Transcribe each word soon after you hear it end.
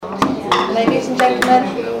Ladies and gentlemen.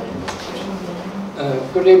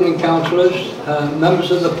 Good evening, councillors, members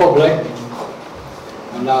of the public,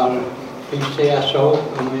 and our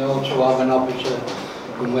PCSO, and we also have an officer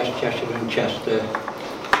from West Cheshire and Chester.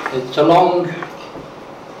 It's a long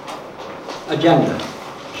agenda,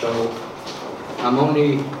 so I'm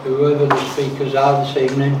only, whoever the speakers are this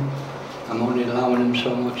evening, I'm only allowing them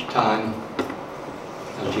so much time.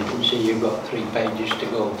 As you can see, you've got 3 pages to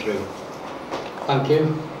go through. Thank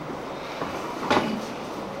you.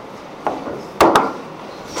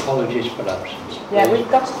 Apologies for absence. Yeah, we've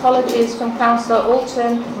got apologies from Councillor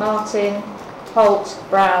Alton, Martin, Holt,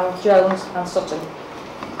 Brown, Jones and Sutton.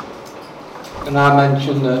 And I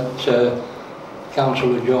mentioned that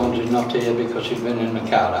Councillor Jones is not here because he's been in a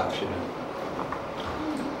car accident.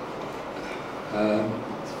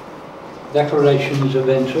 Declarations of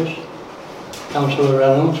interest. Councillor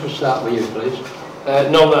Reynolds, we'll start with you, please.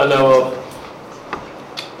 None that I know of.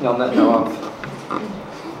 None that I know of.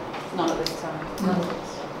 None at this time. None.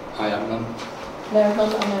 I have none. No, none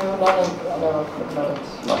that I know of.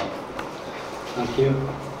 No. Thank you.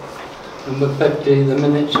 Number 50, the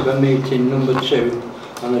minutes of a meeting number 2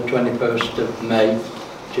 on the 21st of May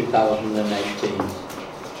 2018.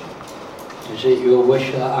 Is it your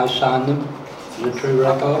wish that I sign them as a true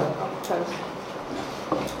record?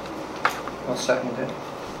 I'll second it.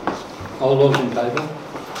 All those in favour?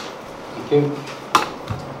 Thank you.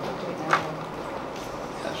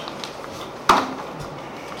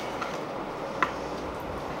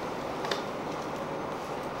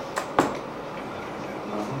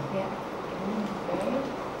 Yes.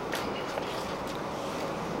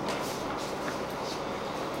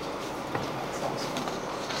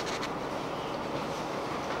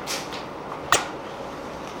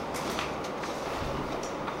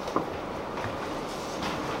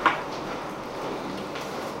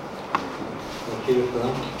 Thank you for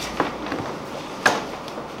that.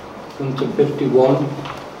 Come to 51.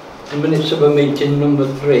 The minutes of a meeting number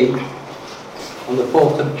 3 on the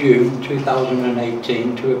 4th of June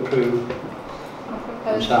 2018 to approve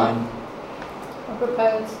and sign. I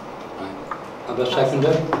propose. Right. Have a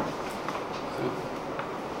seconder?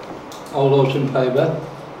 All those in favour?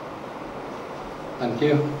 Thank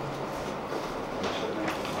you.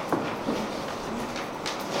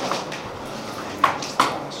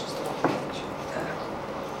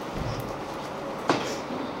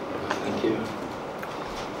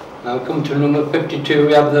 Now come to number 52,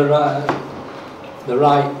 we have the right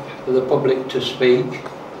for the public to speak,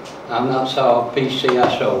 and that's our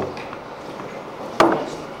PCSO.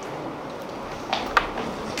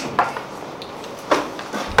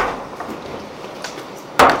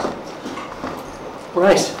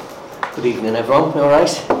 Right, good evening everyone,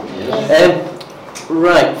 alright? Yes.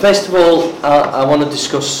 Right, first of all I want to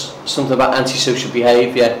discuss something about antisocial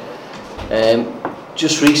behaviour.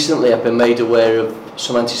 Just recently I've been made aware of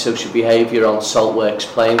some antisocial behaviour on Saltworks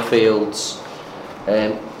playing fields,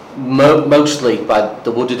 mostly by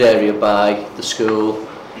the wooded area by the school,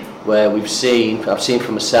 where I've seen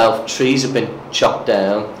for myself, trees have been chopped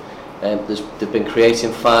down, they've been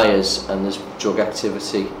creating fires and there's drug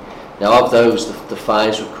activity. Now of those, the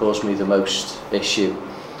fires have caused me the most issue.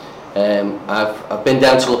 I've been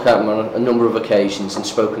down to look at them on a number of occasions and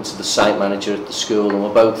spoken to the site manager at the school, and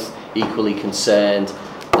we're both equally concerned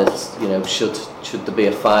that, you know, should there be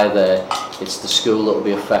a fire there, it's the school that will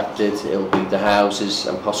be affected, it'll be the houses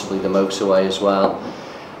and possibly the motorway as well.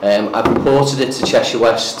 I've reported it to Cheshire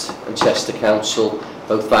West and Chester Council,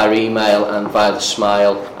 both via email and via the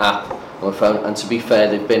Smile app on my phone, and to be fair,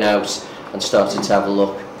 they've been out and started to have a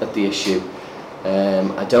look at the issue.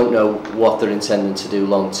 I don't know what they're intending to do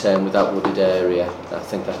long term with that wooded area. I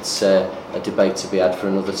think that's a debate to be had for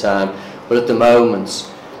another time, but at the moment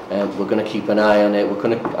we're going to keep an eye on it.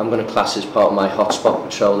 I'm going to class as part of my hotspot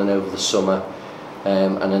patrolling over the summer,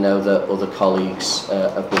 and I know that other colleagues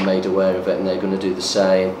have been made aware of it and they're going to do the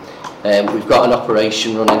same. We've got an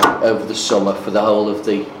operation running over the summer for the whole of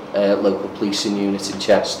the local policing unit in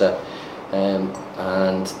Chester,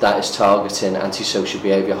 and that is targeting antisocial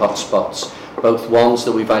behaviour hotspots, both ones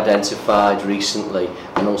that we've identified recently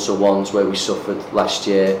and also ones where we suffered last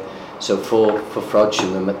year. So for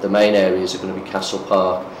Frodsham, the main areas are going to be Castle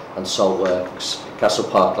Park and Saltworks. Castle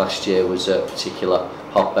Park last year was a particular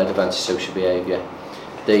hotbed of antisocial behaviour.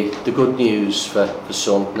 The good news for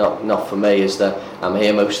some, not for me, is that I'm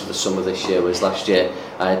here most of the summer this year, whereas last year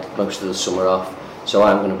I had most of the summer off. So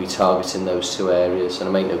I'm going to be targeting those 2 areas, and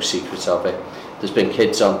I make no secret of it. There's been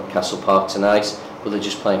kids on Castle Park tonight, but they're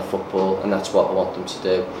just playing football, and that's what I want them to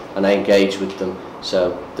do. And I engage with them,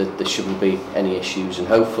 so that there shouldn't be any issues, and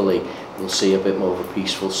hopefully we'll see a bit more of a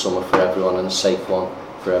peaceful summer for everyone and a safe one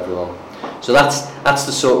for everyone. So that's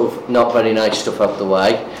the sort of not very nice stuff out the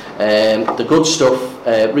way. The good stuff,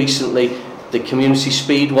 recently, the community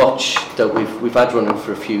speed watch that we've had running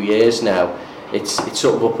for a few years now, it's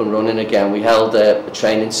sort of up and running again. We held a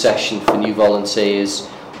training session for new volunteers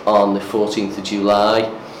on the 14th of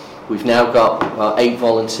July. We've now got about 8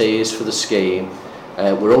 volunteers for the scheme.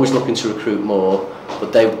 We're always looking to recruit more,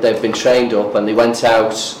 but they've been trained up, and they went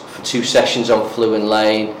out for 2 sessions on Fluin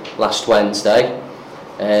Lane last Wednesday.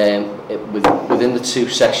 Within the 2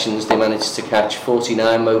 sessions, they managed to catch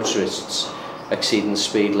 49 motorists exceeding the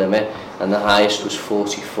speed limit, and the highest was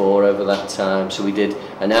 44 over that time. So we did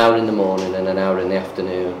an hour in the morning and an hour in the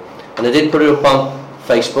afternoon. And I did put it up on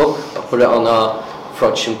Facebook. I put it on our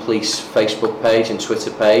Frodsham Police Facebook page and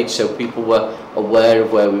Twitter page, so people were aware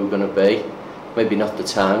of where we were going to be. Maybe not the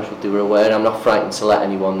times, but they were aware. I'm not frightened to let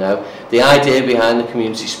anyone know. The idea behind the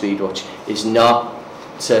Community Speed Watch is not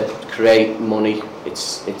to create money,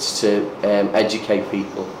 it's to educate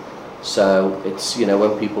people. So it's, you know,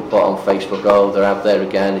 when people put on Facebook, oh, they're out there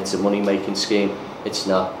again, it's a money-making scheme. It's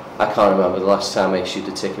not. I can't remember the last time I issued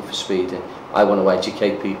a ticket for speeding. I want to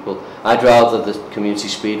educate people. I'd rather the Community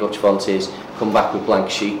Speed Watch volunteers come back with blank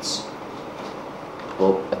sheets.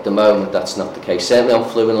 But at the moment, that's not the case. Certainly on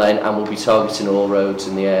Fluin Lane, and we'll be targeting all roads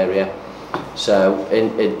in the area. So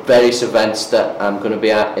in various events that I'm going to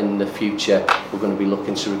be at in the future, we're going to be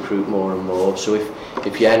looking to recruit more and more. So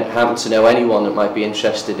if you happen to know anyone that might be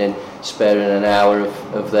interested in sparing an hour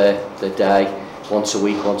of their day, once a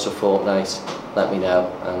week, once a fortnight, let me know,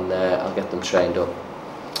 and I'll get them trained up.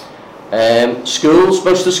 Schools,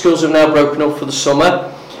 most of the schools have now broken up for the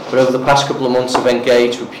summer, but over the past couple of months I've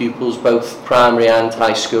engaged with pupils, both primary and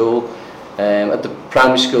high school. At the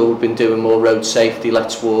primary school we've been doing more road safety,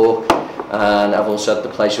 let's walk, and I've also had the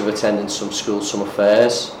pleasure of attending some school summer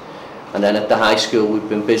fairs. And then at the high school we've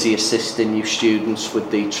been busy assisting new students with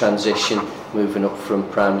the transition, moving up from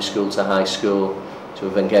primary school to high school. So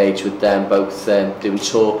we've engaged with them, both doing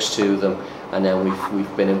talks to them, and then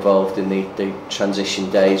we've been involved in the transition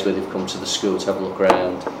days where they've come to the school to have a look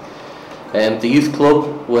around. The youth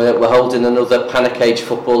club, we're holding another Panic Age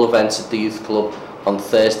football event at the youth club on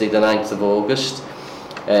Thursday the 9th of August.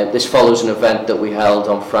 This follows an event that we held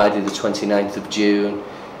on Friday the 29th of June,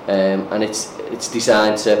 and it's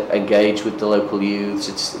designed to engage with the local youths.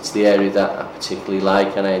 It's the area that I particularly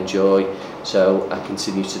like and I enjoy, so I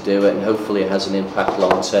continue to do it, and hopefully it has an impact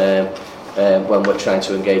long term when we're trying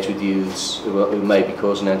to engage with youths who may be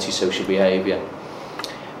causing antisocial behaviour.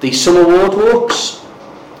 The summer ward walks,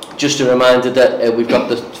 just a reminder that we've got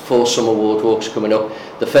the 4 summer ward walks coming up.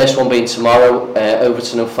 The first one being tomorrow,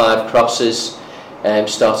 Overton and 5 Crosses,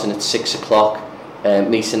 starting at 6 o'clock,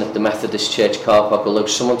 meeting at the Methodist Church car park, although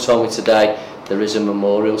someone told me today there is a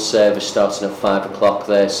memorial service starting at 5 o'clock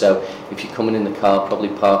there, so if you're coming in the car, probably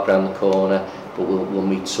park around the corner, but we'll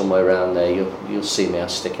meet somewhere around there. You'll see me, I'll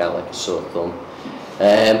stick out like a sore thumb.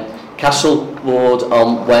 Castle Ward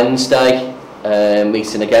on Wednesday,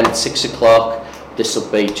 meeting again at 6 o'clock. This will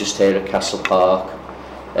be just here at Castle Park,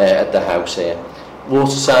 at the house here.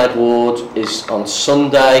 Waterside Ward is on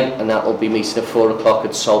Sunday, and that will be meeting at 4 o'clock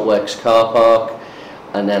at Saltworks car park.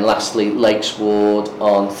 And then lastly, Lakes Ward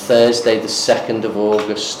on Thursday the 2nd of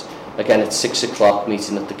August, again at 6 o'clock,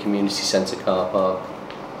 meeting at the Community Centre car park.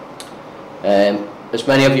 As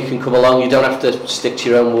many of you can come along. You don't have to stick to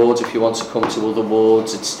your own wards. If you want to come to other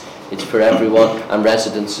wards, it's for everyone, and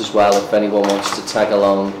residents as well. If anyone wants to tag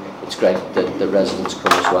along, it's great that the residents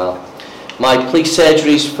come as well. My police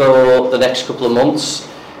surgeries for the next couple of months.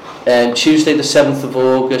 Tuesday the 7th of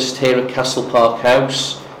August here at Castle Park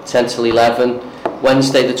House, 10 till 11.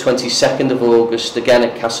 Wednesday the 22nd of August, again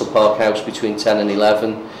at Castle Park House between 10 and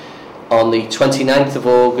 11. On the 29th of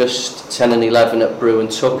August, 10 and 11 at Brew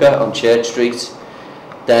and Tucker on Church Street.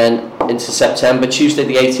 Then into September, Tuesday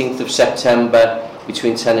the 18th of September,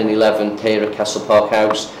 between 10 and 11 here at Castle Park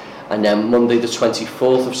House. And then Monday the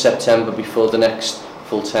 24th of September, before the next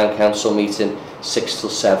full town council meeting, 6 till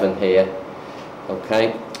 7 here.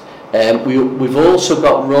 Okay. We've also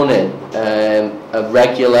got running a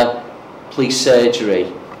regular police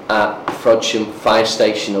surgery at Frodsham Fire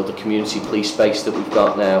Station, or the community police base that we've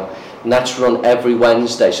got now, and that's run every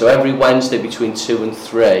Wednesday. So every Wednesday between 2 and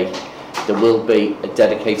 3 there will be a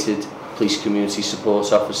dedicated police community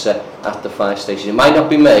support officer at the fire station. It might not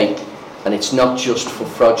be me, and it's not just for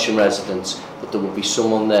Frodsham residents, but there will be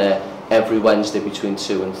someone there every Wednesday between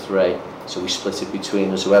 2 and 3. So we split it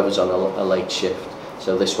between us, whoever's on a late shift.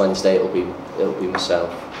 So this Wednesday it'll be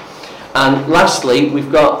myself. And lastly,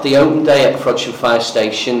 we've got the open day at Frodsham Fire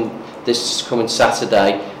Station this coming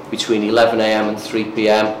Saturday between 11 AM and 3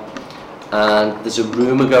 PM. and there's a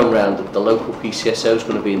rumour going around that the local PCSO is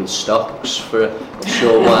going to be in the stocks for a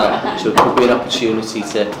short while, so it could be an opportunity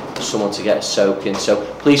for someone to get a soak in. So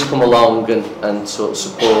please come along and sort of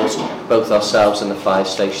support both ourselves and the fire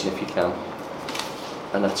station if you can.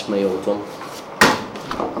 And that's me all done.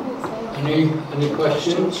 Any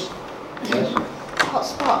questions? Yes.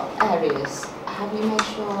 Hotspot areas, have you made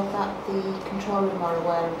sure that the control room are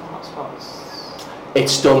aware of the hotspots?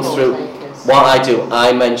 It's done through, what I do,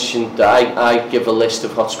 I mentioned that I give a list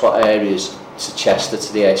of hotspot areas to Chester,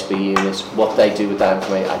 to the ASB units. What they do with that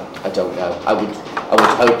information, I don't know. I would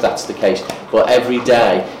hope that's the case. But every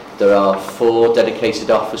day there are 4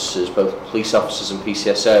 dedicated officers, both police officers and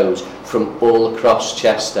PCSOs, from all across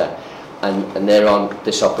Chester, and they're on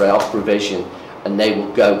this operavision, and they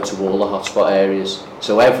will go to all the hotspot areas.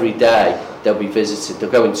 So every day they'll be visited. They'll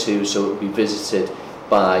go in 2, so it'll be visited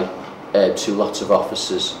by 2 lots of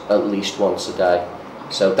officers at least once a day.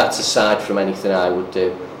 So that's aside from anything I would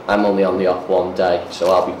do. I'm only on the op one day,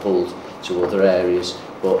 so I'll be pulled to other areas,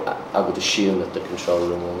 but I would assume that the control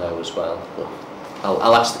room will know as well. But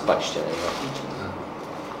I'll ask the question anyway.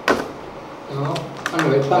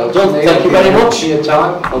 Anyway, Well done. Thank you very much for your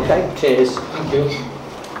time. Okay, cheers. Thank you.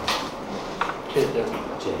 Cheers.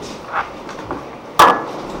 Cheers.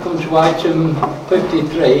 Come to item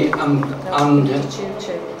 53 and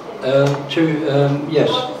yes.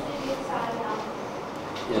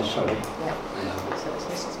 Yes, sorry. Yeah. So it's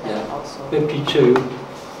Mrs. Miller Yeah. also. 52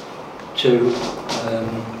 to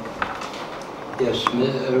yes,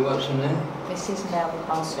 what's her name? Mrs. Mel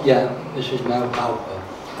also. Yeah, Mrs. Mel Palper.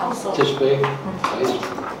 Also. To speak, please.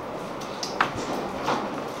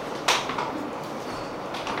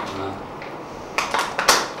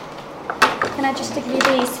 Can I just give you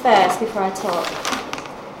these first before I talk?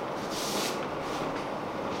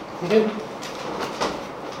 Thank you.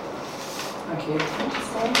 Thank you.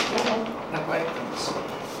 That way, thanks.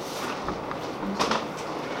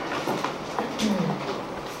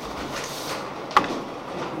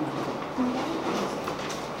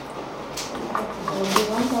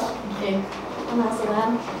 And that's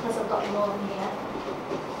them, because I've got more in here.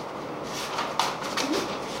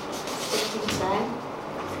 Stick these there.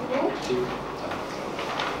 Okay. You.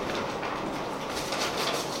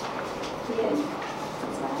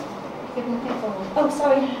 That's right. Give me a bit more. Oh,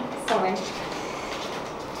 sorry. Sorry.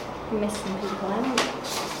 I'm missing people out.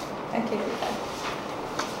 Thank you.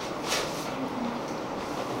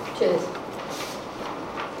 Cheers.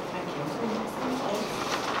 Thank you.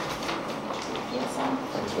 Yes, Sam.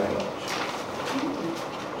 Thanks very much.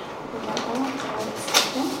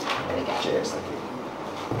 There we go. Cheers, thank you.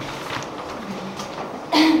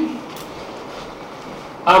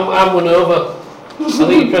 I'm won over. I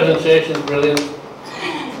think your presentation's brilliant.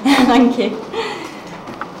 Thank you.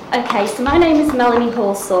 Okay, so my name is Melanie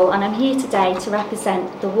Horsall and I'm here today to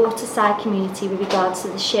represent the Waterside community with regards to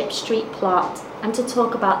the Ship Street plot and to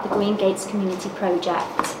talk about the Green Gates Community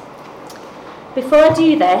Project. Before I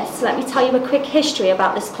do this, let me tell you a quick history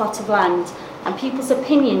about this plot of land and people's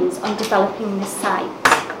opinions on developing this site.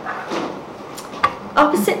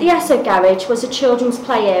 Opposite the Esso garage was a children's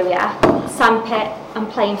play area, sandpit and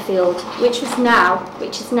playing field, which is now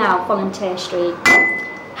Volunteer Street.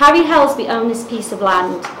 Harry Helsby owned this piece of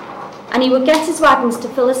land, and he would get his wagons to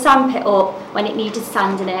fill the sandpit up when it needed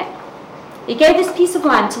sand in it. He gave this piece of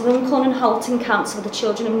land to Runcorn and Halton Council of the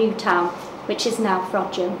Children of Newtown, which is now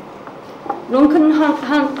Frodsham. Runcorn and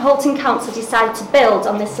Halton Council decided to build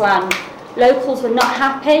on this land. Locals were not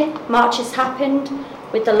happy, marches happened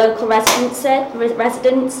with the local residents,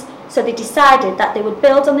 so they decided that they would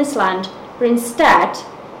build on this land, but instead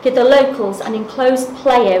give the locals an enclosed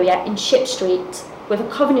play area in Ship Street with a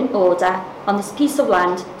covenant order on this piece of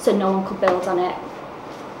land so no one could build on it.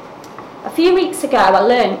 A few weeks ago I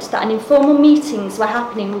learnt that an informal meetings were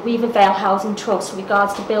happening with Weaver Vale Housing Trust with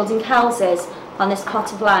regards to building houses on this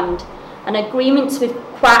plot of land, and agreements with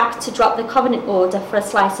Quack to drop the covenant order for a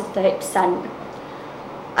slice of 30%.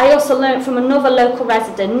 I also learnt from another local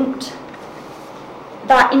resident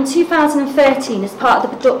that in 2013, as part of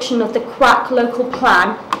the production of the Quack local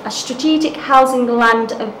plan, a strategic housing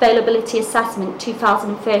land availability assessment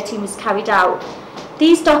 2013 was carried out.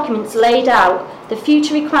 These documents laid out the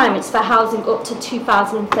future requirements for housing up to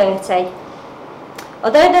 2030.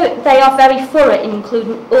 Although they are very thorough in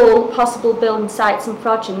including all possible building sites in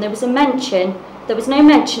Frodsham, there was no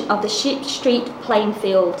mention of the Ship Street playing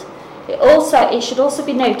field. It should also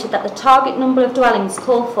be noted that the target number of dwellings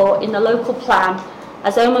called for in the local plan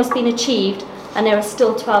has almost been achieved and there are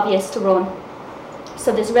still 12 years to run.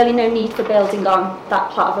 So there's really no need for building on that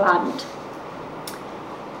plot of land.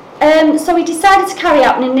 So we decided to carry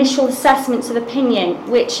out an initial assessment of opinion,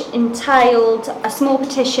 which entailed a small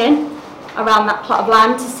petition around that plot of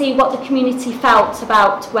land to see what the community felt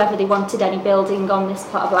about whether they wanted any building on this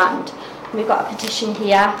plot of land. And we've got a petition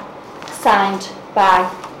here signed by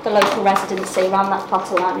the local residency around that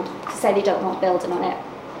plot of land to say they don't want building on it.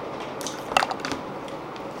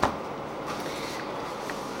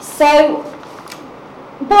 So,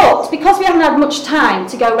 but because we haven't had much time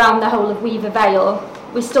to go around the whole of Weaver Vale,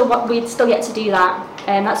 we'd still yet to do that.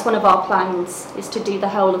 And that's one of our plans, is to do the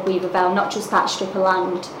whole of Weaver Vale, not just that strip of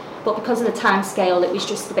land. But because of the time scale, it was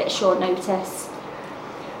just a bit short notice.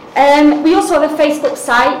 We also have a Facebook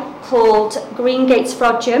site called Green Gates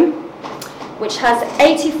Frodsham, which has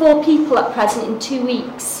 84 people at present in 2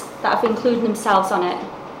 weeks that have included themselves on it.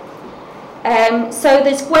 So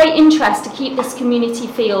there's great interest to keep this community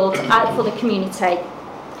field out for the community.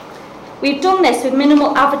 We've done this with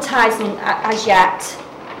minimal advertisement as yet.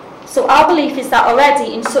 So our belief is that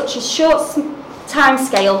already in such a short time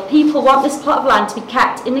scale, people want this plot of land to be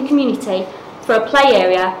kept in the community for a play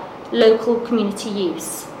area, local community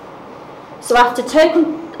use. So after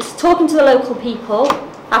talking to the local people,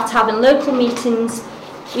 after having local meetings,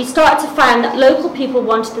 we started to find that local people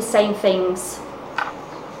wanted the same things.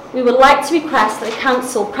 We would like to request that the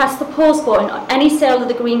council press the pause button on any sale of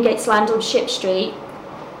the Green Gates land on Ship Street,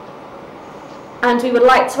 and we would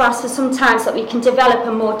like to ask for some time so that we can develop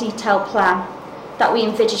a more detailed plan that we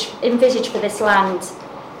envisage for this land.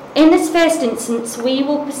 In this first instance, we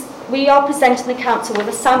are presenting the council with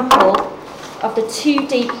a sample of the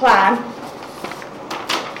 2D plan.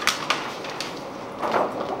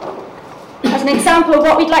 As an example of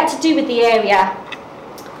what we'd like to do with the area.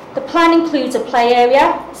 The plan includes a play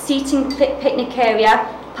area, seating picnic area,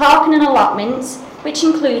 parking and allotments, which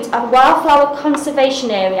includes a wildflower conservation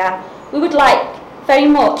area. We would like very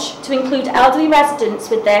much to include elderly residents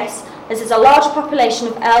with this, as there's a large population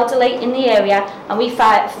of elderly in the area, and we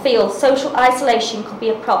feel social isolation can be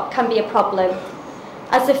a problem.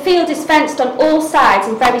 As the field is fenced on all sides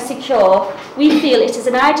and very secure, we feel it is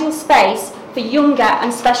an ideal space for younger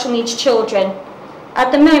and special needs children.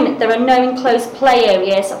 At the moment, there are no enclosed play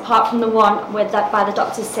areas apart from the one by the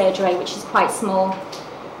doctor's surgery, which is quite small,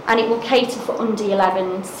 and it will cater for under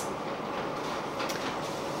 11s.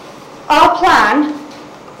 Our plan,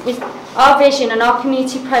 our vision and our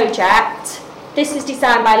community project, this was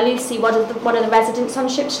designed by Lucy, one of the residents on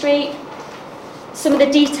Ship Street. Some of the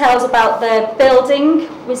details about the building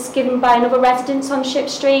was given by another resident on Ship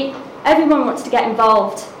Street. Everyone wants to get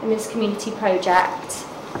involved in this community project,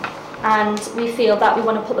 and we feel that we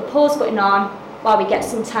want to put the pause button on while we get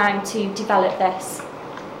some time to develop this.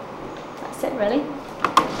 That's it, really.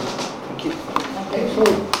 Thank you.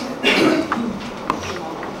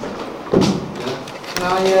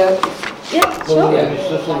 Can I? Yeah, sure. Yeah, it's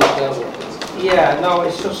just understandable. Yeah, no,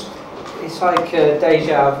 it's like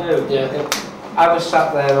deja vu. Yeah. I was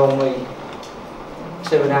sat there only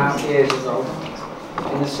 2.5 years ago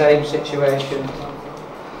in the same situation.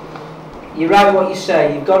 You're right what you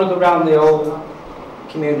say, you've got to go around the whole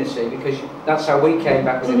community, because that's how we came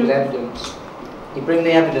back, because it was evidence. You bring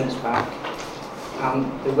the evidence back and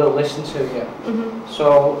they will listen to you.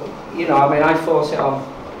 So, you know, I mean, I force it on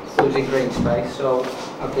losing green space, so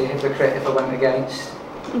I'd be a hypocrite if I went against.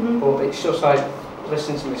 But it's just like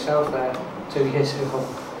listening to myself there 2 years ago.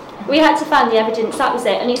 We had to find the evidence, that was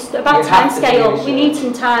it, and it's about time scale. We need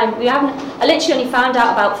some time. I literally only found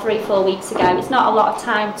out about 3-4 weeks ago. It's not a lot of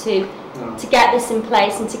time to get this in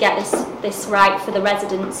place and to get this right for the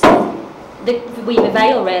residents of the Weaver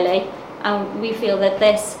Vale, really. And we feel that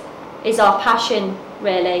this is our passion,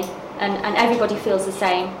 really, and everybody feels the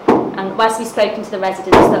same. And whilst we've spoken to the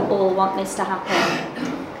residents, that all want this to happen.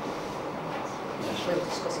 We'll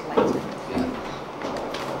discuss it later.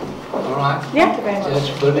 All right. Yeah, thank you very much.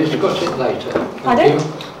 Yes, we'll discuss it later. Thank Pardon? you.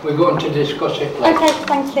 We're going to discuss it later. Okay,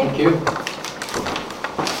 thank you. Thank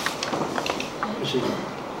you.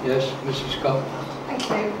 Yes, Mrs. Scott. Thank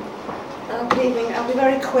you. Good evening. I'll be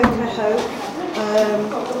very quick, I hope.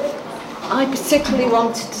 I particularly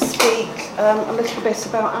wanted to speak a little bit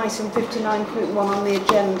about item 59.1 on the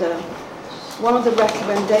agenda. One of the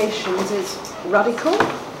recommendations is radical.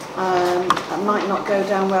 It might not go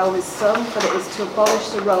down well with some, but it is to abolish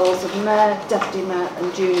the roles of mayor, deputy mayor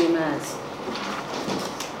and junior mayors.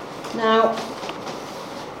 Now,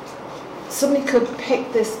 somebody could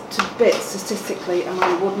pick this to bits statistically, and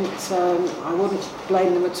I wouldn't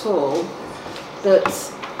blame them at all. That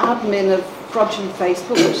admin of Frodsham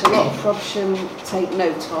Facebook, which a lot of Frodsham take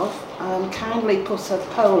note of, kindly put a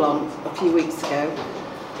poll on a few weeks ago,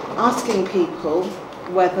 asking people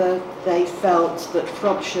whether they felt that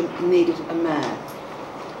Frodsham needed a mayor.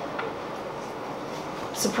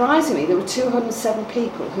 surprisingly, there were 207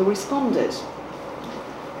 people who responded.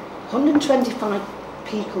 125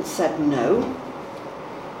 people said no,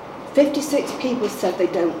 56 people said they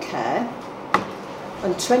don't care,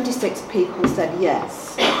 and 26 people said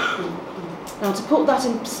yes. Now, to put that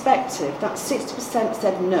in perspective, that's 60%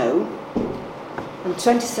 said no, and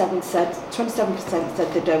 27%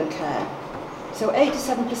 said they don't care. So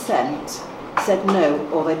 87% said no,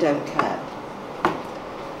 or they don't care.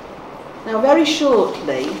 Now, very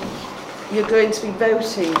shortly, you're going to be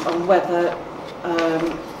voting on whether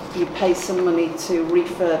you pay some money to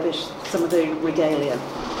refurbish some of the regalia.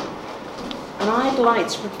 And I'd like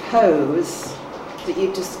to propose that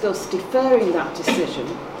you discuss deferring that decision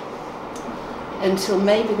until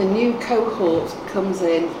maybe the new cohort comes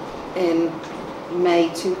in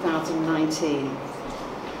May 2019.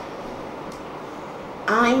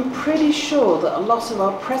 I'm pretty sure that a lot of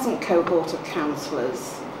our present cohort of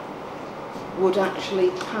councillors would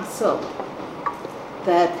actually pass up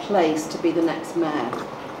their place to be the next mayor.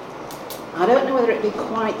 I don't know whether it'd be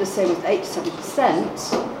quite the same as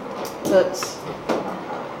 87%, but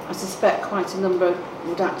I suspect quite a number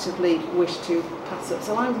would actively wish to pass up.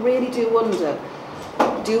 So I really do wonder,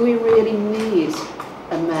 do we really need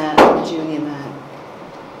a mayor and a junior mayor?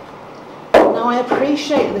 Now, I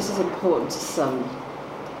appreciate that this is important to some,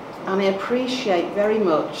 and I appreciate very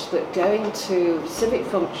much that going to civic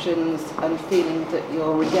functions and feeling that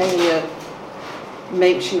your regalia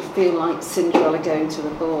makes you feel like Cinderella going to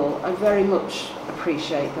the ball. I very much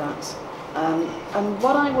appreciate that. And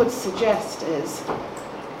what I would suggest is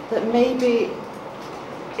that maybe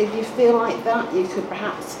if you feel like that, you could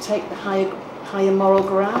perhaps take the higher moral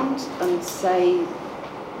ground and say,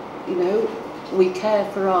 you know, we care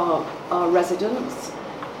for our residents.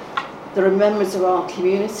 There are members of our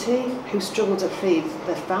community who struggle to feed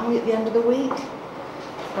their family at the end of the week.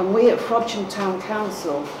 And we at Frodsham Town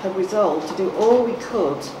Council have resolved to do all we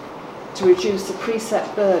could to reduce the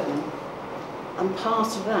precept burden, and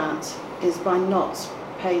part of that is by not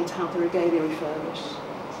paying to have the regalia refurbished.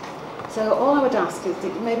 So all I would ask is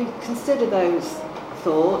that you maybe consider those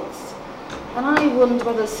thoughts, and I wonder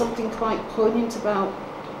whether there's something quite poignant about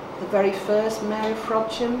the very first mayor of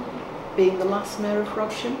Frodsham being the last mayor of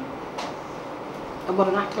Frodsham, and what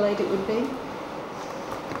an accolade it would be.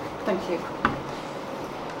 Thank you.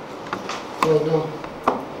 Well done.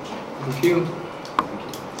 Thank you.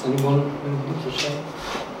 Anyone anything to say?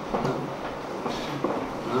 No.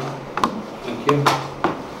 No. Thank you.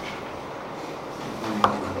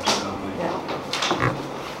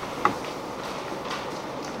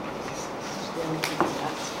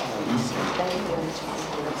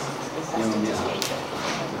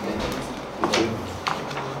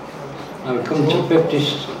 Now we come to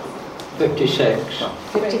 56.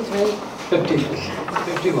 53.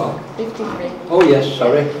 50 what? 53. Oh yes,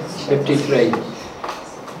 sorry, 53.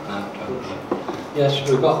 Yes,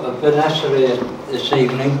 we've got Vanessa here this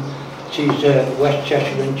evening. She's a West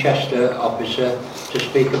Cheshire and Chester officer to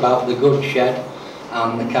speak about the goods shed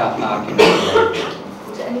and the car parking.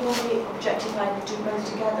 Would anybody object if I do both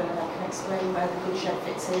together and I can explain where the goods shed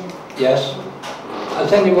fits in? Yes.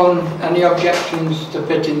 Has anyone any objections to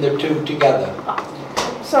fitting the two together?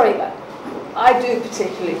 Sorry, I do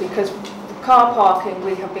particularly, because car parking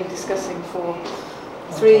we have been discussing for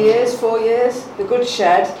 3 years, 4 years. The goods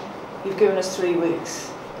shed, you've given us 3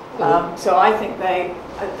 weeks. So I think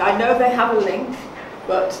I know they have a link,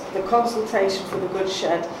 but the consultation for the goods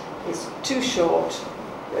shed is too short.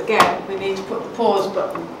 Again, we need to put the pause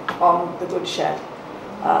button on the goods shed.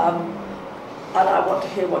 And I want to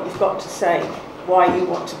hear what you've got to say, why you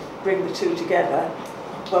want to bring the two together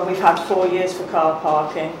when we've had 4 years for car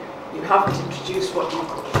parking. You haven't introduced what you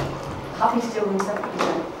Happy to do them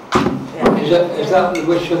separately. Yeah. Is that the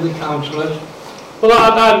wish of the councillors? Well,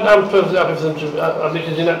 I'm perfectly happy for them to,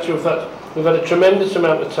 because in actual fact, we've had a tremendous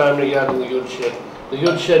amount of time regarding the goods shed. The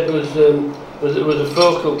goods shed was a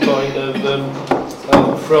focal point of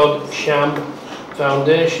Frodsham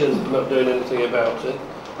Foundation not doing anything about it,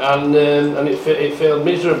 and it failed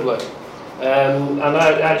miserably. And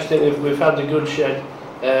I actually think if we've had the goods shed,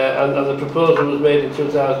 and the proposal was made in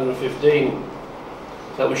 2015,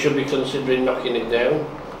 that we should be considering knocking it down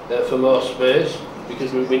for more space,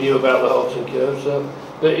 because we knew about the Halton curve. So,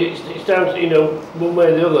 but it's down to, you know, one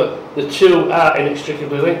way or the other, the two are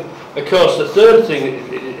inextricably linked. Of course, the third thing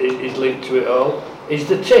is linked to it all is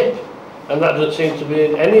the tip, and that doesn't seem to be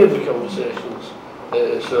in any of the conversations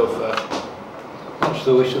so far. What's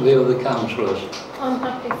the wish of the other councillors? I'm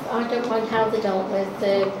happy. I don't mind how they're dealt with,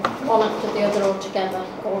 one after the other or together,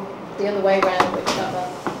 or the other way round, whichever.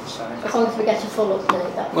 As long as we get a full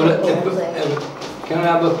update, that's Well, Can I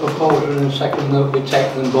have a proposal and second that we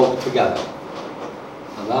take them both together?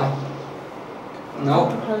 Have I? I No?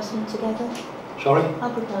 propose them together. Sorry? I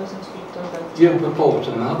propose them to be done both You together. propose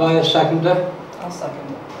them. Have I a seconder? I'll second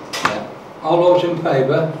it. Yeah. All those in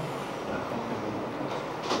favour?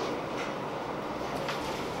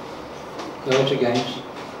 Those against?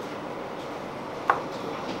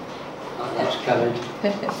 That's carried.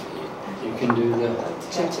 You can do the...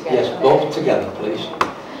 Two together. Yes, both together, please.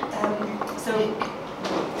 So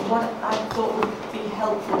what I thought would be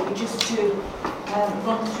helpful would be just to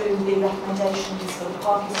run through the recommendations for the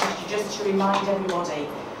parking strategy, just to remind everybody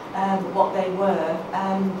what they were.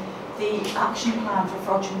 The action plan for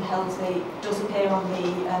Frodsham and Helsby does appear on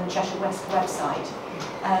the Cheshire West website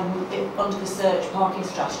under the search parking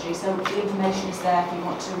strategy, so the information is there if you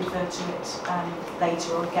want to refer to it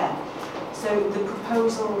later or again. So the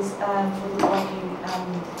proposals for the parking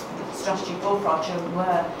strategy for Frodsham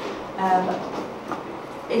were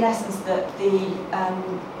in essence that the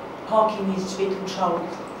parking needed to be controlled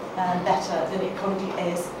better than it currently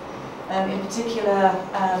is. In particular,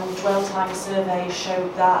 dwell time surveys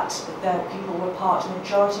showed that people were parked, the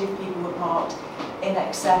majority of people were parked in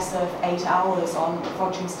excess of 8 hours on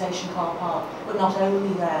Frodsham Station car park, but not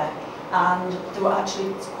only there, and there were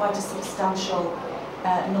actually quite a substantial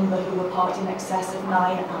number who were parked in excess of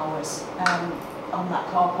 9 hours on that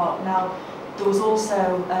car park. Now, there was also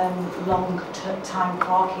long time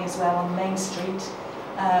parking as well on Main Street,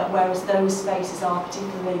 whereas those spaces are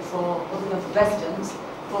particularly for, other than for residents,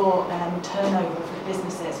 for turnover for the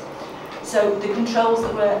businesses. So the controls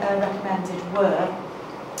that were recommended were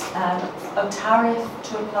a tariff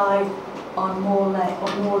to apply on more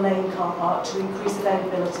lane car park to increase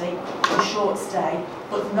availability for short stay,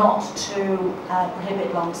 but not to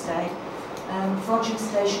prohibit long stay. Frodsham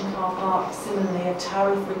Station car park, similarly, a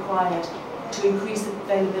tariff required to increase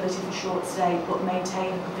availability for short stay, but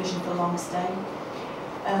maintain a provision for long stay.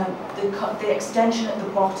 The extension at the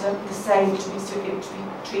bottom, the same, to be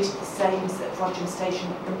treated the same as at Frodsham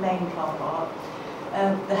Station, the main car park.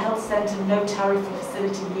 The health centre, no tariff for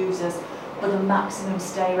facility users, but a maximum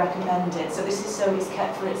stay recommended. So this is so it's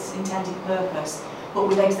kept for its intended purpose, but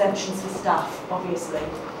with exemptions for staff, obviously.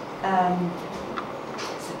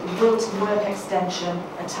 So the will to work extension,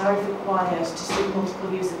 a tariff required to suit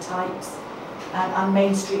multiple user types. And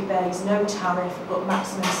Main Street bays, no tariff, but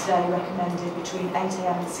maximum stay recommended between 8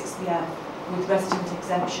 AM and 6 PM, with resident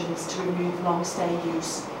exemptions to remove long stay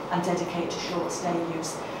use and dedicate to short stay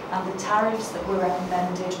use. And the tariffs that were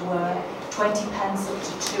recommended were 20 pence up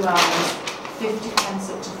to 2 hours, 50 pence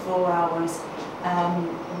up to 4 hours,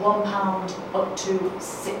 £1 up to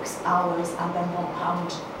 6 hours, and then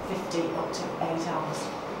 £1.50 up to 8 hours.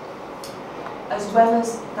 As well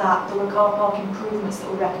as that, there were car park improvements that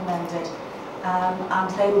were recommended, and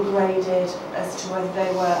they were graded as to whether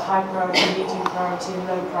they were high priority, medium priority and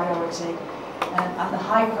low priority. And the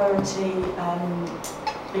high priority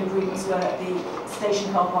improvements were the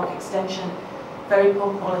station car park extension, very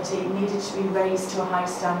poor quality, needed to be raised to a high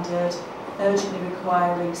standard, urgently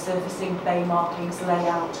requiring surfacing, bay markings,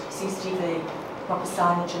 layout, CCTV, proper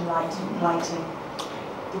signage and lighting.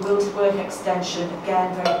 The will to work extension,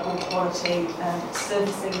 again very poor quality,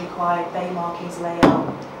 surfacing required, bay markings,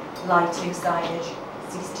 layout, lighting, signage,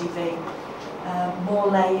 CCTV. More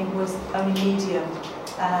lane was only medium,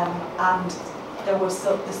 and there was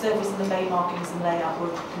the surface and the bay markings and layout were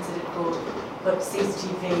considered good, but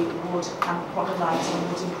CCTV would and proper lighting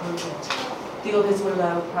would improve it. The others were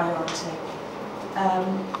low priority.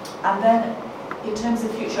 And then in terms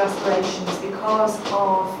of future aspirations, because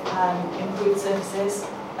of improved services,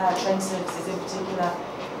 train services in particular,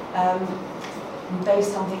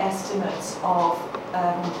 based on the estimates of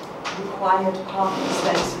required parking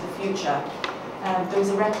space for the future, there was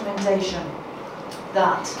a recommendation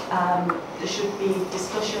that there should be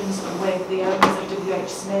discussions with the owners of WH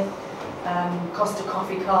Smith, Costa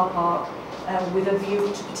Coffee car park, with a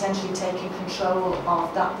view to potentially taking control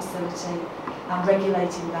of that facility and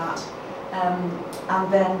regulating that.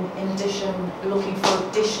 And then in addition, looking for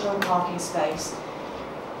additional parking space.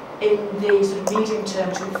 In the sort of medium term,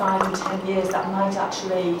 between 5 and 10 years, that might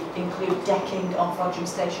actually include decking on Frodsham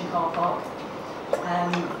Station car park.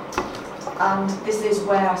 And this is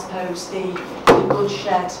where I suppose the good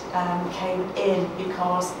shed came in,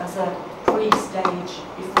 because as a pre-stage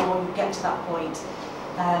before you get to that point,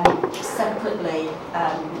 separately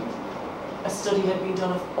a study had been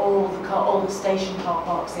done of all the station car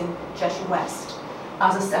parks in Cheshire West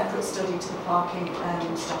as a separate study to the parking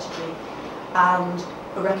strategy, and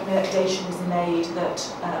a recommendation was made that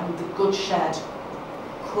the goods shed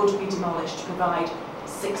could be demolished to provide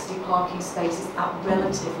 60 parking spaces at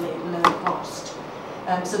relatively low cost.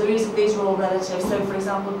 So these are all relative. So for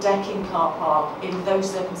example, decking car park, in those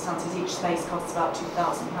circumstances each space costs about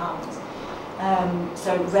 £2,000.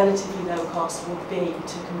 So relatively low cost would be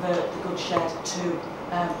to convert the goods shed to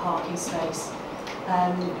parking space.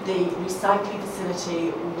 The recycling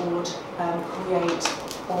facility would create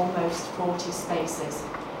almost 40 spaces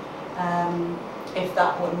if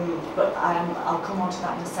that were moved, but I'll come on to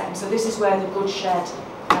that in a second. So this is where the goods shed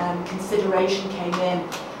consideration came in,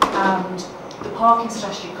 and the parking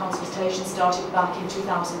strategy consultation started back in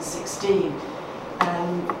 2016.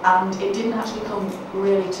 And it didn't actually come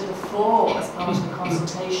really to the fore as part of the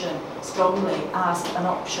consultation strongly as an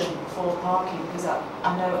option for parking, because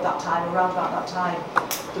I know at that time, around about that time,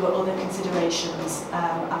 there were other considerations,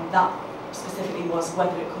 and that specifically was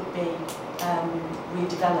whether it could be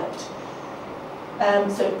redeveloped.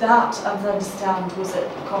 So that, as I understand, was at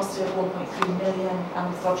a cost of 1.3 million,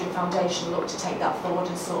 and the Frodsham Foundation looked to take that forward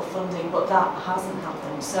and sought funding, but that hasn't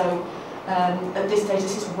happened. So at this stage,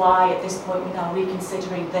 this is why at this point we're now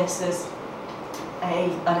reconsidering this as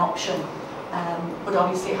an option. But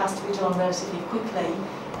obviously it has to be done relatively quickly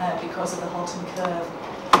because of the Halton curve.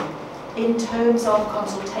 In terms of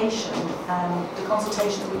consultation, the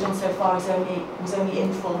consultation that we've done so far was only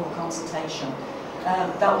informal consultation.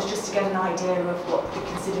 That was just to get an idea of what the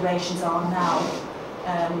considerations are now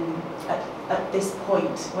at this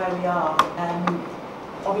point where we are.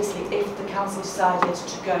 Obviously, if the council decided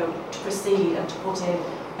to proceed and to put in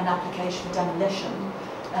an application for demolition,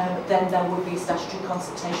 then there would be a statutory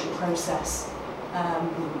consultation process,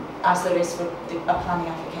 as there is for a planning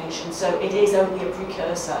application. So it is only a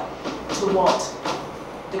precursor to what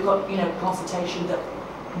the consultation that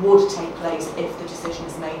would take place if the decision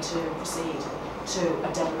is made to proceed to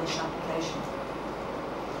a demolition application.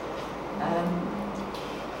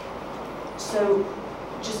 So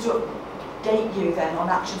just to update you then on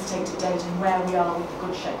actions taken to date and where we are with the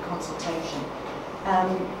goods shed consultation.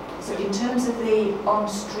 So in terms of the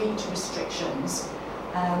on-street restrictions,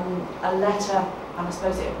 a letter, and I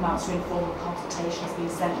suppose it amounts to informal consultation, has been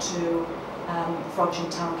sent to Frodsham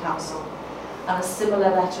Town Council, and a similar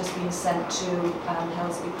letter has been sent to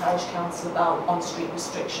Helsby Parish Council about on-street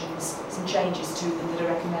restrictions, some changes to them that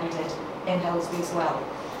are recommended in Helsby as well.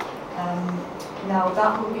 Now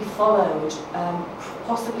that will be followed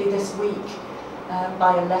possibly this week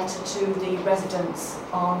by a letter to the residents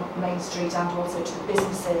on Main Street and also to the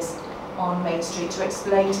businesses on Main Street to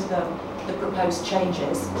explain to them the proposed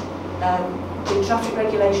changes. The traffic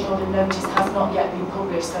regulation order notice has not yet been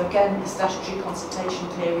published, so again the statutory consultation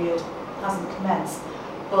period hasn't commenced,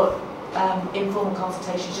 but informal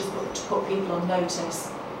consultations just to put people on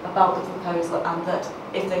notice about the proposal, and that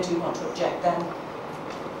if they do want to object, then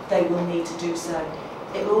they will need to do so.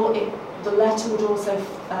 The letter would also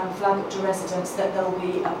flag up to residents that there will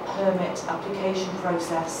be a permit application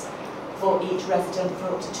process for each resident for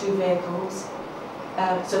up to 2 vehicles.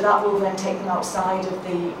 So that will then take them outside of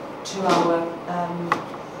the 2-hour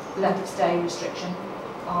length of stay restriction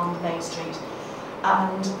on Main Street.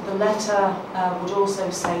 And the letter would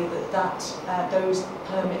also say that those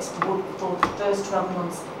permits would, for the first 12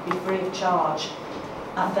 months, be free of charge,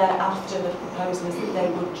 and thereafter the proposal is that they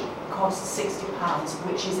would cost £60,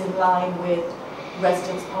 which is in line with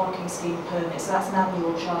residents' parking scheme permits. So that's an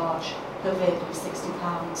annual charge per vehicle of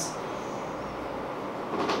 £60.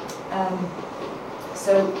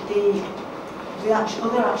 So the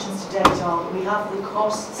other actions to date are that we have the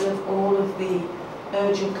costs of all of the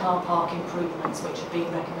urgent car park improvements which have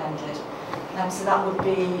been recommended. So that would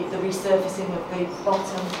be the resurfacing of the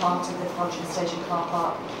bottom part of the Frodsham Station car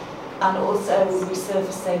park, and also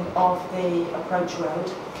resurfacing of the approach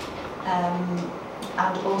road,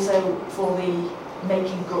 and also for the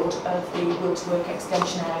making good of the Wiltswork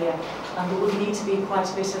extension area. And there would need to be quite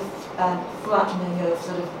a bit of flattening of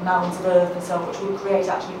sort of mounds of earth and so on, which would create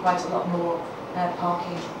actually quite a lot more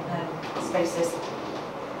parking spaces.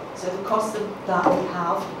 So the cost of that we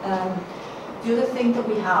have. The other thing that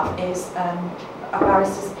we have is a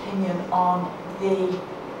barrister's opinion on the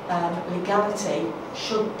legality,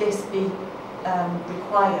 should this be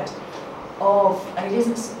required, of, and it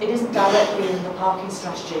isn't directly in the parking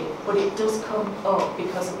strategy, but it does come up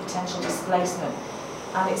because of potential displacement,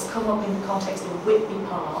 and it's come up in the context of Whitby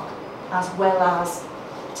Park as well as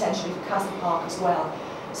potentially for Castle Park as well.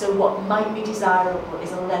 So what might be desirable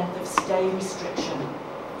is a length of stay restriction.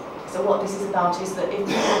 So what this is about is that if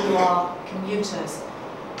people who are commuters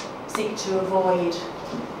seek to avoid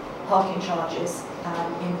parking charges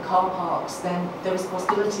in car parks, then there is a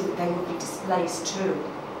possibility that they would be displaced to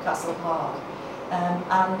Castle Park.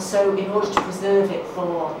 And so in order to preserve it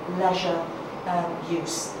for leisure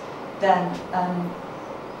use, then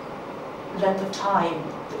length of time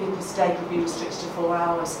that people stay could be restricted to 4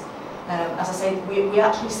 hours. As I say, we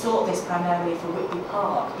actually sought this primarily for Whitby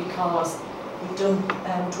Park because we've done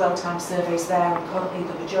dwell time surveys there, and currently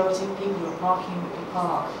the majority of people who are parking in Whitby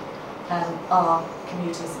Park are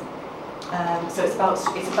commuters. So it's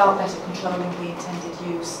about better controlling the intended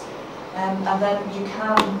use. And then you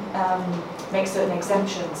can make certain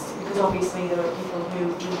exemptions, because obviously there are people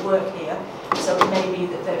who do work here, so it may be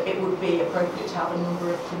that it would be appropriate to have a number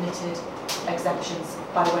of permitted exemptions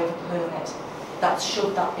by way of a permit.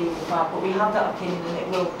 Should that be required, but we have that opinion,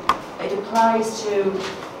 and it applies to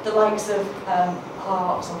the likes of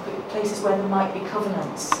parks or places where there might be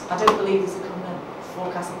covenants. I don't believe there's a covenant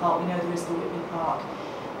for Castle Park. We know there is the Whitby Park.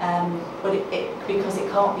 But because it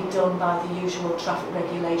can't be done by the usual traffic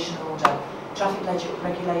regulation order. Traffic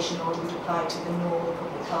regulation order would apply to the normal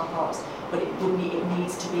public car parks, but it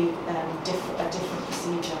needs to be a different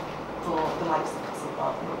procedure for the likes of Castle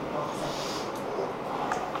Park and Whitby Park.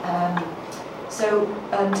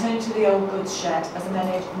 Turning to the old goods shed, as I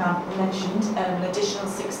mentioned, an additional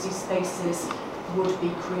 60 spaces would be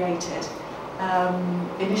created.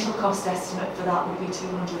 Initial cost estimate for that would be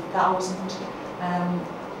 200,000.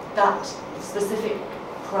 That specific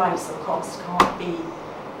price or cost can't be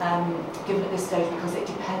given at this stage because it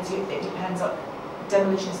depends on,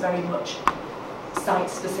 demolition is very much site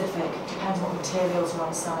specific. It depends what materials are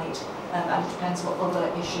on site, and it depends what other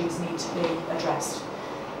issues need to be addressed.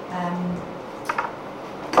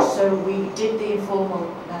 So we did the informal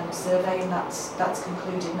survey, and that's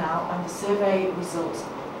concluded now, and the survey results,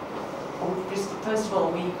 first of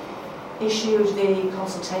all, we issued the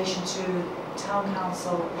consultation to Town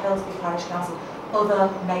Council, Hillsby Parish Council,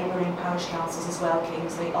 other neighbouring parish councils as well,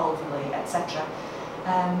 Kingsley, Alderley, etc.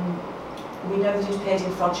 We know that it appeared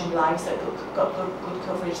in Frodsham Live, so it got good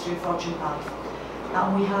coverage through Frodsham Live.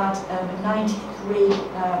 And we had 93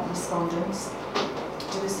 respondents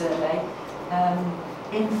to the survey.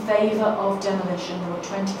 In favour of demolition, there were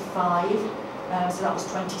 25, so that was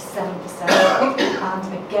 27%,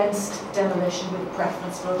 and against demolition with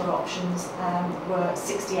preference for other options were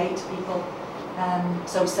 68 people,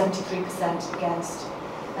 so 73% against.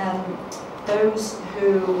 Those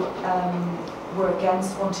who were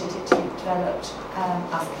against wanted it to be developed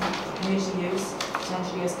as community use,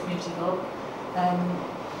 potentially as community hub.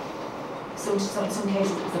 So in some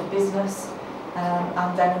cases it was a business,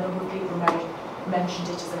 and then a number of people mentioned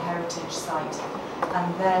it as a heritage site.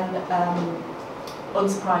 And then,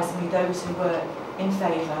 unsurprisingly, those who were in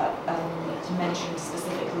favour mentioned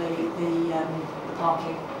specifically the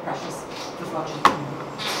parking pressures for Frodsham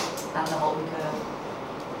and the Holden Curve.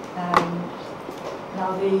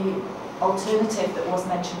 Now, the alternative that was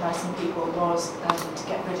mentioned by some people was to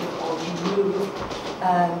get rid of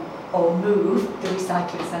or move the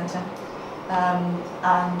recycling centre.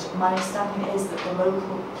 And my understanding is that the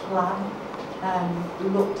local plan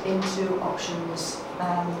looked into options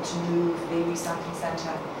to move the recycling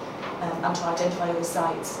centre and to identify other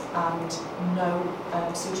sites, and no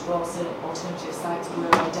suitable alternative sites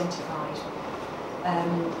were identified.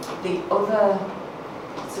 The other,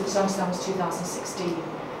 so this understand was 2016,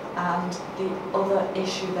 and the other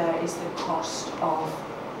issue there is the cost of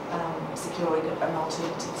securing an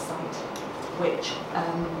alternative site, which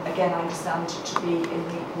again I understand to be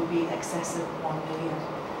will be in excess of 1 million.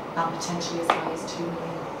 And potentially as high as 2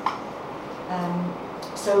 million.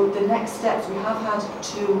 So the next steps, we have had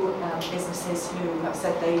two businesses who have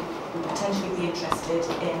said they would potentially be interested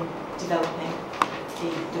in developing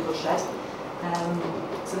the goods shed.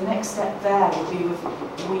 So the next step there will be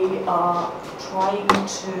we are trying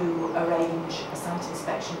to arrange a site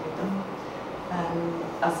inspection with them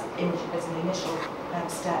as an initial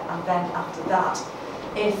step, and then after that,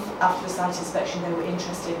 if after the site inspection they were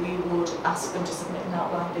interested, we would ask them to submit an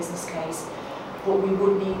outline business case, but we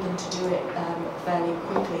would need them to do it fairly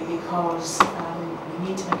quickly because we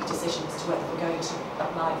need to make a decision as to whether we're going to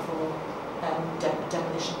apply for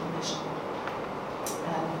demolition permission.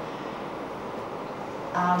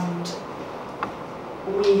 And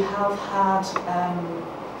we have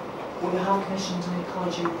commissioned an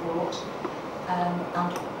ecology report,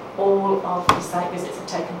 and all of the site visits have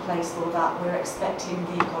taken place for that. We're expecting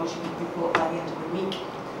the ecology report by the end of the week.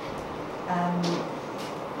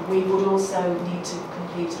 We would also need to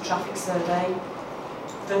complete a traffic survey.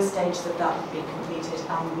 First stage that would be completed,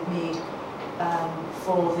 and we would need,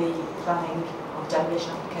 for the planning or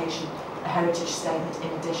demolition application, a heritage statement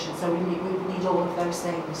in addition. So we would need all of those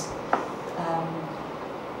things.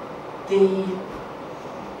 The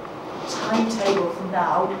timetable from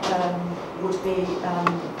now would be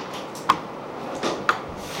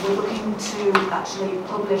we're looking to actually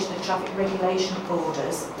publish the traffic regulation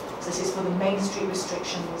orders So this is for the main street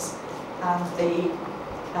restrictions and the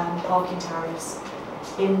parking tariffs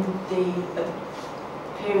in the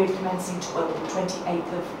period commencing the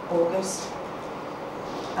 28th of August.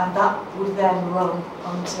 And that would then run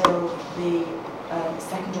until the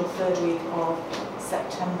second or third week of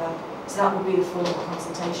September. So that would be the formal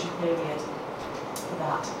consultation period for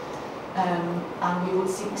that. And we would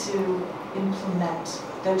seek to implement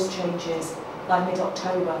those changes by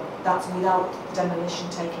mid-October. That's without demolition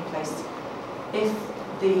taking place. If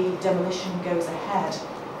the demolition goes ahead,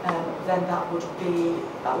 then that would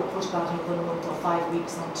put about another month or 5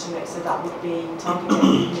 weeks onto it. So that would be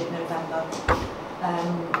targeted mid-November.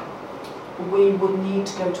 We would need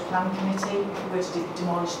to go to planning committee if we were to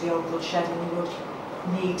demolish the old wood shed, and we would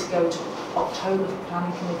need to go to October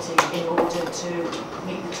planning committee in order to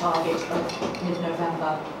meet the target of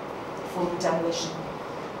mid-November for the demolition.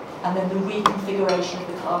 And then the reconfiguration of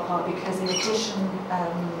the car park, because in addition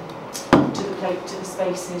to the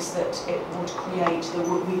spaces that it would create, we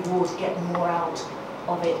would get more out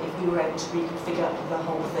of it if we were able to reconfigure the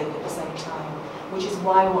whole thing at the same time, which is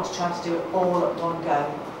why we want to try to do it all at one go,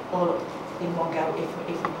 if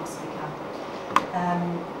we possibly can.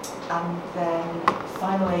 And then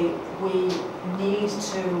finally, we need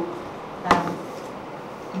to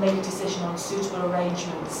make a decision on suitable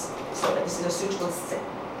arrangements, so that this is a suitable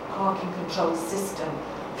parking control system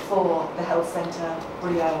for the health centre,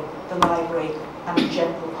 Brio, the library and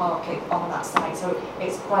general parking on that site. So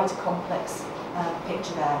it's quite a complex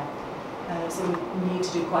picture there. So we need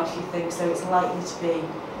to do quite a few things. So it's likely to be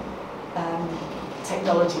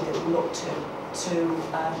technology that we look to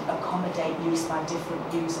accommodate use by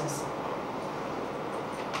different users.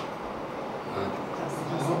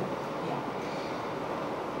 That's it. Yeah.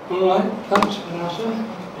 All right, thanks, Vanessa.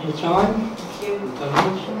 Any time? Thank you.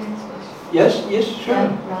 Yes, sure.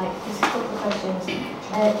 Right, just a couple of questions.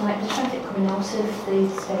 Like the traffic coming out of the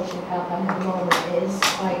station car park at the moment is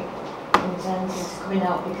quite intense. It's coming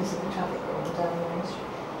out because of the traffic going down the main street.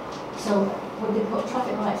 So would they put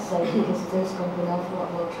traffic lights there because there's going to be an awful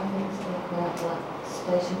lot more traffic coming out of that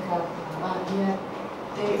station car park? Yeah.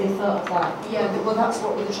 They thought of that? Yeah, well that's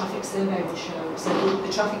what the traffic survey will show. So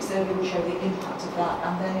the traffic survey will show the impact of that,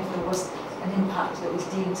 and then if there was an impact that was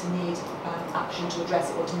deemed to need action to address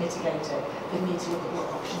it or to mitigate it, they need to look at what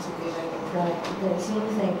options would be available. Right, there's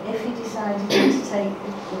another thing. If you decided to take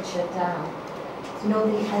the woodshed down, you know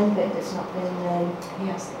the end bit that's not been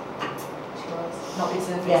yes, not been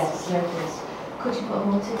serviced. Yes, serviced. Could you put a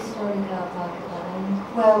multi-storey car park at that end?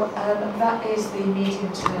 Well, that is the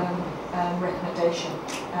medium-term recommendation.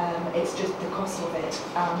 It's just the cost of it.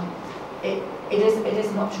 It is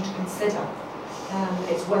an option to consider.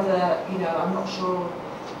 It's whether, I'm not sure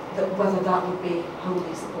whether that would be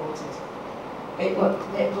wholly supported. Will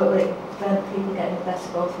people getting the best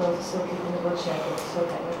of both worlds, still keeping the woodshed but still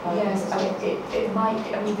getting the parking? Yes, it might.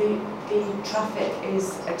 The traffic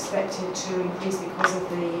is expected to increase because of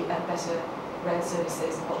the better rail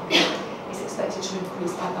services. It's expected to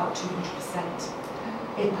increase by about 200%.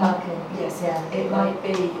 In parking? Yes. Yeah. It might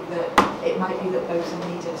be that both are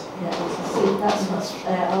needed. Yeah. See, that's what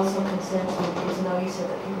also concerns me, because I know you said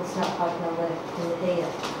that people start parking on here.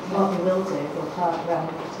 What they will do, they'll park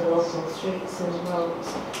around the local streets and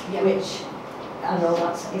roads, which I know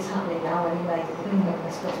is happening now anyway,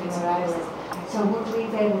 especially where I live. So would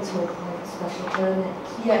we be able to apply for special permit?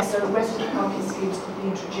 Yes, so resident parking schemes could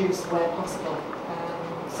be introduced where possible.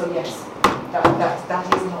 So yes, that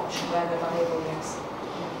is an option where they're viable, yes.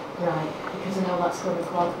 Right, because I know that's going to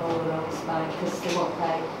clog all the roads by, because they won't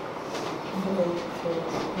pay for the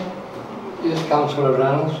Yes, Councillor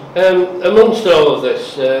Reynolds. Amongst all of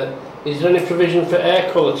this, is there any provision for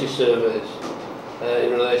air quality surveys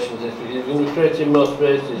in relation to this? Because you're going to be creating more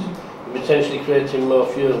spaces, and potentially creating more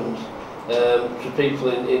fumes to people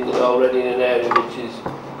already in an area which is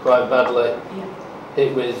quite badly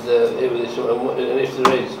hit with this. And if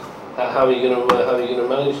there is, how are you going to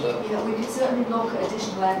manage that? Yeah, we can certainly look at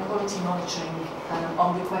additional air quality monitoring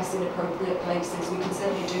on request in appropriate places. We can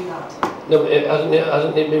certainly do that. No, but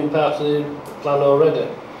hasn't it been part of the plan already?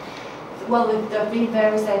 Well, there have been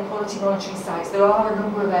various air quality monitoring sites. There are a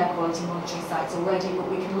number of air quality monitoring sites already, but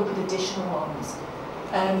we can look at additional ones.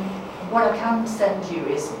 What I can send you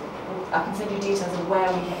is, I can send you details of where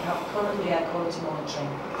we have currently air quality monitoring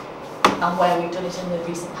and where we've done it in the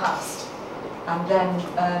recent past. And then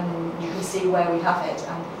you can see where we have it,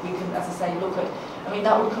 and we can, as I say, look at,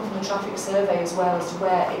 that would come from the traffic survey as well, as to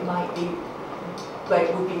where it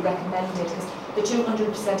would be recommended, because the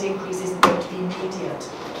 200% increase isn't going to be immediate.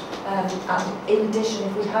 And in addition,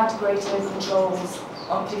 if we had greater controls,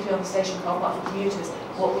 particularly on the station car park for commuters,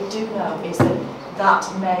 what we do know is that that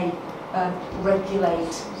may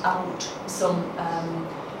regulate out some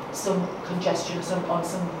congestion on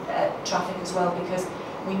some traffic as well, because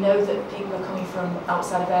we know that people are coming from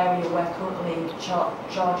outside of area where currently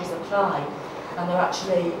charges apply, and they're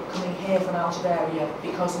actually coming here from out of area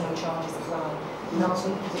because no charges apply. And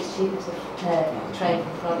also because it's cheaper to train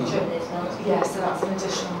from Frodsham, isn't it? Yes, so that's an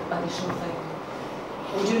additional thing.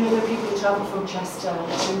 We do know that people who travel from Chester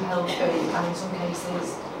to Helpby, and in some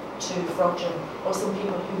cases to Frodsham, or some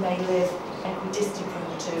people who may live equidistant from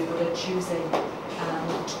the two but are choosing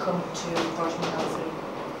to come to Frodsham and Helpby.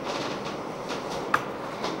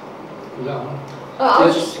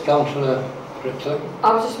 Yes, Councillor Ripley.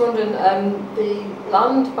 I was just wondering, the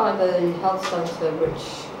land by the health centre, which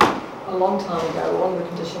a long time ago, one of the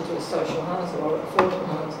conditions was social housing or affordable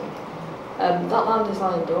housing, that land is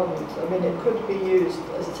lying dormant. I mean, it could be used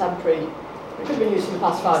as a temporary, it could be used for the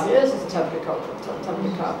past 5 years as a temporary car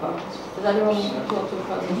park. Does anyone want to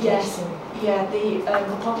present? Yes, yeah, the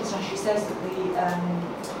Province actually says that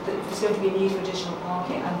that there's going to be a need for additional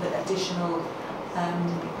parking, and that additional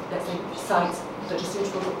let's say, sites that are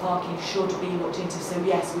suitable for parking should be looked into. So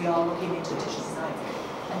yes, we are looking into additional sites.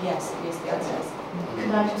 And yes, the answer is.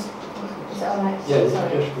 Can I just, is that alright? Yeah,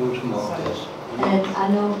 Sorry. just once more, yes. I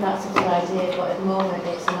know that's a good idea, but at the moment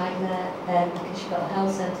it's a nightmare, because you've got the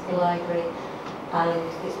health centre, the library, and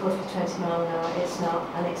it's supposed to be 20 miles an hour, it's not,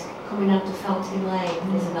 and it's coming out to Fountain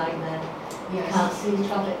Lane is a nightmare. You can't see the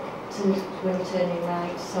traffic when you're turning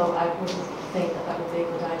right, so I wouldn't think that would be a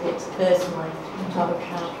good idea personally to have a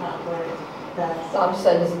car park where it's there. So I'm just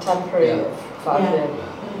saying as a temporary 5 years.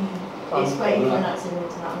 It's waiting for an accident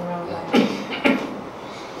to happen around there.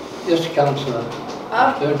 Yes, Councillor.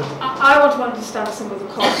 I want to understand some of the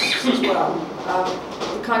costs as well.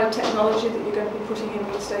 The kind of technology that you're going to be putting in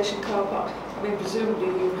with the station car park. I mean, presumably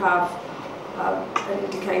you have an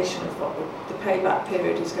indication of what the payback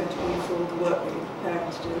period is going to be for the work that you're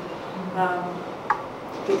preparing to do.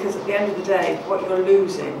 Because at the end of the day, what you're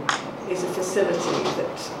losing is a facility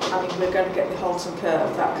that, I mean, we're going to get the Halton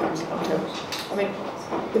Curve, that comes in October. I mean,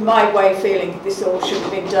 in my way of feeling, this all should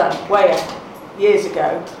have been done years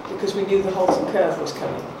ago, because we knew the Halton Curve was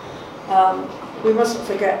coming. We mustn't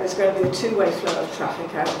forget there's going to be a two-way flow of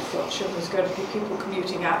traffic out of Frodsham. There's going to be people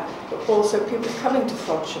commuting out, but also people coming to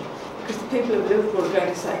Frodsham, because the people of Liverpool are going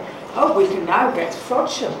to say, oh, we can now get to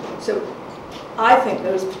Frodsham. So I think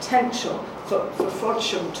there is potential for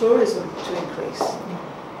Frodsham tourism to increase.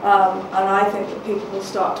 And I think that people will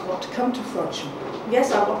start to want to come to Frodsham.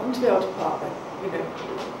 Yes, I want them to be able to park there,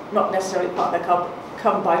 not necessarily park their car, but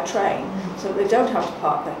come by train, so that they don't have to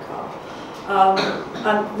park their car.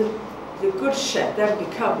 And the goods shed then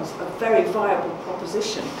becomes a very viable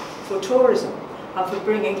proposition for tourism and for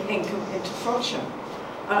bringing income into Frodsham.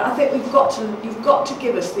 And I think you've got to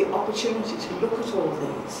give us the opportunity to look at all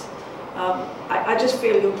these. I just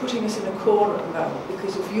feel you're putting us in a corner at the moment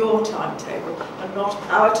because of your timetable and not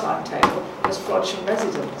our timetable as Frodsham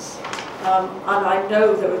residents. And I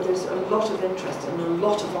know there's a lot of interest and a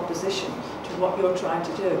lot of opposition to what you're trying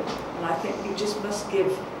to do. And I think you just must give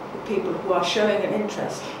the people who are showing an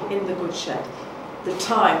interest in the goods shed the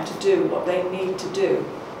time to do what they need to do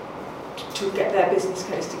to get their business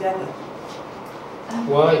case together.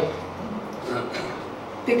 Why?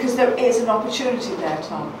 Because there is an opportunity there,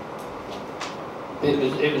 Tom.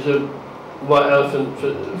 It was a white elephant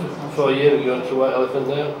for a year ago, it's a white elephant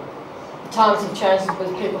now. Times have changed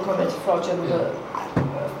with people coming to Frodsham that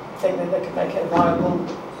think that they can make it a viable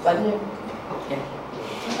venue. Yeah.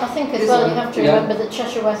 I think as well you have to remember that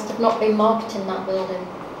Cheshire West have not been marketing that building.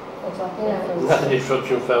 Exactly. That is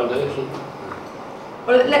Frodsham Foundation.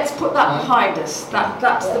 Well, let's put that behind us.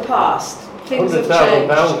 That's the past. Things have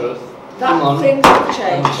changed. £100,000 Things have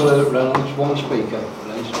changed. Councillor Reynolds, one speaker,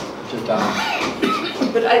 please, to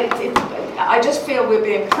Dan. But I just feel we're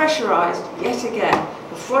being pressurised yet again.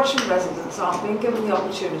 The Frodsham residents aren't being given the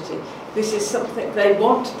opportunity. This is something they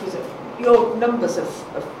want to preserve. Your numbers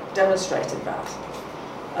have demonstrated that.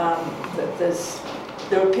 That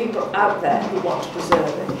there are people out there who want to preserve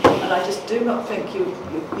it. And I just do not think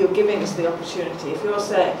you're giving us the opportunity. If you're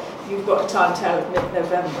saying you've got a timetable of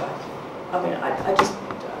mid-November, I mean, I just,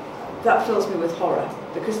 that fills me with horror,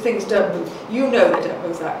 because things don't move. You know they don't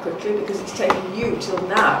move that quickly, because it's taken you till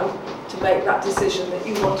now to make that decision that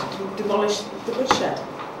you wanted to demolish the goods shed.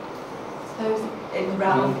 So in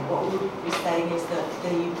round, what we would be saying is that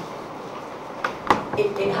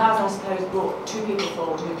it has, I suppose, brought two people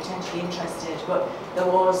forward who are potentially interested, but there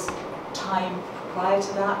was time prior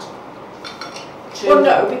to that. Well,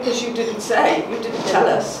 no, because you didn't tell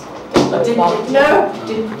us.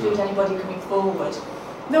 Didn't preclude anybody coming forward.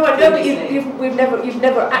 No, I know, but you've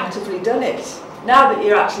never actively done it. Now that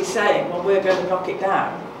you're actually saying, well, we're going to knock it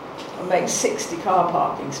down and make 60 car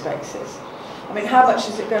parking spaces, I mean, how much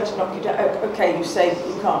is it going to knock it down? Okay, you say that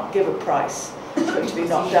you can't give a price for it to be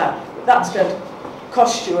knocked down, but that's going to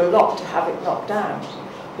cost you a lot to have it knocked down.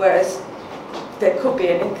 Whereas there could be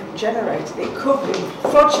an income generated. It could be.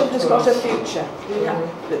 Frodsham has got a future.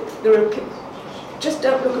 Just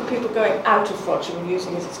don't look at people going out of Frodsham and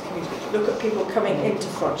using it as a community. Look at people coming into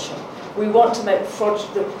Frodsham. We want to make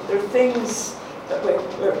Frodsham. There are things that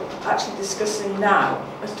we're actually discussing now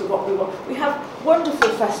as to what we want. We have wonderful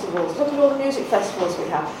festivals. Look at all the music festivals we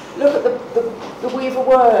have. Look at the Weaver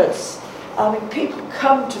Words. I mean, people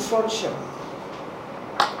come to Frodsham.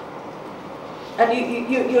 And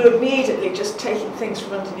you're immediately just taking things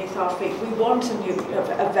from underneath our feet. We want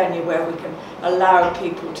a venue where we can allow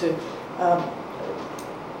people to,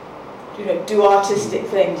 do artistic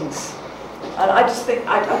things. And I just think,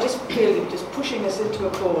 I just feel you're just pushing us into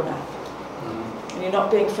a corner. And you're not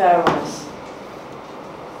being fair on us.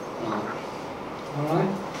 All right.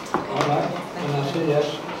 And I say yes.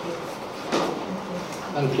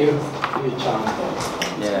 Thank you for your time.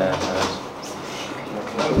 Yeah.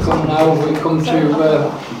 We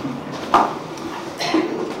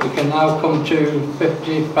can now come to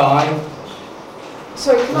 55.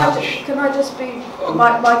 Sorry, can I just be,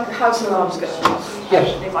 my house alarm's going off. Yes.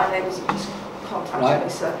 Actually, my neighbours have just contacted me,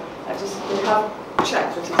 so we have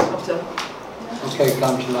checked that it's not a... Okay,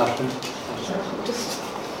 Councillor Ashton. So just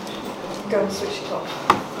go and switch it off.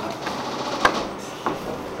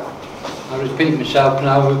 I repeat myself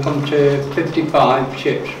now, we come to 55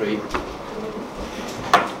 Ship Street.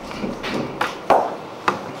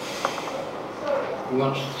 Who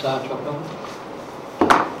wants to start off on?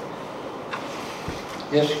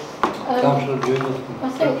 Yes, Councillor Judith. I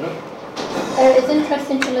think it's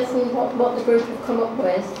interesting to listen what the group have come up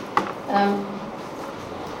with.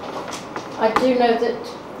 I do know that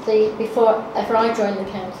before ever I joined the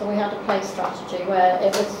council, we had a play strategy where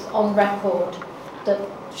it was on record that the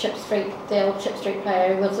old Ship Street play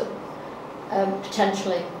area was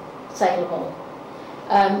potentially saleable.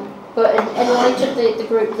 But in light of the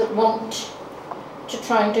group that want to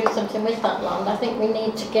try and do something with that land, I think we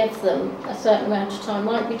need to give them a certain amount of time,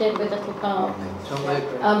 like we did with Little Park.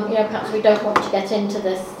 Perhaps we don't want to get into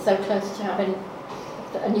this so close to having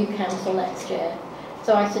a new council next year.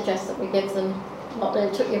 So I suggest that we give them,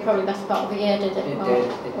 it took you probably best part of a year, did it? It did,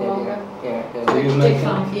 yeah. Are you making,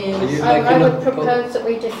 5 years. I would propose that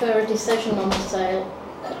we defer a decision on the sale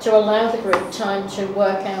to allow the group time to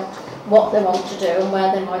work out what they want to do and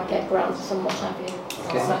where they might get grants and what have you.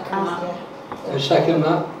 Okay. I second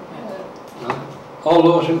that. No. All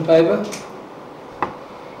those in favour?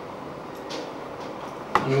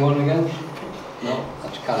 Anyone against? No,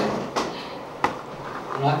 that's carried.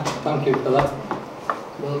 Right, thank you for that.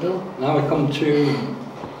 Well done. Now we come to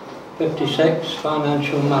 56,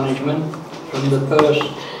 financial management, from the 1st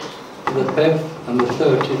to the 5th and the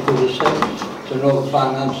 30th to the 6th, to know the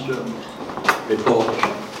financial reports.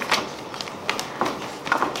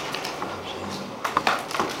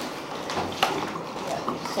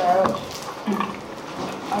 So,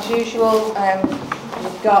 as usual,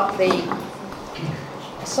 we've got the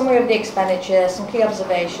summary of the expenditure, some key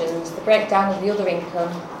observations, the breakdown of the other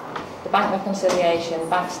income, the bank reconciliation,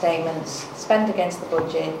 bank statements, spend against the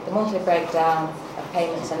budget, the monthly breakdown of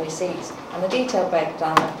payments and receipts, and the detailed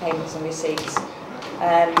breakdown of payments and receipts.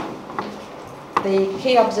 The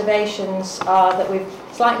key observations are that we've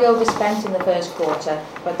slightly overspent in the first quarter,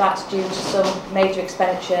 but that's due to some major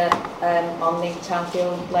expenditure on the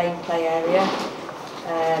Townfield Lane play area.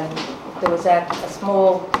 There was a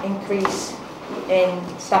small increase in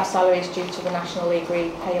staff salaries due to the National League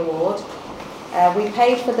Pay Award. We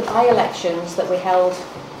paid for the by-elections that we held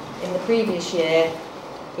in the previous year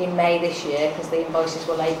in May this year because the invoices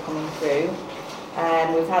were late coming through.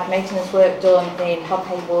 We've had maintenance work done in Hog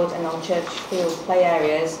Haywood and on Churchfield play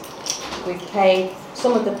areas. We've paid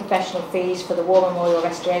some of the professional fees for the War Memorial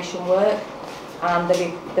restoration work, and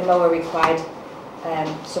the mower required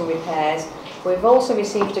some repairs. We've also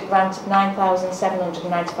received a grant of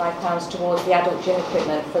 £9,795 towards the adult gym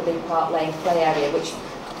equipment for the Park Lane play area, which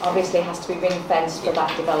obviously has to be ring-fenced for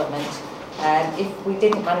that development. If we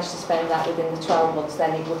didn't manage to spend that within the 12 months,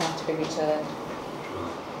 then it would have to be returned.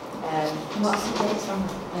 What's the date on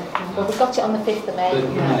that? Well, we got it on the 5th of May.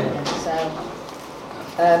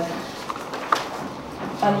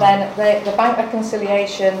 And then the bank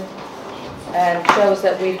reconciliation shows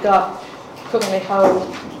that we've got currently hold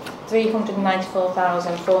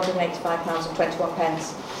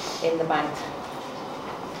 £394,485.21 in the bank.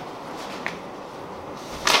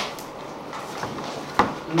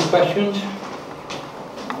 Any questions?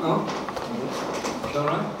 No? That's all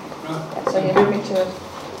right. Right. So you're happy to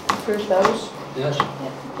approve those? Yes.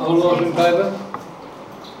 Yeah. All those in favour?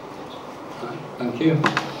 Right. Thank you. You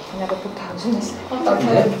never propose in this.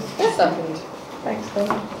 Okay. Second. Thanks,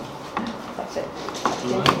 David. That's it.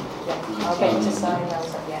 Right. Yeah. I'll get you to sign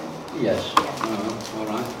those at the end. Yes. Yeah. All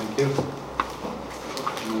right. Thank you.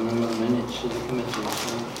 And the minutes of the committee.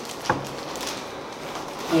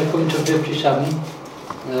 I come to 57.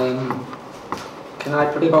 Can I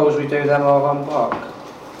propose we do them all on block?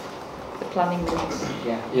 The planning minutes.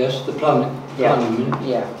 Yeah. Yes, the planning Yeah. minute.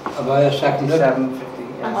 Yeah. Have I a seconder? 57, 50,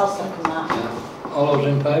 yeah. I'll second that. Yeah. All those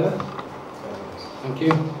in favour? Thank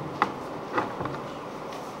you.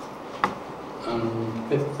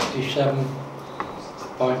 And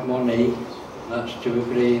 57.1E, that's to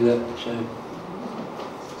agree that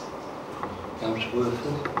Councillor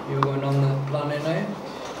Worford, you're going on the planning now?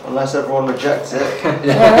 Unless everyone rejects it.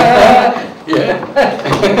 Yeah.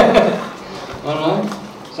 All right.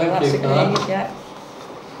 Thank you for that. Agreed, yeah.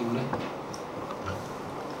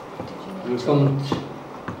 We come to...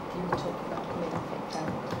 You were talking about coming off it down.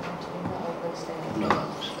 No, that's there.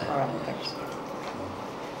 All right, okay.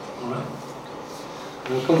 All right.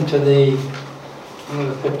 We'll come to the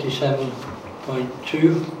number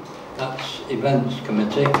 57.2. That's Events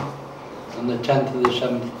Committee on the 10th of the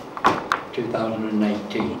 7th,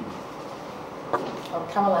 2018. Well,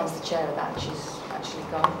 Caroline's the chair of that. She's actually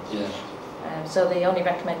gone. Yes. So the only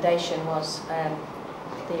recommendation was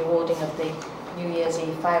the awarding of the New Year's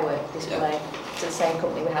Eve firework display to the same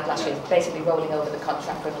company we had last year, basically rolling over the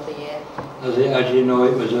contract for another year. As you know,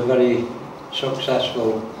 it was a very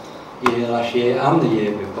successful year last year and the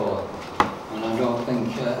year before, and I don't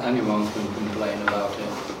think anyone can complain about it.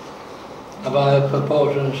 Have I a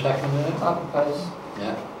proposal and a second? I propose.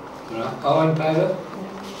 Yeah. Right. All in favour?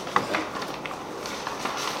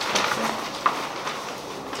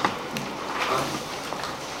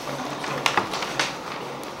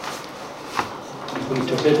 Come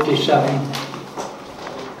to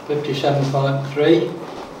 57.3,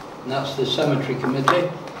 and that's the Cemetery Committee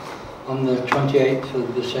on the 28th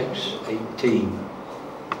of the 6th, 18.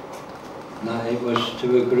 Now it was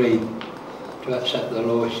to agree to accept the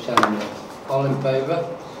lowest tender. All in favour?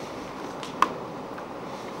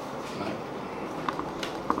 Right.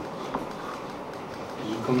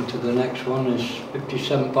 We come to the next one is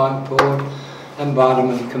 57.4,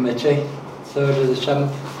 Environment Committee, 3rd of the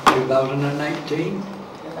 7th, 2018.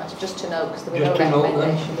 And that's just to note because there were Just no to note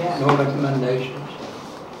recommendations. them, no recommendations.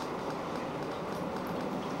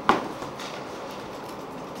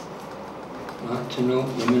 Right, to note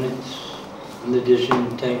the minutes and the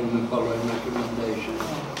decision taken the following recommendations.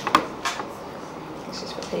 This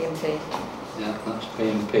is for P&P. Yeah, that's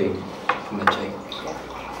P&P Committee. Yeah.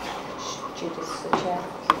 Judith's the chair.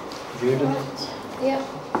 Judith? Yeah.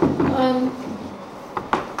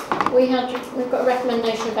 We've got a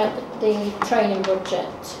recommendation about the training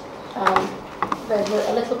budget. There's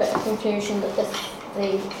a little bit of confusion that the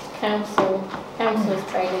council's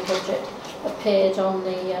training budget appeared on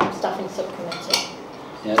the staffing subcommittee.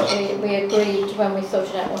 Yes. We agreed when we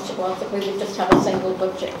sorted out what it was that we would just have a single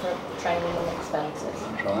budget for training and expenses.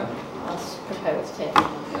 That's right. As proposed here.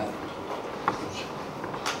 Yeah.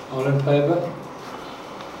 All in favour?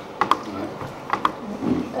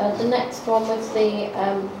 Right. The next one was the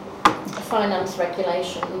finance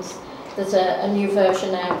regulations. There's a new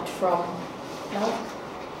version out from now.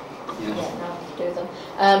 Yes. Yeah, now to do them.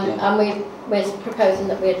 And we're proposing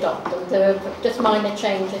that we adopt them. There are just minor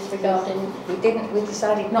changes regarding... We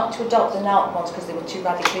decided not to adopt the NALP ones because they were too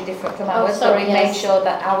radically different from Oh, ours. sorry, so we made sure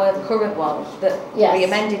that our current ones, we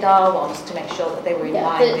amended our ones to make sure that they were in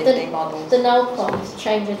line with the models. The NALP ones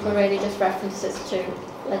changes were really just references to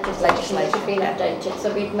legislation that had been updated.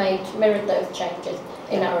 So we've mirrored those changes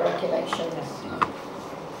in our regulations.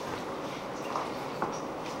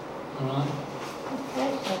 No. All right.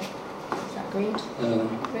 Okay. Agreed?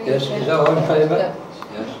 Yes, is that all in favour?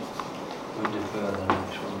 Yes. We'll defer the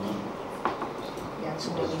next one then. Yeah,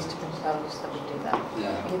 somebody needs to propose that we do that.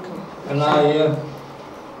 Yeah. You can. And I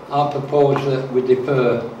propose that we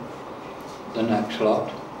defer the next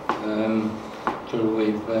lot till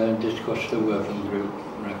we've discussed the working group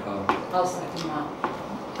record. I'll second that.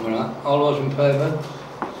 All right. All those in favour?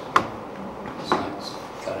 Thanks.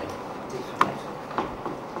 Carry.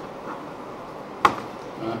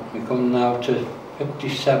 Right, we come now to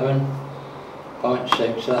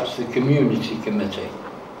 57.6, that's the Community Committee.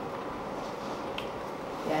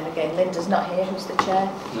 Yeah, and again, Linda's not here, who's the chair.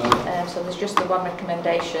 No. So there's just the one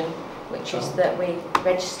recommendation, which is that we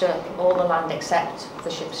register all the land except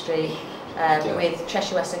the Ship Street with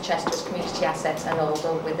Cheshire West and Chester as community assets and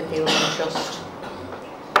Oldham with the Fields and Trust.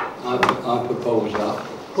 I propose that.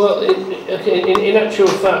 Well, in actual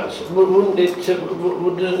fact, wouldn't it,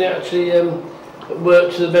 doesn't it actually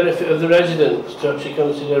work to the benefit of the residents to actually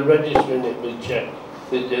consider registering it with check,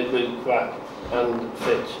 with quack and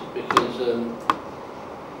fit, because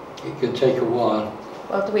it could take a while.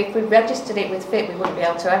 Well, if we registered it with fit, we wouldn't be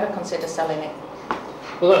able to ever consider selling it.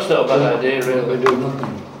 Well, that's not a bad idea, really. We do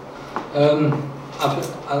nothing. I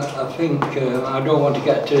think I don't want to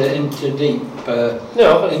get into deep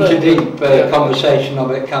conversation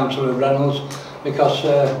of it, Councillor Reynolds, because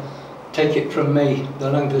take it from me,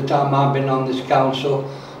 the length of time I've been on this council,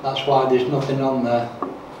 that's why there's nothing on there.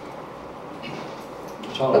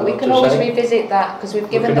 But we can always revisit that, because we've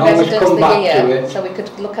given the residents the year, so we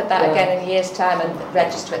could look at that again in a year's time and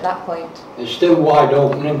register at that point. It's still wide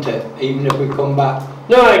open, isn't it, even if we come back?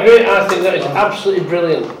 No, I agree. I think that is absolutely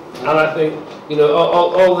brilliant, and I think, you know,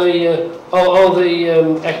 all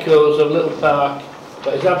the echoes of Little Park,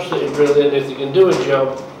 that is absolutely brilliant. If they can do a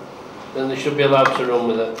job, then they should be allowed to run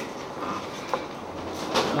with it.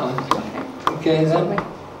 Okay then.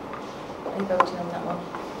 Are you voting on that one?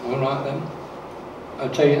 All right then. I'll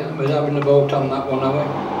tell you, we're having a vote on that one, are we?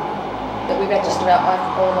 That we register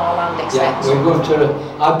all our land except... Yeah, we're going to...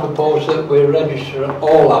 I propose that we register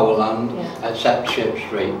all our land except Ship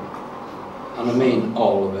Street. And I mean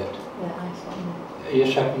all of it. Yeah, I second. Are you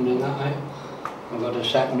seconding that, eh? I've got a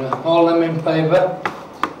seconder. All them in favour?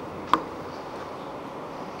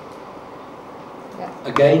 Yeah.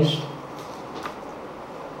 Against?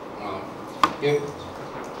 No. You?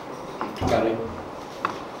 Carry.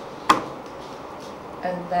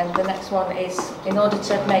 And then the next one is, in order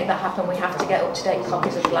to make that happen, we have to get up-to-date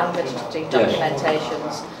copies of the land registry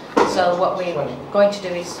documentations. So what we're going to do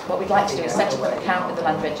is, what we'd like to do is set up an account with the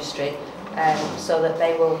land registry, so that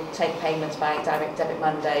they will take payments by direct debit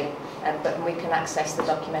mandate, but we can access the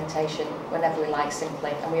documentation whenever we like, simply,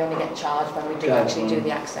 and we only get charged when we do actually do the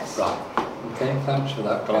access. Right. Okay, thanks for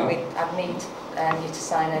that, Claire. I'd need you to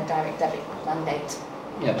sign a direct debit mandate.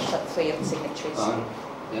 Yes. 3 of the signatories. Fine.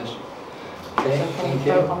 Yes. Okay, so thank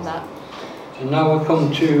vote you. on that. So now we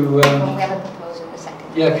come to... we have a proposal in a second.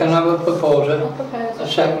 Yeah, can I have a proposer? I'll propose A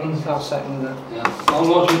second? I'll second that. Yeah. All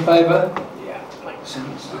those in favour? Yeah, makes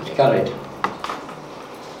sense. That's carried.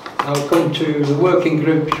 Now we come to the working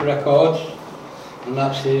group's records, and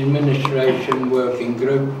that's the administration working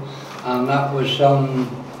group, and that was on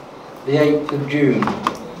the 8th of June.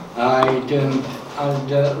 I'd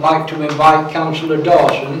like to invite Councillor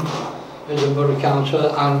Dawson as a borough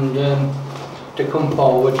councillor and to come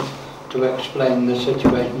forward to explain the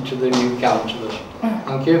situation to the new councillors.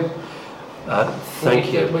 Thank you.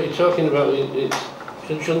 Thank you. What you're talking about,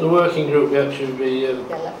 shouldn't the working group actually be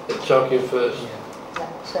talking first?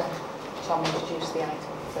 Let Tom introduce the item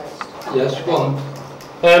first. Yes, go on.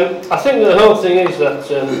 I think the whole thing is that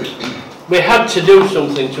we had to do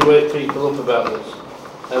something to wake people up about this,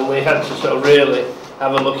 and we had to sort of really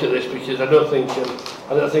have a look at this, because I don't think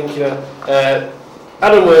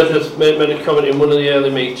Adam Wordsworth made a comment in one of the early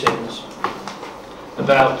meetings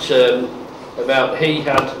about he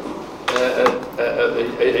had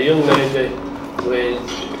a young lady with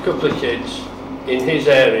a couple of kids in his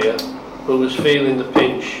area who was feeling the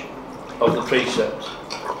pinch of the precept,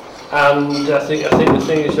 and I think the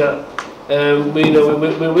thing is that we've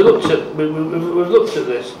looked at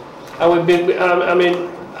this, and we've been.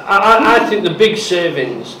 I think the big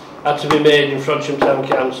savings are to be made in Frodsham Town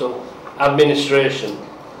Council administration.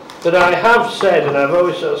 But I have said, and I've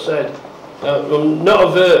always sort of said, I'm not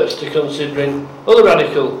averse to considering other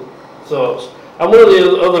radical thoughts. And one of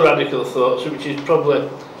the other radical thoughts, which is probably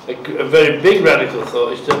a very big radical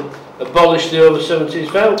thought, is to abolish the over 70s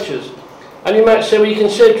vouchers. And you might say, well, you can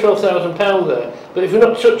save £12,000 there, but if we're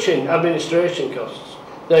not touching administration costs,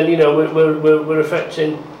 then we're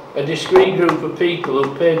affecting a discrete group of people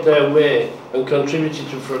who paid their way and contributed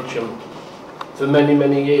to Frodsham for many,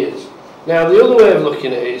 many years. Now, the other way of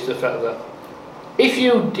looking at it is the fact that if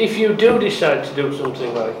you do decide to do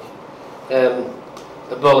something like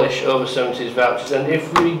abolish over 70s vouchers, and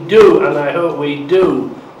if we do, and I hope we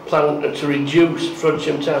do, plan to reduce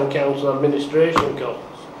Frodsham Town Council administration costs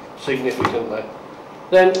significantly,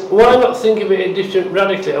 then why not think of it different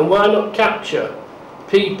radically, and why not capture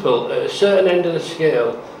people at a certain end of the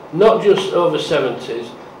scale, not just over 70s,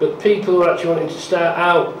 but people who are actually wanting to start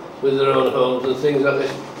out with their own homes and things like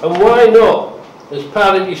this. And why not, as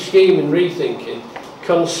part of your scheme and rethinking,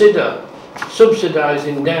 consider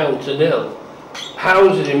subsidising down to nil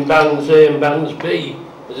houses in bands A and bands B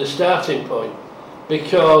as a starting point,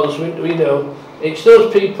 because we know it's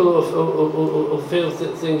those people who feel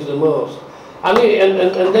things the most, and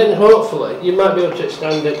then hopefully you might be able to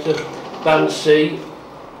extend it to band C,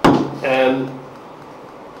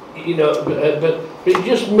 you know, but it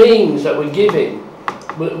just means that we're giving,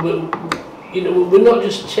 you know, we're not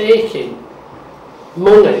just taking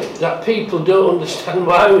money that people don't understand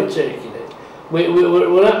why we're taking it.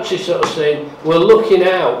 We're actually sort of saying we're looking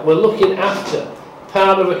out, we're looking after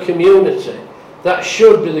part of a community that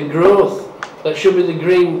should be the growth, that should be the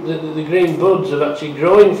green buds of actually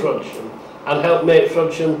growing Frodsham and help make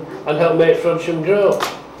Frodsham grow.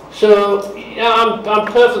 So yeah, I'm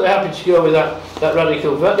perfectly happy to go with that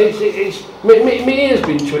radical vote. My ears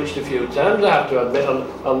been twitched a few times, I have to admit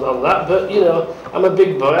on that, but you know, I'm a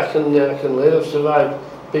big boy, I can live, I've survived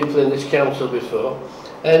people in this council before.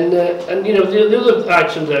 And you know, the other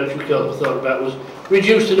items I thought about was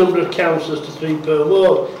reduce the number of councillors to 3 per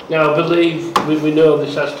ward. Now I believe we know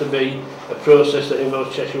this has to be a process that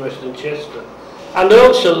involves Cheshire West and Chester. And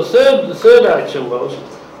also the third item was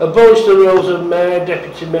abolish the roles of mayor,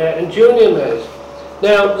 deputy mayor and junior mayors.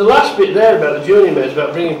 Now the last bit there about the junior mayors,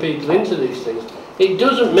 about bringing people into these things, it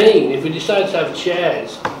doesn't mean if we decide to have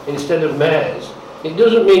chairs instead of mayors, it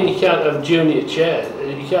doesn't mean you can't have junior chairs,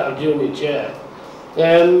 you can't have junior chair.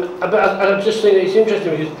 But I just think it's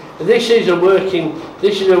interesting because this is a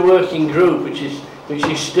working group which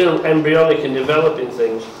is still embryonic and developing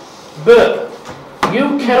things. But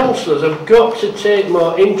you councillors have got to take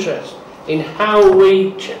more interest in how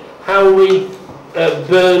we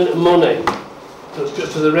burn money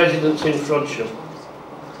for the residents in Frodsham.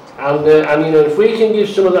 And you know, if we can give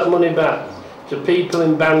some of that money back to people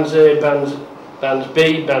in bands A, bands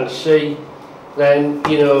B, band C, then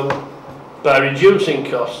you know, by reducing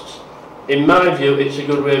costs, in my view, it's a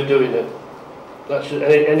good way of doing it. That's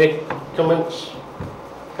any comments,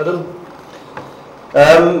 Adam?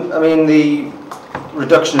 I mean, the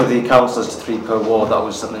reduction of the councillors to 3 per ward, that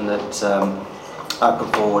was something that I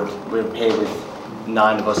put forward. We're here with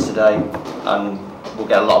 9 of us today, and we'll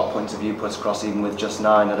get a lot of points of view put across even with just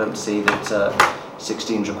 9. I don't see that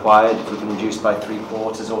 16 is required. If we can reduce by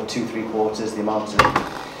 3/4 or 2 3/4 the amount of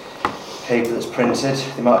paper that's printed,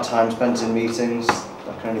 the amount of time spent in meetings,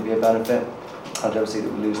 that can only be a benefit. I don't see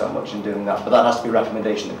that we lose that much in doing that, but that has to be a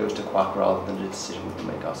recommendation that goes to QUAC rather than a decision we can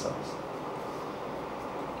make ourselves.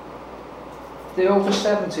 The over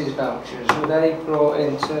 70s vouchers, were they brought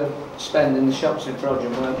in to spend in the shops in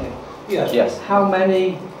Frodsham, weren't they? Yes. Yes. How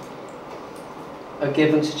many are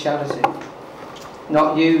given to charity?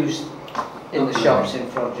 Not used in the shops in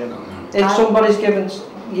Frodsham? If somebody's given,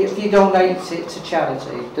 if you donate it to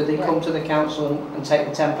charity, do they come to the council and take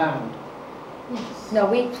the £10? No,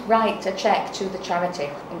 we write a cheque to the charity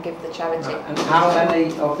and give the charity. And how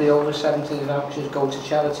many of the over 70s vouchers go to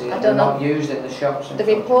charity and are not used in the shops? The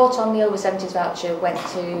report on the over 70s voucher went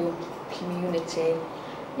to community.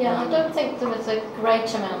 Yeah, I don't think there was a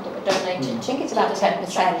great amount that were donated. I think it's about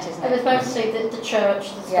 10%, isn't it? It was mostly the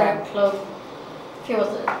church, the Stroke Club, a few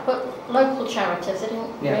others, but local charities. It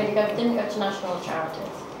didn't really go to national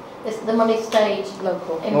charities. The money stayed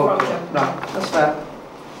local in Frodsham. Right, that's fair.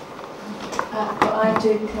 But I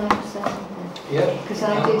do, can I just say something? Yes. Because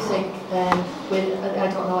I do think, I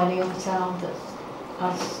don't know any other town that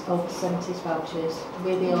has over 70s vouchers.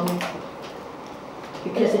 We're the only.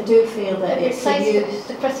 Because I do feel that it's a use.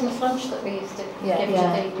 The Christmas lunch that we used to give to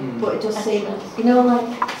the but it does seem, you know, like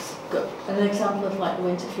an example of like the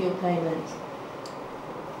winter fuel payment.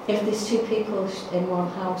 If there's 2 people in one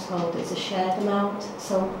household, it's a shared amount,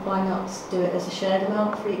 so why not do it as a shared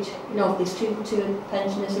amount for each? You know, if there's two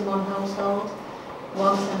pensioners in one household,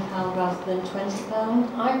 one £10 rather than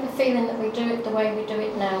 £20. I have a feeling that we do it the way we do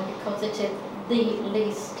it now because it is the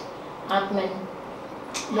least admin.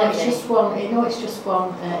 No, it's just one. It's just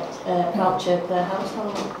one voucher per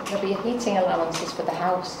household. There'll be heating allowances for the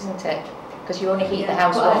house, isn't it? Because you only heat the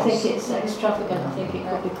house but once. I think it's extravagant. I think it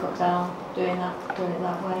could be cut down doing it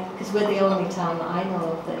that way. Because we're the only town that I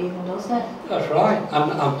know of that even does it. That's right.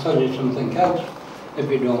 And I'll tell you something else, if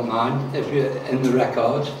you don't mind, if you're in the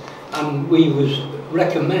records. And we was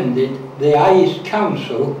recommended the highest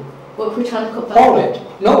council. But if we're trying to cut back for it.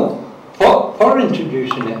 No, for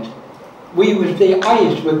introducing it. We was the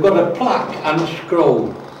highest. We've got a plaque and a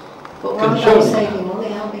scroll. But we're about saving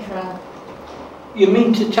money, aren't we, Fran? You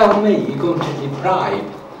mean to tell me you're going to deprive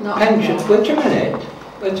pensions? Wait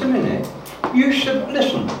a minute. You should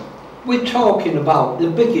listen. We're talking about the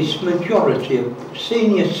biggest majority of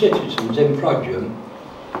senior citizens in Frodsham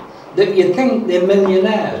that you think they're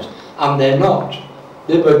millionaires, and they're not.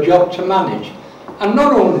 They've a job to manage. And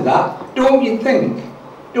not only that, don't you think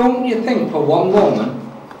for one moment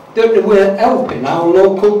that we're helping our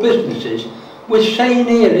local businesses? We're saying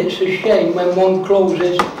here it's a shame when one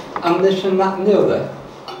closes and this and that and the other.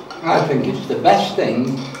 I think it's the best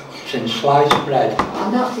thing since sliced bread.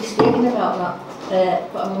 I'm not disputing about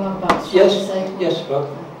that, but I'm on about Yes, yes, well.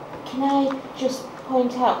 Can I just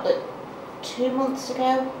point out that 2 months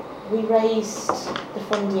ago we raised the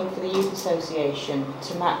funding for the Youth Association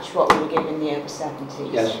to match what we were giving the over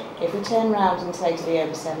 70s. Yes. If we turn around and say to the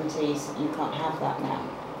over 70s, you can't have that now,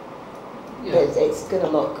 it's going to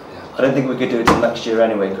look... I don't think we could do it till next year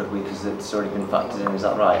anyway, could we? Because it's already been factored in. Is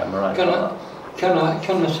that right? Am I right? Can I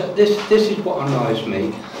say this is what annoys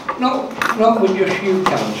me. Not with just you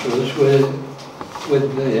councillors,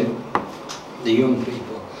 with the young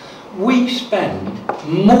people. We spend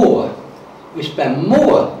more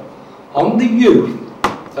on the youth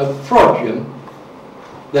of Frodsham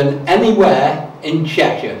than anywhere in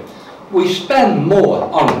Cheshire. We spend more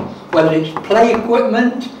on whether it's play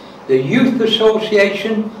equipment, the youth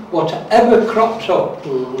association, whatever crops up.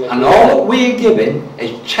 And all we're giving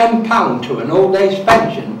is £10 to an old age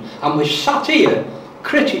pension, and we're sat here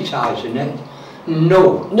criticising it.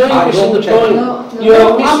 No, you're missing the point.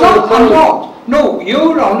 I'm not. No,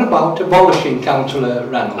 you're on about abolishing, Councillor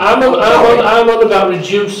Reynolds. I'm on about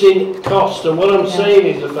reducing cost, and what I'm saying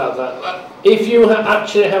is the fact that if you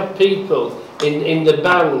actually have people in the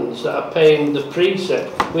bands that are paying the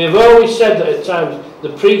precept, we have always said that at times the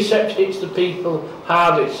precept hits the people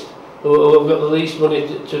hardest, who have got the least money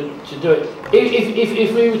to do it.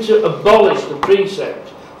 If we were to abolish the precept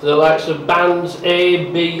for the likes of bands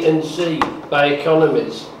A, B and C by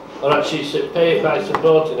economies, or actually pay it by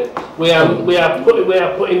supporting it, we are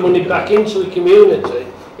putting money back into the community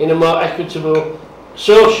in a more equitable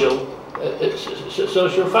social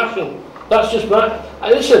fashion. That's just right.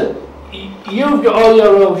 Listen, you've got all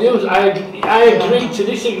your own views. I agree to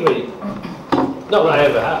disagree. Not that I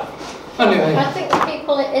ever have. Anyway. I think the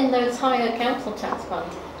people in those higher council tax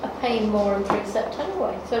bands are paying more in precept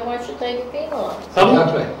anyway, so why should they be penalised?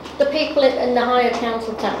 Exactly. The people in the higher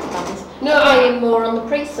council tax bands are paying more on the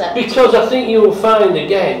precept. Because I think you will find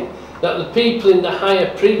again that the people in the higher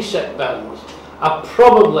precept bands are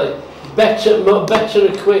probably better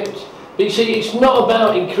equipped. But you see, it's not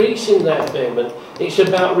about increasing their payment, it's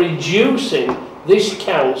about reducing this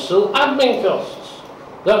council admin costs.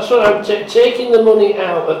 That's what I'm taking the money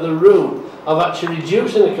out at the root of actually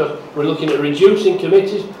reducing the cost. We're looking at reducing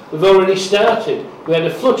committees. We've already started. We had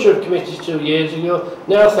a flutter of committees 2 years ago.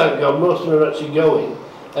 Now, thank God, most of them are actually going.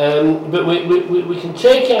 But we can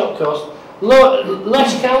take out costs.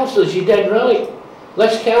 Less councillors, you're dead right.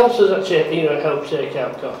 Less councillors actually help take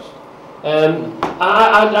out costs.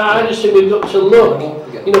 I just think we've got to look.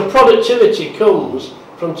 Productivity comes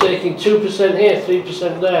from taking 2% here,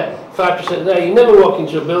 3% there, 5% there. You never walk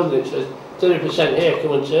into a building that says 30% here,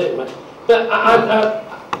 come and take me. But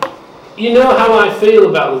you know how I feel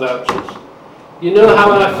about the vouchers. You know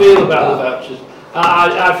how I feel about the vouchers.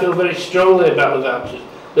 I feel very strongly about the vouchers.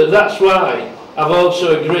 But that's why I've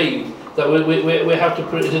also agreed that we have to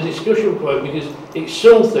put it as a discussion point, because it's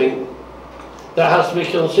something that has to be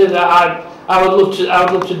considered. I would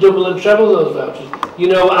love to double and treble those vouchers. You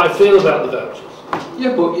know what I feel about the vouchers.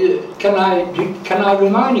 Yeah, but can I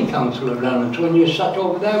remind you, Councillor Reynolds, when you sat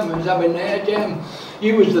over there when we was having the AGM,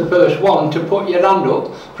 you was the first one to put your hand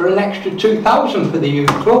up for an extra 2,000 for the youth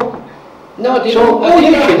club. No, I didn't. So, I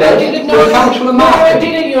didn't. Councillor Martin. No, I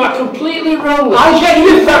didn't. You are completely wrong. I said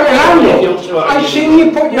you put your hand up. I seen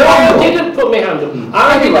you put your hand up. No, I didn't put my hand up.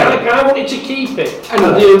 I wanted to keep it at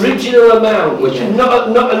the original amount, which is not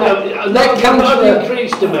an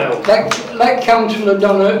increased amount. Let Councillor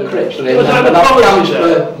Donna Critchley and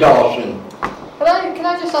Councillor Dawson. Can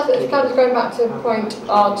I just ask, kind of going back to point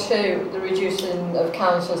R2, the reducing of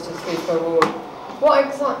councillors to 3 per ward, what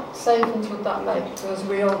exact savings would that make? Because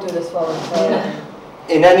we all do this voluntarily.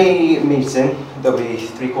 In any meeting, there'll be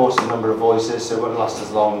 3/4 the number of voices, so it won't last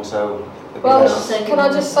as long. So. Well, can I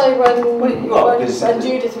just say when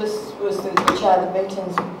Judith was the chair, the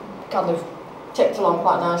meetings kind of ticked along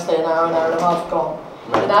quite nicely, an hour and a half gone.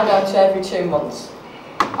 We're now down to every 2 months.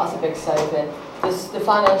 That's a big saving. The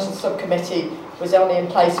financial subcommittee was only in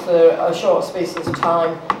place for a short space of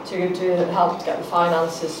time to help to get the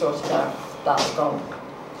finances sorted out. That's gone.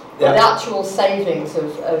 Yeah. The actual savings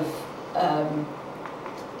of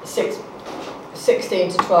 16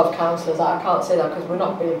 to 12 councillors, I can't say that because we're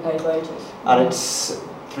not being paid wages. And it's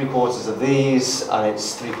 3/4 of these, and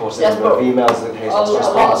it's 3/4 of the number of emails that Hayes has to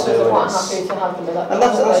respond to. I'm quite happy to have them. And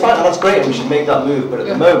that's fine, and that's great, and we should make that move, but at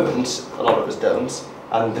the moment, a lot of us don't.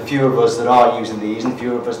 And the fewer of us that are using these, and the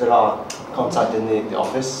fewer of us that are contacting the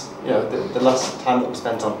office, the less time that we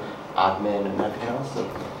spent on admin and everything else.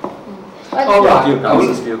 All right.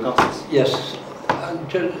 Fewer costs. Yes.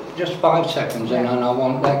 just 5 seconds and then I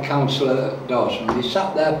want that Councillor Dawson. He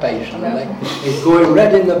sat there patiently. He's going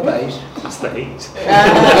red in the face. It's the heat.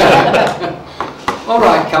 All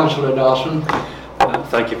right, Councillor Dawson.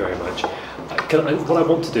 Thank you very much. What I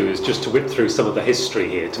want to do is just to whip through some of the history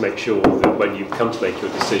here to make sure that when you come to make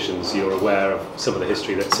your decisions, you're aware of some of the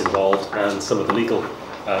history that's involved and some of the legal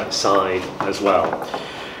side as well.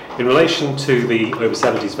 In relation to the over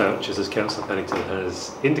 70s vouchers, as Councillor Pennington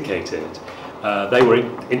has indicated, they were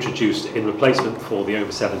introduced in replacement for the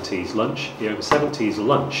over 70s lunch. The over 70s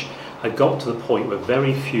lunch had got to the point where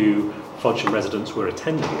very few Frodsham residents were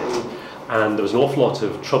attending it, and there was an awful lot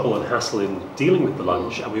of trouble and hassle in dealing with the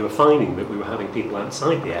lunch, and we were finding that we were having people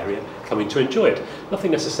outside the area coming to enjoy it.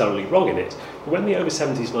 Nothing necessarily wrong in it, but when the over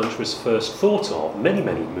 70s lunch was first thought of many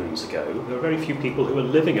moons ago, there were very few people who were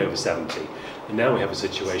living over 70, and now we have a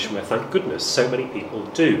situation where, thank goodness, so many people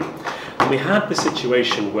do. And we had the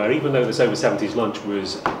situation where, even though this over 70s lunch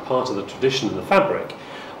was part of the tradition and the fabric,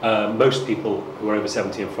 most people who were over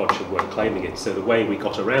 70 in Frodsham weren't claiming it, so the way we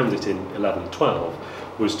got around it in 11-12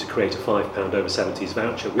 was to create a £5 over 70s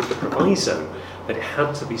voucher with the proviso that it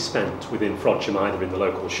had to be spent within Frodsham, either in the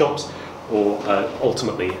local shops or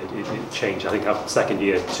ultimately it changed, I think, after the second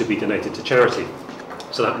year, to be donated to charity.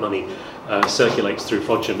 So that money circulates through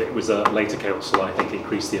Frodsham. It was a later council, I think,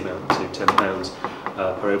 increased the amount to £10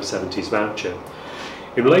 per over 70s voucher.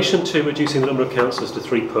 In relation to reducing the number of councillors to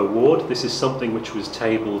 3 per ward, this is something which was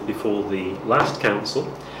tabled before the last council.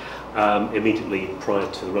 Immediately prior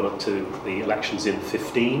to the run-up to the elections in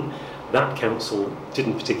 15. That council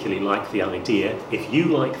didn't particularly like the idea. If you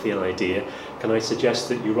like the idea, can I suggest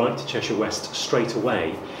that you write to Cheshire West straight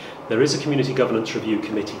away? There is a Community Governance Review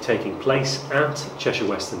Committee taking place at Cheshire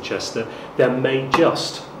West and Chester. There may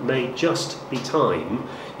just be time,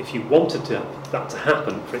 if you wanted that to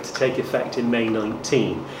happen, for it to take effect in May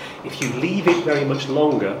 19. If you leave it very much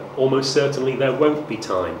longer, almost certainly there won't be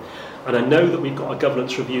time. And I know that we've got a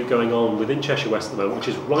governance review going on within Cheshire West at the moment, which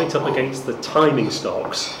is right up against the timing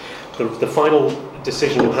stocks. The final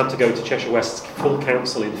decision will have to go to Cheshire West's full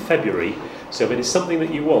council in February. So if it is something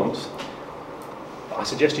that you want, I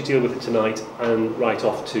suggest you deal with it tonight and write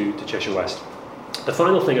off to Cheshire West. The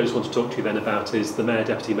final thing I just want to talk to you then about is the Mayor,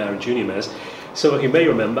 Deputy Mayor and Junior Mayors. Some of you may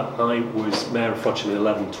remember I was Mayor of Frodsham in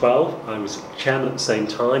 11-12. I was Chairman at the same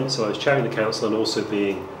time, so I was chairing the council and also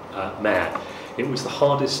being Mayor. It was the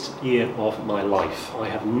hardest year of my life. I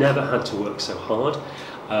have never had to work so hard.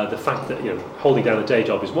 The fact that, holding down a day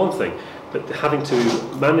job is one thing, but having to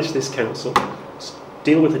manage this council,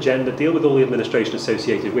 deal with agenda, deal with all the administration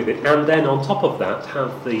associated with it, and then on top of that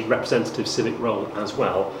have the representative civic role as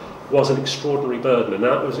well, was an extraordinary burden. And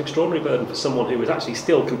that was an extraordinary burden for someone who was actually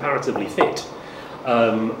still comparatively fit.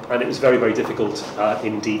 And it was very, very difficult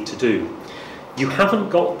indeed to do. You haven't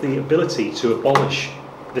got the ability to abolish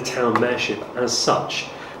the town mayorship as such.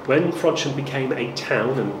 When Frodsham became a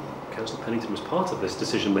town, and Councillor Pennington was part of this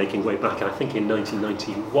decision making way back, I think in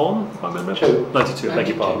 1991, if I remember. 92, I beg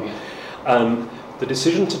your pardon. Yeah. The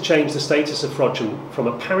decision to change the status of Frodsham from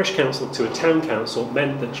a parish council to a town council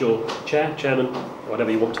meant that your chairman,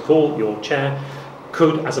 whatever you want to call your chair,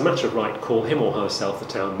 could, as a matter of right, call him or herself the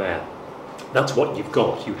town mayor. That's what you've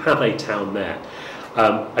got. You have a town mayor.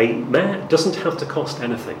 A mayor doesn't have to cost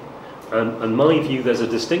anything. And my view, there's a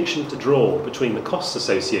distinction to draw between the costs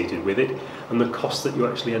associated with it and the costs that you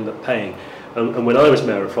actually end up paying. And when I was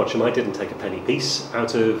Mayor of Frodsham, I didn't take a penny piece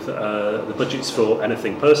out of the budgets for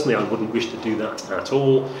anything personally. I wouldn't wish to do that at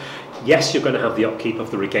all. Yes, you're going to have the upkeep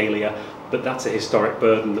of the regalia, but that's a historic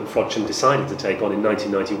burden that Frodsham decided to take on in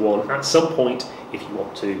 1991. At some point, if you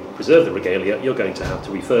want to preserve the regalia, you're going to have to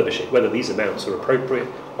refurbish it. Whether these amounts are appropriate,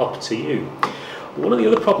 up to you. One of the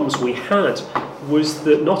other problems we had was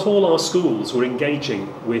that not all our schools were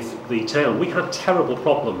engaging with the town. We had terrible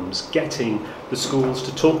problems getting the schools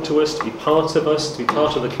to talk to us, to be part of us, to be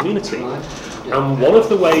part of the community. And one of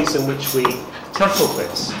the ways in which we tackled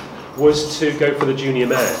this was to go for the junior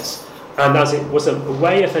mayors. And as it was a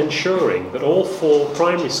way of ensuring that all 4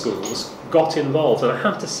 primary schools got involved. And I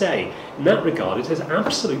have to say, in that regard, it has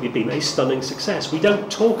absolutely been a stunning success. We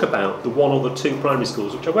don't talk about the 1 or the 2 primary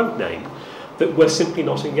schools, which I won't name, that we're simply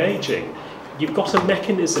not engaging. You've got a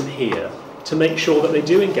mechanism here to make sure that they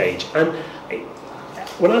do engage. And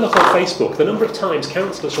when I look on Facebook, the number of times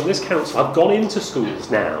councillors from this council have gone into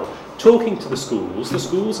schools now, talking to the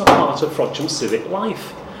schools are part of Frodsham's civic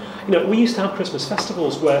life. We used to have Christmas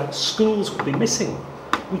festivals where schools would be missing.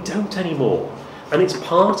 We don't anymore. And it's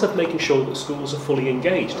part of making sure that schools are fully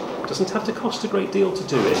engaged. It doesn't have to cost a great deal to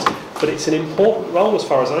do it, but it's an important role as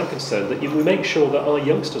far as I'm concerned, that we make sure that our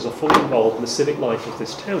youngsters are fully involved in the civic life of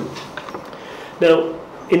this town. Now,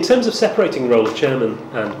 In terms of separating the role of chairman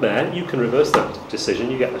and mayor, you can reverse that decision.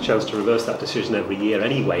 You get the chance to reverse that decision every year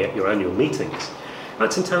anyway at your annual meetings.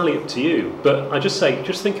 That's entirely up to you. But I just say,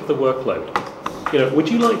 just think of the workload. You know, would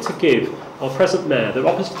you like to give our present mayor the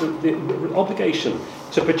obligation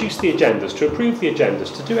to produce the agendas, to approve the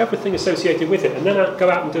agendas, to do everything associated with it, and then go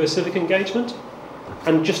out and do a civic engagement?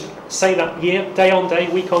 And just say that day on day,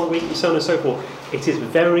 week on week, and so on and so forth. It is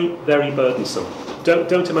very, very burdensome.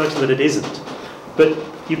 Don't imagine that it isn't. But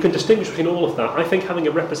you can distinguish between all of that. I think having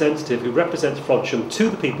a representative who represents Frodsham to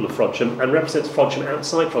the people of Frodsham and represents Frodsham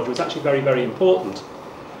outside Frodsham is actually very, very important.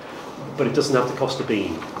 But it doesn't have to cost a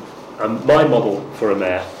bean. And my model for a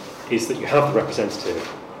mayor is that you have the representative,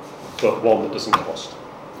 but one that doesn't cost.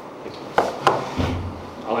 Thank you.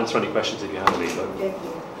 I'll answer any questions if you have any.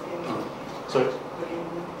 Sorry?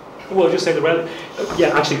 Well, just say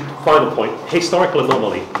actually, final point. Historical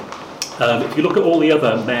anomaly. If you look at all the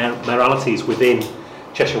other mayoralities within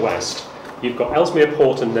Cheshire West, you've got Ellesmere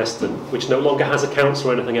Port and Neston, which no longer has a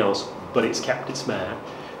council or anything else, but it's kept its mayor.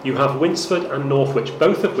 You have Winsford and Northwich,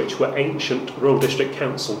 both of which were ancient Rural District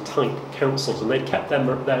Council type councils, and they've kept their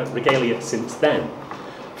regalia since then.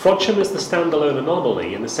 Frodsham is the standalone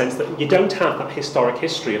anomaly in the sense that you don't have that historic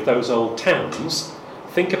history of those old towns.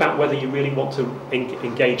 Think about whether you really want to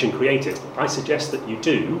engage and create it. I suggest that you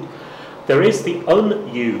do. There is the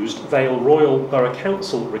unused Vale Royal Borough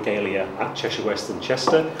Council regalia at Cheshire West and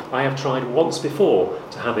Chester. I have tried once before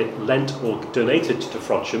to have it lent or donated to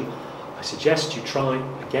Frodsham. I suggest you try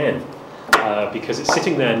again, because it's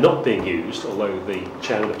sitting there not being used, although the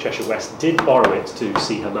chairman of Cheshire West did borrow it to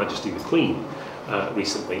see Her Majesty the Queen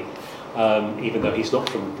recently, even though he's not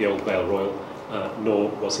from the old Vale Royal, nor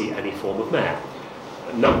was he any form of mayor.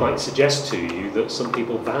 And that might suggest to you that some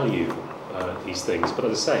people value these things, but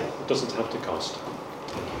as I say, it doesn't have to cost.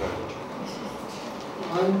 Thank you very much.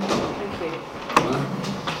 Thank you.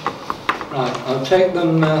 Right, I'll take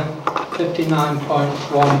them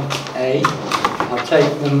 59.1A. I'll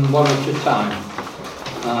take them one at a time.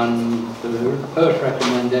 And the first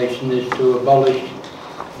recommendation is to abolish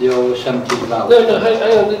the over 70s voucher. No,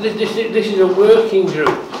 hang on. This is a working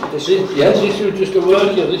group. This is just a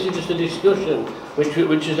working. This is just a discussion, which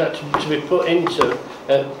is to be put into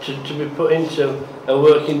a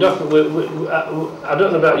working document. I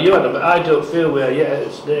don't know about you, Adam, but I don't feel we are yet at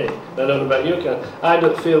a stage. I don't know about you, Ken. I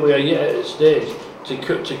don't feel we are yet at a stage to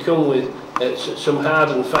come with some hard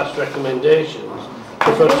and fast recommendations.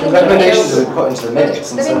 Recommendations have been put into the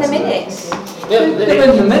minutes. They're in the minutes. Yeah, they're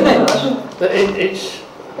in the minutes. It's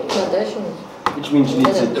recommendations. Which means you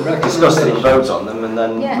need to discuss them and vote on them and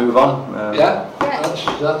then move on.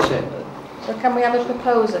 That's it. So can we have a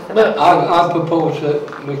proposer for that? I propose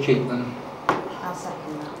that we keep them. I'll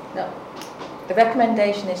second that. No. The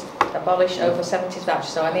recommendation is to abolish over 70s voucher,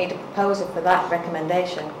 so I need a proposer for that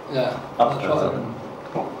recommendation. Yeah, that's what I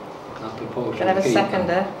propose. Can I have a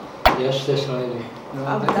seconder? Yes, this lady.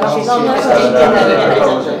 I'm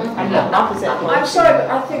sorry, but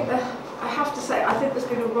I think that I have to say I think there's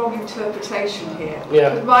been a wrong interpretation here.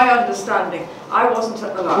 Yeah. With my understanding, I wasn't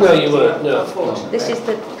at the last. No, you weren't. No. Unfortunately. This is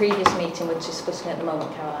the previous meeting we're discussing at the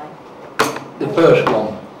moment, Caroline. The first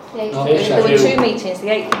one. There were two meetings, the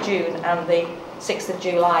 8th of June and the 6th of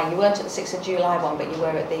July. You weren't at the 6th of July one, but you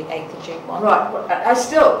were at the 8th of June one. Right, well,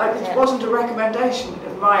 it wasn't a recommendation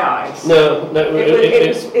in my eyes. No.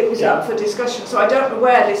 It was up for discussion, so I don't know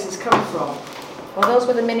where this has come from. Well, those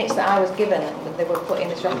were the minutes that I was given, and they were put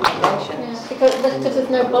in as recommendations. Yeah, because there's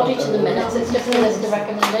no body to the minutes, it's just a list of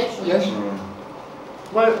recommendations. Yes.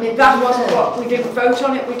 Well, that wasn't what, we didn't vote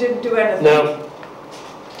on it, we didn't do anything. No.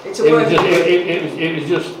 It's a working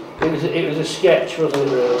it was a sketch, wasn't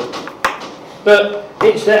it, really? But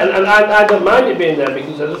it's there, and I don't mind it being there,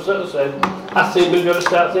 because as I sort of said, I think we've got to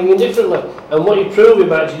start thinking differently. And what you're proving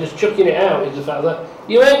by just chucking it out is the fact that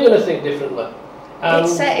you ain't going to think differently.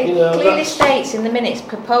 It clearly states in the minutes,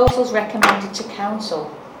 proposals recommended to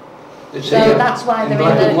council. So that's why they're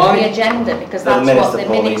in the agenda, because that's what the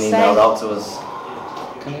minutes say. Out to us.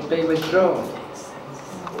 Can it be withdrawn?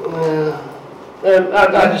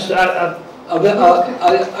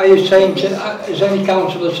 Are you saying is any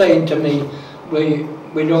councillor saying to me we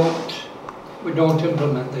don't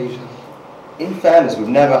implement these? In fairness, we've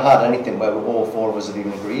never had anything where all four of us have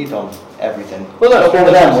even agreed on everything. Well, that's one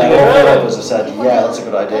of them where all four of us have said, yeah, that's a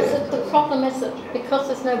good idea. The problem is that because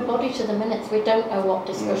there's no body to the minutes, we don't know what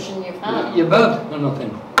discussion you've had. You've had or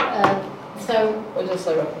nothing? So we'll just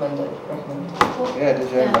say recommended. Yeah,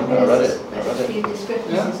 did you? I read it. There's a few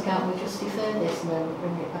discrepancies, can't we just defer this and then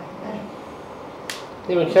bring it back again?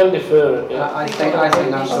 Yeah, we can defer it. I think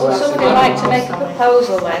that's the way. Would somebody like to make a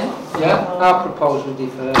proposal then? Yeah, I'll propose we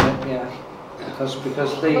defer it, yeah. because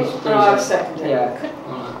these yeah.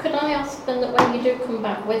 Could I ask then that when you do come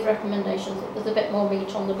back with recommendations, that there's a bit more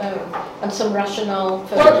meat on the bone and some rationale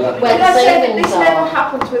for where the savings this never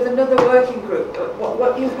happens with another working group.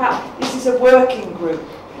 What you have, this is a working group.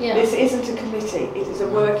 Yeah. This isn't a committee. It is a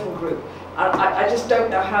working group. And I just don't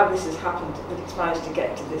know how this has happened, that it's managed to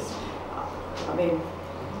get to this. I mean,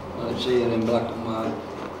 well, it's here in black and white.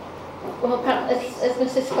 Well, perhaps has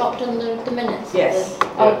Mrs. Scott done the minutes? Yes.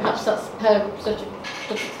 Perhaps that's her sort of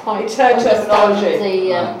quite. It's her terminology.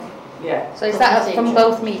 Yeah. So is that from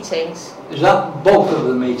both meetings? Is that both of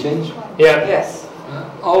the meetings? Yeah. Yes.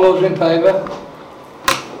 All those in favour?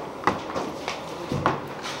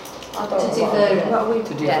 To defer it.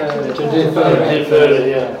 To defer it. To defer it. Defer it,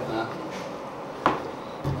 yeah.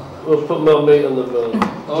 We'll put more meat on the bone.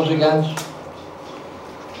 Those against?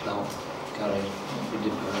 No. Carried. We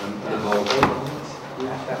defer the vote.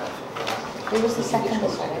 Who was the second,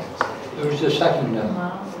 sorry? Who was the second then?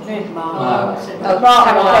 Mark. Mark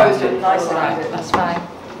proposed it and I seconded it. That's fine.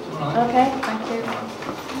 Okay, thank you.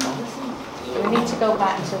 We need to go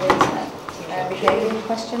back to the regalia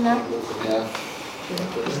question now. Yeah.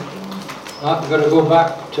 Right, we've got to go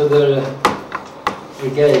back to the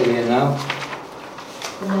regalia now.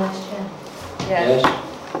 The nurse chair. Yes.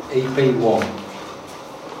 EP1.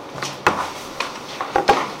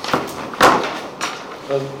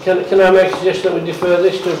 Can I make a suggestion that we defer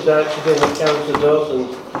this to actually the Councillor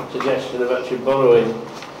Dawson's suggestion of actually borrowing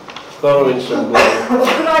some money? Well,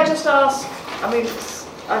 could I just ask, I mean,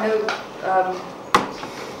 I know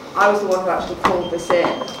I was the one who actually called this in,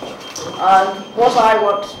 and what I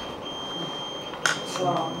want...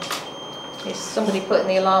 Is somebody putting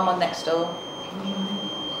the alarm on next door?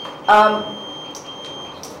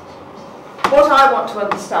 What I want to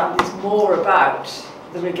understand is more about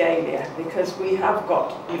the regalia, because we have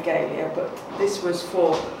got regalia, but this was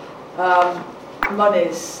for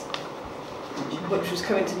monies which was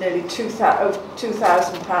coming to nearly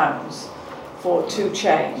 £2,000 for 2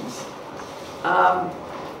 chains.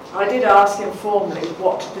 I did ask informally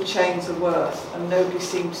what the chains are worth, and nobody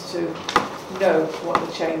seems to know what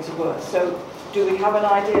the chains are worth. So do we have an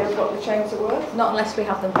idea of what the chains are worth? Not unless we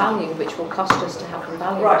have them valued, which will cost us to have them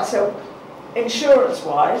valued. Right, so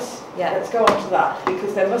insurance-wise, let's go on to that,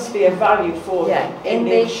 because there must be a value for them in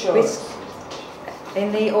the insurance.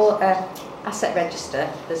 In the asset register,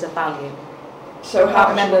 there's a value. So I can't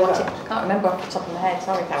remember what I can't remember off the top of my head.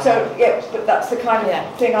 Sorry, Karen. So yeah, but that's the kind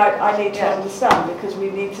of thing I need to understand, because we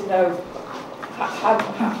need to know how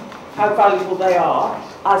valuable they are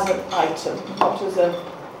as an item, not as a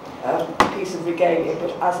piece of regalia,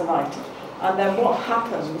 but as an item. And then what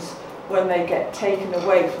happens when they get taken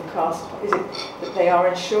away from Castle Park? Is it that they are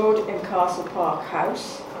insured in Castle Park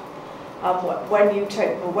House? When you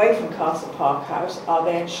take them away from Castle Park House, are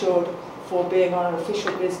they insured for being on an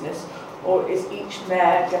official business, or is each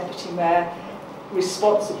mayor, deputy mayor,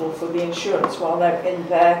 responsible for the insurance while they're in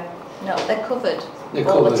there? No, they're covered They're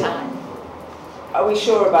all covered. the time. Are we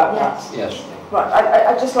sure about that? Yes. Right,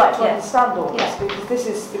 I'd just like to understand all this, because this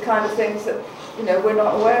is the kind of things that, you know, we're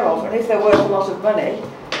not aware of, and if they're worth a lot of money,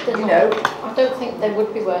 you know... I don't think they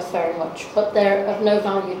would be worth very much, but they're of no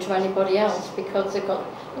value to anybody else, because they've got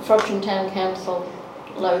the Frodsham Town Council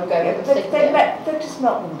logo. They're just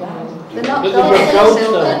melting down. They're not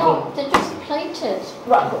they're just plated.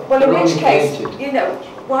 Right, well in which case, you know,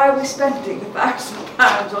 why are we spending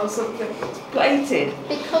 £1,000 on something that's plated?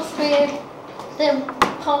 Because they're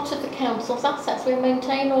part of the council's assets. We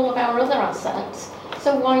maintain all of our other assets,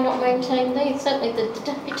 so why not maintain these? Certainly the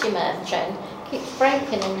deputy mayor's chain keeps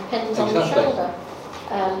breaking and pins on the shoulder.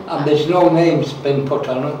 And there's no names been put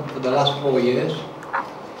on them for the last 4 years.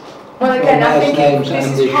 Well, again, I think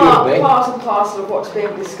this is part be. and parcel of what's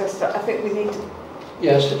being discussed. I think we need to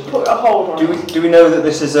put a hold on it. Do we know that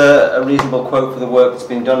this is a reasonable quote for the work that's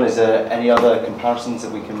been done? Is there any other comparisons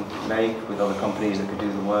that we can make with other companies that could do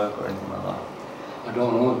the work or anything like that? I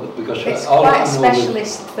don't know, because it's quite a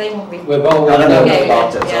specialist thing. We've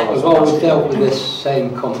always dealt with this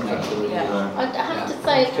same company. I have to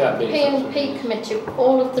say, the P&P committee,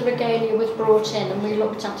 all of the regalia was brought in and we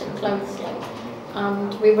looked at it closely,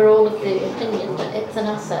 and we were all of the opinion that it's an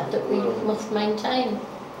asset that we must maintain.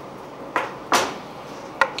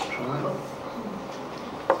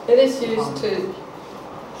 It is used to,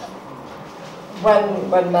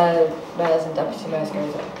 when mayors and deputy mayors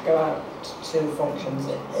go out to functions,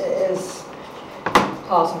 it is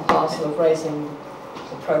part and parcel of raising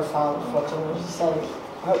the profile of Frodsham. As I say,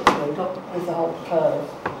 hopefully, with the whole curve,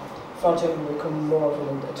 Frodsham will become more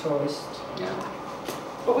of a tourist. Yeah.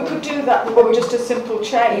 But we could do that with just a simple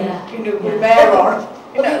chain, you know, with mayor on.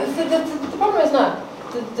 The problem is now,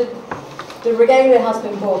 The regalia has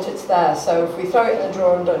been bought, it's there, so if we throw it in a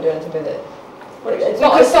drawer and don't do anything with it, Well, it's we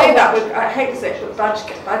not could a say song. that, but I hate to say it, but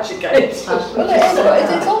Badgergate. Well,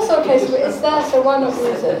 it's also a case of it's there, so why not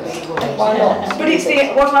use it? Why not? But it's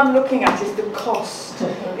what I'm looking at is the cost.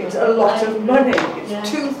 It's a lot of money. It's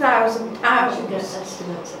 £2,000.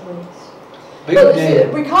 Estimates at least.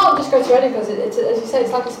 Well, we can't just go to any because it's as you say,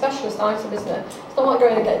 it's like a specialist item, isn't it? It's not like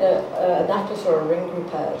going and getting a necklace or a ring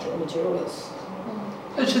repaired in a jeweller's.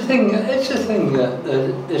 It's a thing that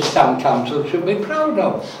this town council should be proud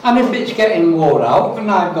of. And if it's getting wore out,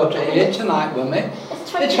 and I've got it here tonight with me,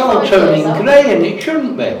 it's all turning grey, and it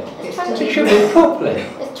shouldn't be. It should be properly.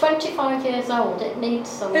 It's 25 years old, it needs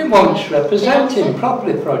some... It wants representing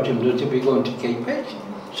properly, Frodsham, does if you're going to keep it.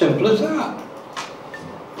 Simple as that.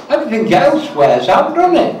 Everything else wears out,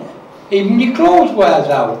 doesn't it? Even your clothes wears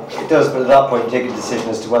out. It does, but at that point you take a decision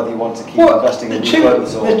as to whether you want to keep investing in new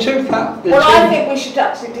clothes or... Well, I think we should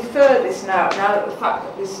actually defer this now that the fact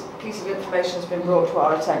that this piece of information has been brought to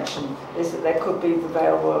our attention is that there could be the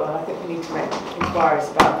Vale Royal, and I think we need to make inquiries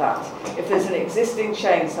about that. If there's an existing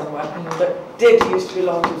chain somewhere that did used to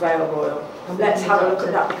belong to Vale Royal, let's have a look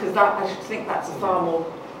at that, because that, I think that's a far more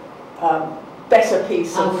better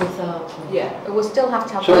piece of... Yeah. We'll still have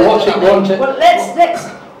to have... So what's it wanted? Well, let's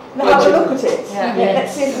have a look at it. Yeah.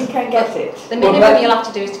 Let's see if we can get it. The minimum you'll have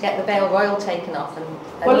to do is to get the Vale Royal taken off and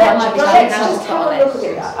Well, let's just have a look at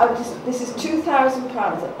it. This is £2,000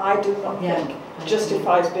 that I do not think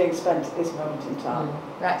justifies being spent at this moment in time.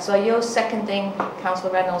 Right, so you're seconding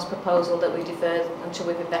Councillor Reynolds' proposal that we defer until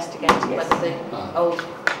we've investigated whether the old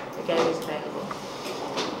regalia is available.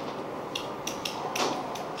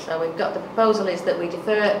 So we've got, the proposal is that we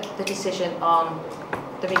defer the decision on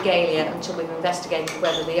the regalia until we've investigated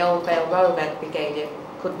whether the old Vale Royal regalia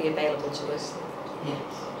could be available to us. Yes.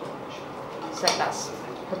 So that's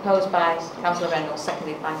proposed by Councillor Reynolds,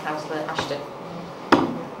 seconded by Councillor Ashton.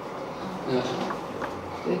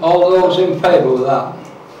 Yeah. All those in favour of that?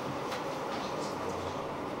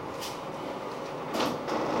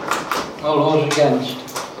 All those against?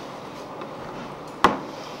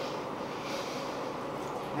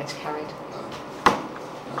 It's carried.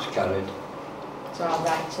 That's carried. So I'll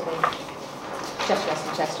write to the Chester West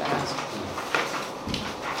and Chester House.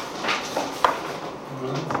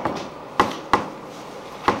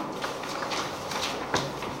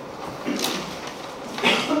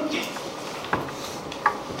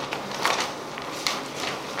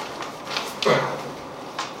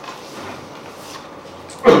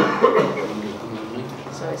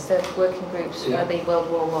 So it's the working groups for the World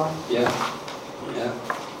War One. Yeah.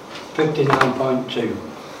 59.2.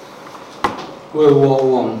 World War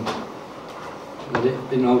One. Would it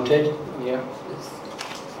be noted? Yeah.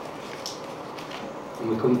 And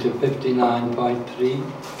we come to 59.3.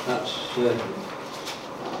 That's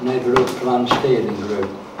Neighbourhood Plan Steering Group.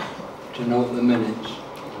 To note the minutes.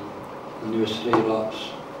 And there was 3 lots.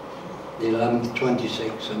 The 11th,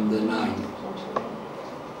 26th and the 9th.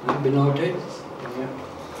 That be noted? Yeah.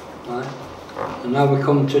 Right. And now we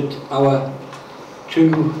come to our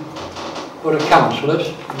 2 borough councillors.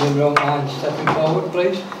 If you don't mind stepping forward,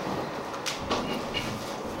 please.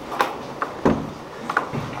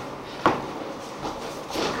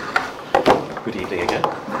 Good evening again.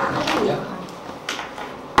 Yeah.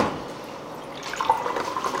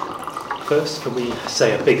 First, can we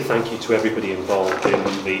say a big thank you to everybody involved in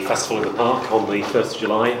the Festival in the Park on the 1st of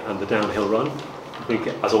July and the downhill run. I think,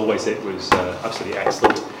 as always, it was absolutely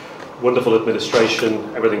excellent. Wonderful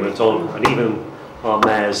administration, everything went on, and even our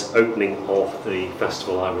mayor's opening of the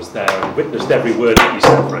festival, I was there and witnessed every word that you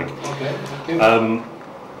said, Frank. Okay, thank you.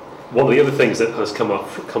 One of the other things that has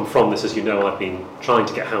come from this, as you know, I've been trying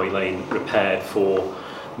to get Howie Lane repaired for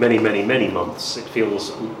many months. It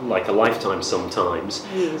feels like a lifetime sometimes.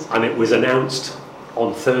 Yes. And it was announced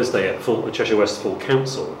on Thursday at the Cheshire West Full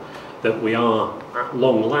Council that we are at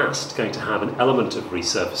long last going to have an element of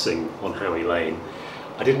resurfacing on Howie Lane.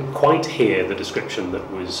 I didn't quite hear the description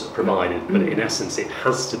that was provided, but in essence it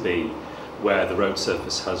has to be where the road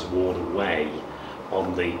surface has worn away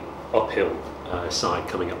on the uphill side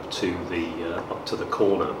coming up to the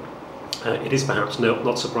corner. It is perhaps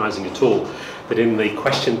not surprising at all that in the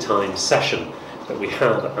question time session that we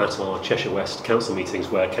have at our Cheshire West Council meetings,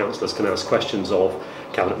 where councillors can ask questions of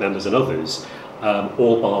cabinet members and others,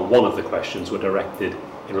 all bar one of the questions were directed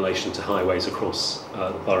in relation to highways across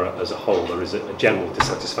the borough as a whole. There is a general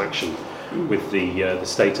dissatisfaction with the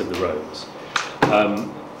state of the roads.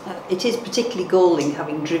 It is particularly galling,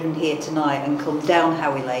 having driven here tonight and come down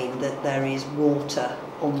Howie Lane, that there is water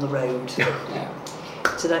on the road. Yeah.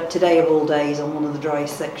 Today of all days, on one of the dry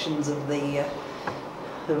sections of the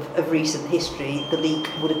of recent history, the leak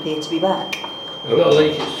would appear to be back. We've got a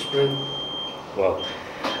leak in spring. Well,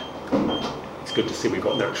 it's good to see we've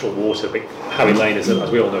got natural water, but Harry Lane, as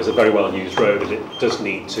we all know, is a very well used road, and it does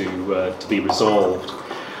need to be resolved.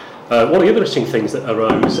 One of the other interesting things that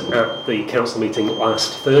arose at the council meeting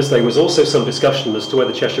last Thursday was also some discussion as to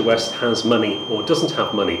whether Cheshire West has money or doesn't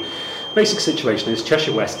have money. Basic situation is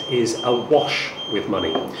Cheshire West is awash with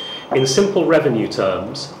money. In simple revenue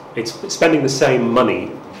terms, it's spending the same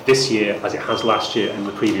money this year as it has last year and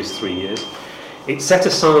the previous 3 years. It set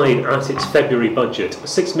aside at its February budget a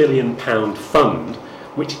 £6 million fund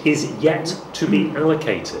which is yet to be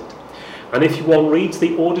allocated. And if one reads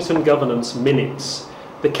the Audit and Governance minutes,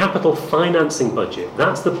 the capital financing budget,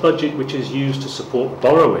 that's the budget which is used to support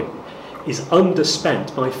borrowing, is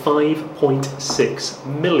underspent by 5.6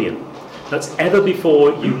 million. That's ever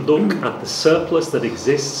before you look at the surplus that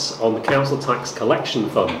exists on the council tax collection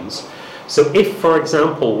funds. So if, for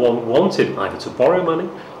example, one wanted either to borrow money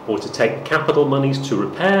or to take capital monies to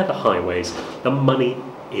repair the highways, the money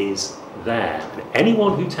is there. And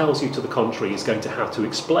anyone who tells you to the contrary is going to have to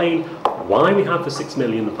explain why we have the £6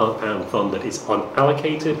 million fund that is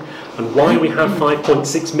unallocated and why we have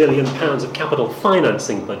 £5.6 million of capital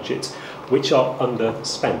financing budgets which are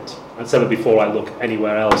underspent. That's ever before I look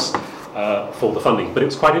anywhere else for the funding. But it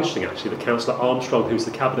was quite interesting actually that Councillor Armstrong, who's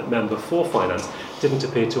the Cabinet Member for Finance, didn't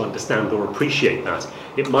appear to understand or appreciate that.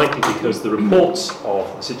 It might be because the reports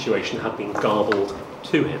of the situation had been garbled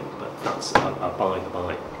to him, but that's a by the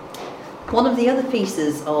by. One of the other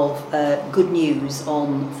pieces of good news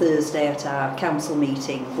on Thursday at our council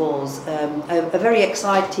meeting was a very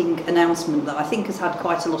exciting announcement that I think has had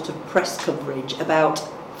quite a lot of press coverage about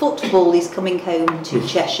football is coming home to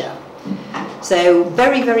Cheshire. So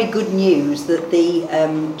very, very good news that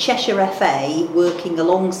the Cheshire FA, working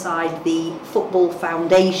alongside the Football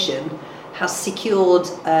Foundation, has secured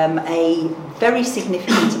a very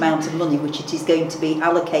significant amount of money which it is going to be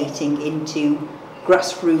allocating into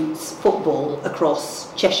grassroots football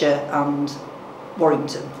across Cheshire and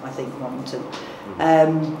Warrington, I think Warrington.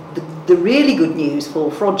 The really good news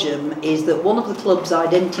for Frodsham is that one of the clubs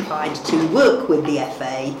identified to work with the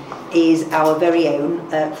FA is our very own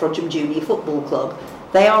Frodsham Junior Football Club.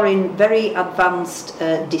 They are in very advanced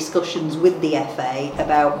discussions with the FA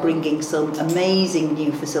about bringing some amazing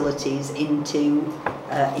new facilities into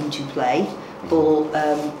play for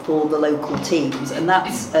the local teams, and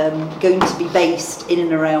that's going to be based in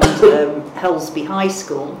and around Helsby High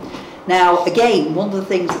School. Now, again, one of the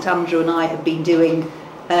things that Andrew and I have been doing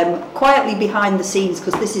quietly behind the scenes,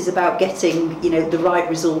 because this is about getting the right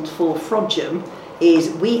result for Frodsham,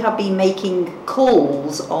 is we have been making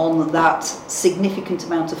calls on that significant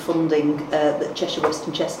amount of funding that Cheshire West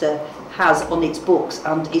and Chester has on its books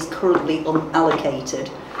and is currently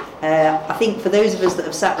unallocated. I think for those of us that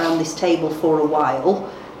have sat around this table for a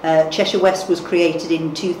while, Cheshire West was created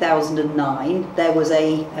in 2009. There was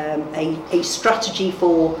a strategy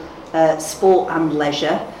for sport and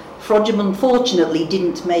leisure. Frodsham unfortunately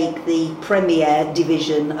didn't make the premier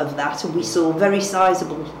division of that, and we saw very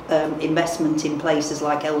sizable investment in places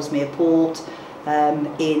like Ellesmere Port,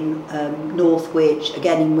 in Northwich,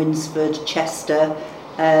 again in Winsford, Chester.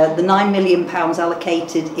 The £9 million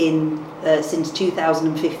allocated in since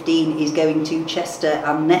 2015 is going to Chester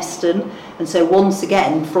and Neston, and so once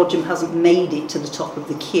again Frodsham hasn't made it to the top of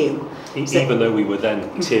the queue. Even though we were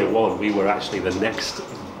then tier 1, we were actually the next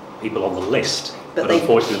people on the list, but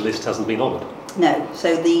unfortunately the list hasn't been honoured. No,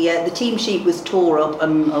 so the team sheet was torn up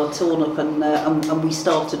and we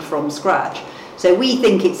started from scratch. So we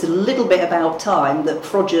think it's a little bit about time that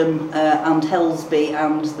Frodsham and Helsby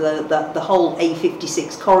and the whole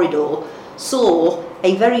A56 corridor saw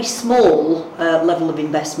a very small level of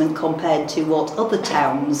investment compared to what other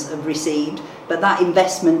towns have received, but that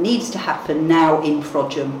investment needs to happen now in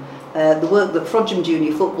Frodsham. The work that Frodsham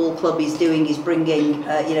Junior Football Club is doing is bringing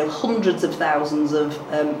hundreds of thousands of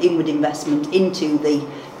inward investment into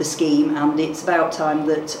the scheme, and it's about time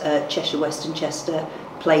that Cheshire West and Chester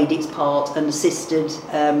played its part and assisted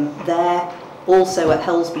there. Also at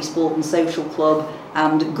Helsby Sport and Social Club,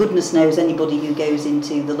 and goodness knows anybody who goes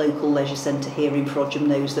into the local leisure centre here in Frodsham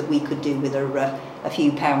knows that we could do with a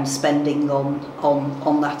few pounds spending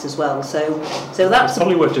on that as well. So that's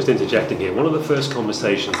probably worth just interjecting here. One of the first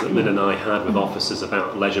conversations that Lynn and I had with officers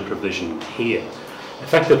about leisure provision here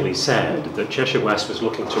effectively said that Cheshire West was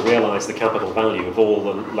looking to realise the capital value of all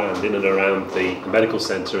the land in and around the medical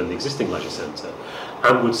centre and the existing leisure centre,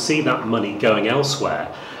 and would see that money going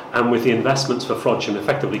elsewhere, and with the investments for Frodsham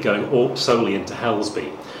effectively going all solely into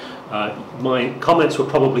Helsby. My comments were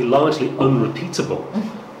probably largely unrepeatable,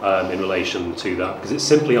 in relation to that, because it's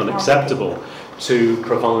simply unacceptable to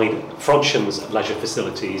provide Frodsham's leisure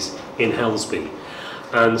facilities in Helsby.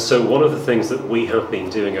 And so one of the things that we have been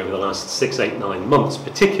doing over the last 6, 8, 9 months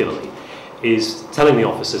particularly is telling the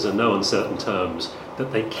officers in no uncertain terms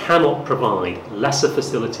that they cannot provide lesser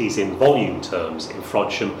facilities in volume terms in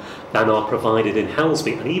Frodsham than are provided in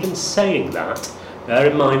Helsby. And even saying that, bear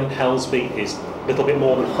in mind that Helsby is a little bit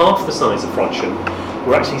more than half the size of Frodsham.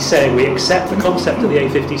 We're actually saying we accept the concept of the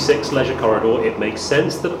A56 leisure corridor. It makes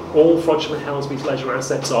sense that all Frodsham and Helsby's leisure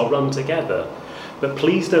assets are run together. But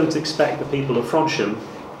please don't expect the people of Frodsham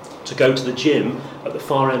to go to the gym at the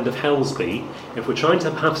far end of Helsby. If we're trying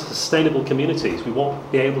to have sustainable communities, we want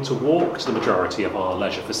to be able to walk to the majority of our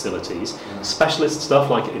leisure facilities. Specialist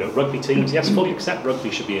stuff like rugby teams, yes, fully accept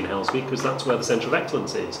rugby should be in Helsby because that's where the centre of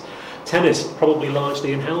excellence is. Tennis, probably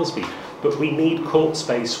largely in Helsby, but we need court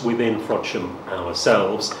space within Frodsham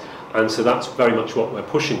ourselves, and so that's very much what we're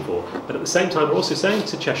pushing for. But at the same time, we're also saying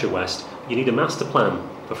to Cheshire West, you need a master plan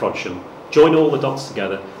for Frodsham. Join all the dots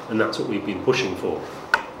together, and that's what we've been pushing for.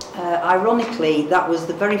 Ironically, that was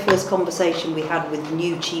the very first conversation we had with the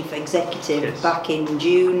new chief executive back in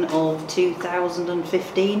June of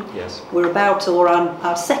 2015. Yes.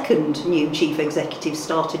 Our second new chief executive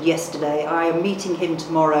started yesterday. I am meeting him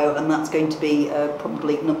tomorrow, and that's going to be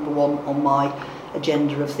probably number one on my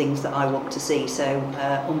agenda of things that I want to see. So,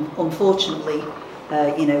 unfortunately,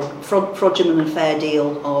 Frodsham and Fair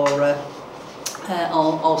Deal are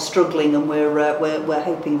struggling, and we're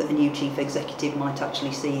hoping that a new chief executive might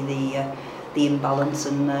actually see the imbalance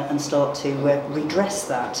and start to redress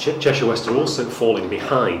that. Cheshire West are also falling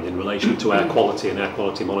behind in relation to air quality and air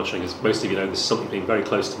quality monitoring. As most of you know, this is something being very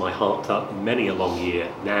close to my heart many a long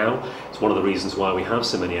year now. It's one of the reasons why we have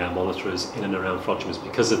so many air monitorers in and around Frodsham is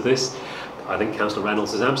because of this. I think Councillor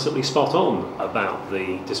Reynolds is absolutely spot on about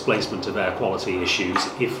the displacement of air quality issues.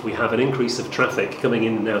 If we have an increase of traffic coming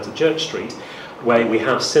in and out of Church Street, where we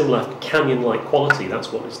have similar canyon-like quality,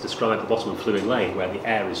 that's what is described at the bottom of Fluing Lane, where the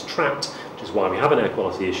air is trapped, which is why we have an air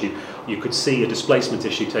quality issue. You could see a displacement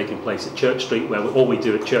issue taking place at Church Street, where all we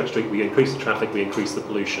do at Church Street, we increase the traffic, we increase the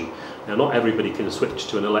pollution. Now, not everybody can switch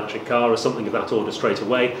to an electric car or something of that order straight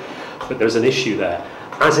away, but there's an issue there.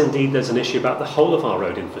 As indeed there's an issue about the whole of our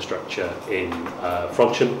road infrastructure in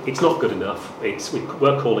Frodsham. It's not good enough.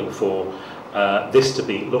 We're calling for this to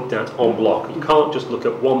be looked at en bloc. You can't just look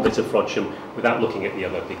at one bit of Frodsham without looking at the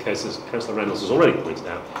other, because as Councillor Reynolds has already pointed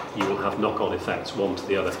out, you will have knock-on effects one to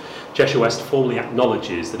the other. Cheshire West fully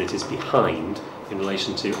acknowledges that it is behind in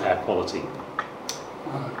relation to air quality.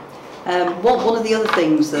 One of the other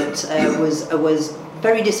things that was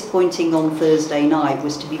very disappointing on Thursday night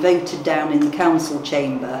was to be voted down in the council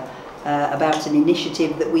chamber about an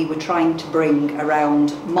initiative that we were trying to bring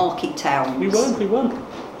around market towns. We won.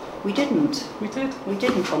 We didn't. We did. We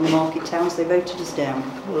didn't on the market towns. They voted us down.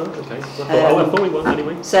 Oh, okay. I thought we won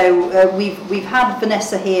anyway. So we've had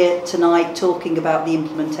Vanessa here tonight talking about the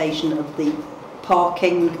implementation of the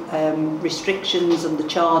parking restrictions and the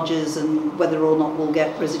charges and whether or not we'll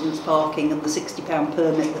get residents parking and the £60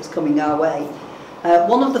 permit that's coming our way.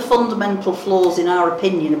 One of the fundamental flaws in our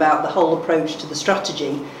opinion about the whole approach to the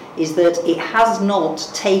strategy is that it has not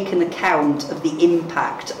taken account of the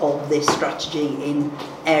impact of this strategy in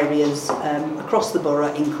areas across the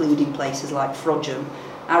borough, including places like Frodsham.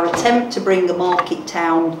 Our attempt to bring a market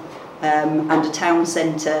town and a town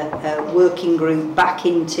centre working group back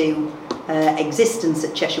into existence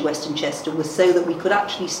at Cheshire West and Chester was so that we could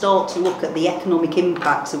actually start to look at the economic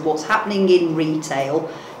impacts of what's happening in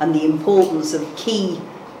retail and the importance of key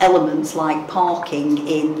elements like parking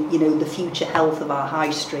in the future health of our high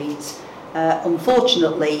streets.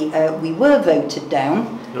 Unfortunately, we were voted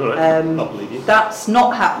down. That's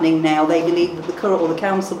not happening now. They believe that the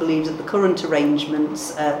council believes that the current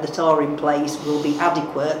arrangements that are in place will be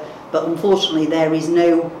adequate, but unfortunately there is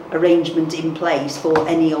no arrangement in place for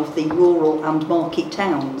any of the rural and market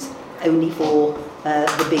towns, only for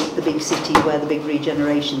the big cities where the big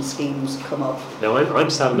regeneration schemes come up. Now,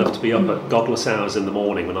 I'm sad enough to be up at godless hours in the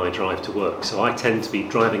morning when I drive to work, so I tend to be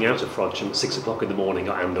driving out of Frodsham at 6 o'clock in the morning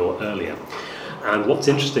and or earlier. And what's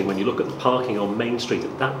interesting, when you look at the parking on Main Street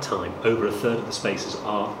at that time, over a third of the spaces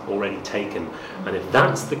are already taken. And if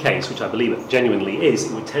that's the case, which I believe it genuinely is,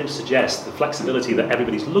 it would tend to suggest the flexibility that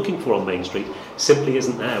everybody's looking for on Main Street simply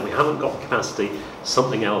isn't there. We haven't got the capacity,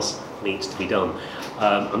 something else needs to be done.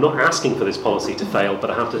 I'm not asking for this policy to fail, but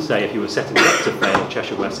I have to say if you were setting it up to fail,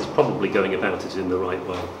 Cheshire West is probably going about it in the right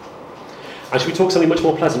way. And should we talk something much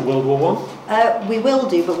more pleasant, World War One? We will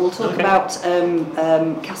do, but we'll talk about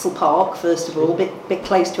Castle Park first of all, bit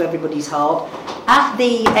close to everybody's heart. At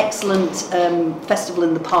the excellent festival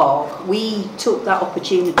in the park, we took that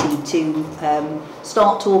opportunity to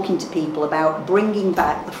start talking to people about bringing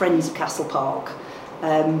back the Friends of Castle Park.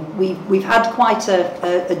 We've had quite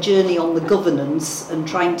a journey on the governance and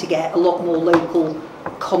trying to get a lot more local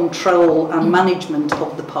control and management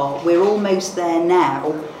of the park. We're almost there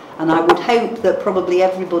now. And I would hope that probably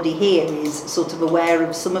everybody here is sort of aware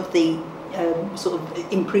of some of the sort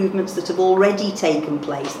of improvements that have already taken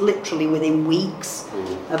place, literally within weeks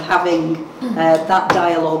of having that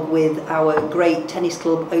dialogue with our great tennis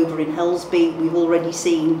club over in Helsby. We've already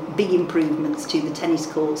seen big improvements to the tennis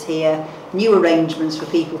courts here, new arrangements for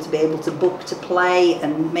people to be able to book to play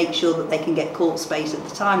and make sure that they can get court space at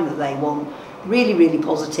the time that they want. Really, really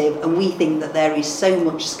positive, and we think that there is so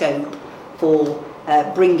much scope for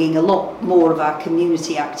bringing a lot more of our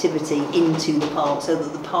community activity into the park, so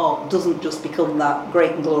that the park doesn't just become that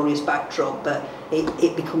great and glorious backdrop, but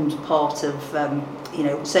it becomes part of you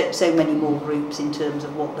know, so many more groups in terms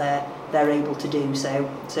of what they're able to do. So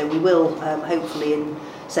we will hopefully in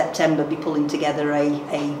September be pulling together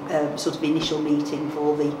a sort of initial meeting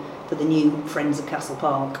for the new Friends of Castle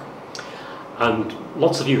Park. And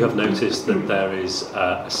lots of you have noticed that there is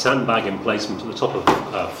a sandbag emplacement at the top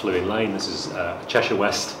of Fluin Lane. This is Cheshire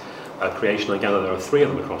West creation. I gather there are 3 of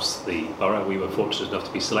them across the borough. We were fortunate enough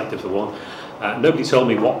to be selected for one. Nobody told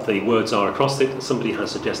me what the words are across it. Somebody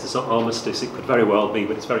has suggested it's armistice. It could very well be,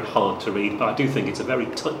 but it's very hard to read. But I do think it's a very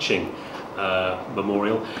touching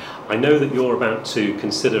memorial. I know that you're about to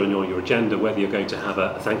consider on your agenda whether you're going to have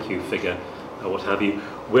a thank you figure or what have you.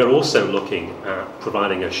 We're also looking at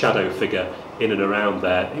providing a shadow figure in and around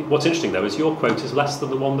there. What's interesting though is your quote is less than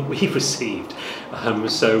the one that we've received.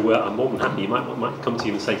 So I'm more than happy. You might come to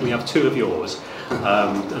you and say, can we have 2 of yours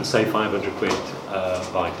and save 500 quid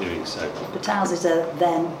by doing so. But ours is a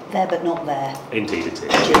there but not there. Indeed it is.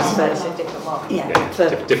 Which is a different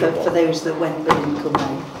one. For those that went but didn't come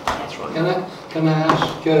home. That's right. Can I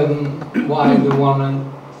ask why the one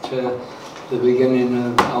at the beginning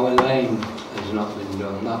of our lane has not been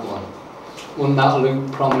done, that one? Wouldn't that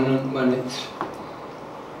look prominent when it's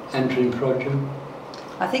entering Frodsham?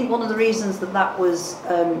 I think one of the reasons that was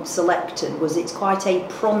selected was it's quite a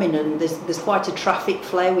prominent, there's quite a traffic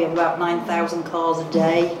flow. We have about 9,000 cars a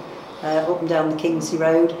day up and down the Kingsley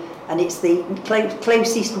Road, and it's the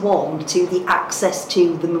closest one to the access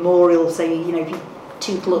to the memorial. So, you know, if you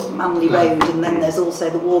tootle up Manley Road, and then there's also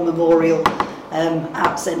the War Memorial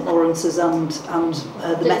at St Lawrence's and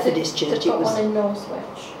the Methodist Church. It was one in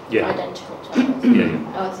Northwich. Yeah. Identical to ours.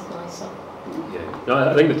 Yeah. Ours is nicer. Yeah. No,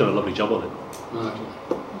 I think they've done a lovely job on it. Right.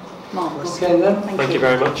 Marvellous. Okay then. Thank you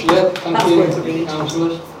very much. Yeah, thank That's you, worth a read.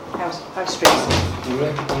 councillors. High Street.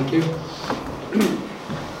 Thank you.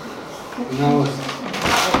 Now,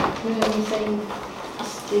 Anything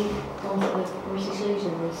Steve on the British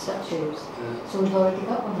Legion with statues? So we've already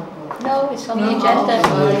got one of them. No, it's on the agenda.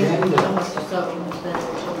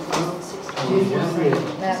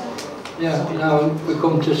 yeah, now we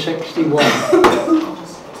come to 61,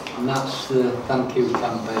 and that's the thank you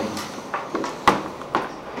campaign.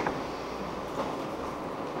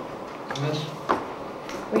 Yes?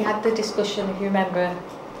 We had the discussion, if you remember,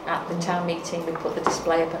 at the town meeting. We put the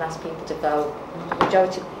display up and asked people to vote. The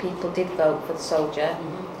majority of people did vote for the soldier,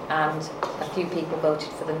 and a few people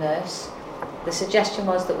voted for the nurse. The suggestion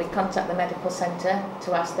was that we contact the medical centre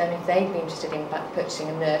to ask them if they'd be interested in purchasing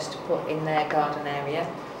a nurse to put in their garden area.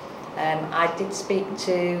 I did speak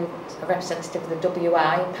to a representative of the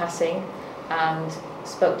WI in passing and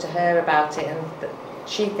spoke to her about it, and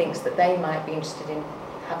she thinks that they might be interested in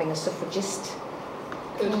having a suffragist.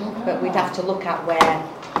 But we'd have to look at where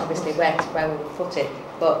we would put it.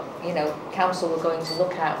 But, you know, council were going to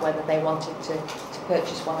look at whether they wanted to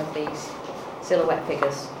purchase one of these silhouette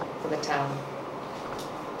figures for the town.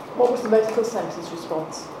 What was the medical centre's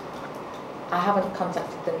response? I haven't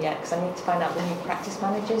contacted them yet because I need to find out the new practice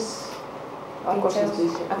managers' I've got his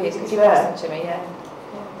details. details. Have you? Could It's you there. pass them to me? Yeah.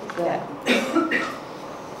 It's there.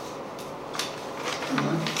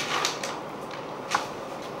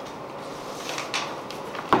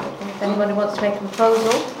 If anybody wants to make a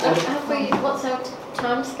proposal. What's our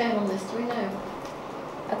time scale on this? Do we know?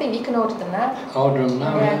 I think you can order them now. Order them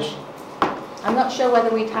now, Yeah. yes. I'm not sure whether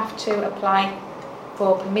we'd have to apply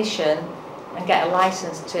for permission and get a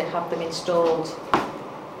licence to have them installed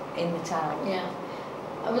in the town. Yeah.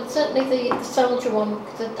 I would certainly the soldier one,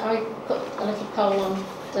 because I put a little poll on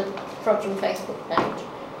the Frodsham Facebook page.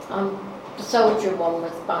 I'm the soldier one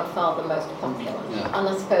was by far the most popular, and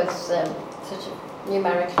I suppose sort of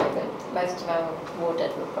numerically, but most of our warded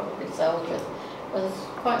were probably soldiers. There's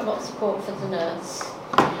quite a lot of support for the nurse.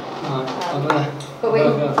 But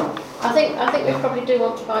I think we probably do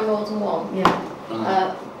want to buy more than one.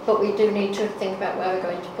 Yeah. But we do need to think about where we're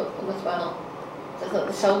going to put them as well. I thought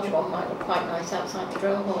the soldier one might look quite nice outside the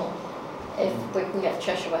drill hall, if we can get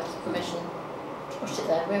Cheshire West permission to put it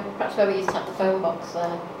there. Perhaps where we used to have the phone box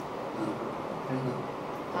there.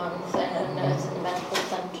 And say a nurse in the medical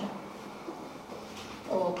centre.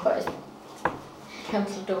 Or put it,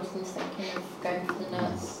 Councillor Dawson's thinking of going for the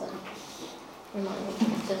nurse, and we might want to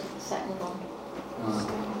consider the second one.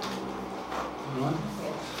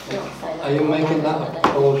 Are you making that a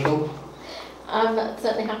proposal? I'm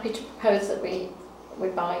certainly happy to propose that we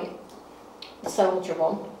buy the soldier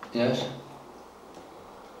one. Yes.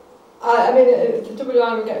 I mean, if the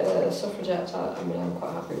WI would get a suffragette, I mean, I'm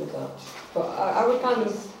quite happy with that. But I would kind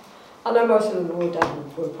of, I know most of them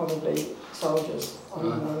were probably soldiers on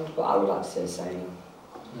the road, but I would like to see the same.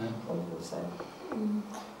 The same.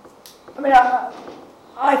 I mean,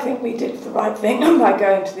 I think we did the right thing by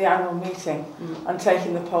going to the annual meeting and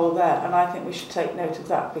taking the poll there, and I think we should take note of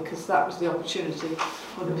that, because that was the opportunity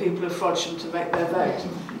for the people of Frodsham to make their vote.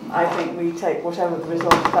 I think we take whatever the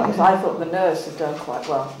result of that was. I thought the nurse had done quite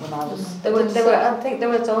well when I was... I think there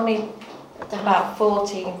was only about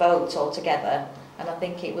 14 votes altogether, and I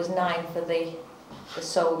think it was 9 for the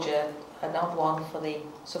soldier, an odd one for the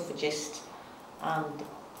suffragist, and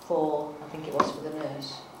 4, I think it was, for the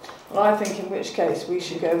nurse. Well, I think in which case we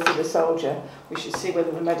should go for the soldier. We should see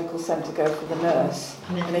whether the medical centre go for the nurse,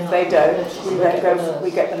 and if they don't, we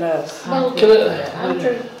get the nurse. Well,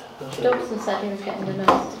 Andrew Dobson said he was getting the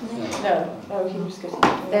nurse, didn't he? No, he was getting...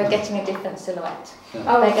 They were getting a different silhouette.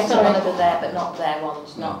 Oh, they're getting sorry. one of the there, but not their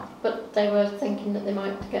ones, not. But they were thinking that they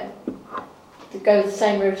might go the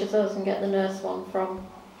same route as us and get the nurse one from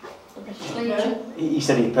the British Legion. He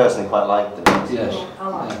said he personally quite liked it. Yes. I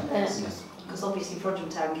like that. Because obviously Frodsham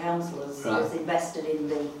Town Council has invested in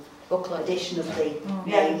the booklet edition of the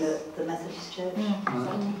name of the Methodist Church.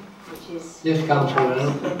 Which is... Yes,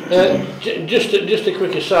 Councillor. Just a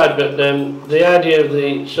quick aside, but the idea of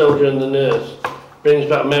the soldier and the nurse brings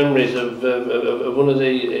back memories of one of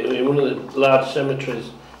the large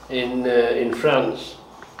cemeteries in France.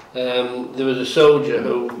 There was a soldier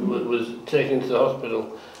who was taken to the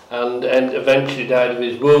hospital and eventually died of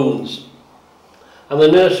his wounds. And the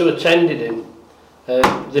nurse who attended him,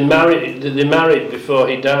 they married before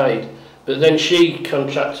he died, but then she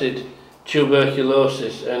contracted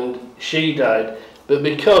tuberculosis and she died. But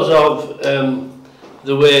because of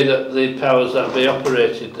the way that the powers that be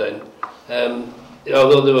operated then,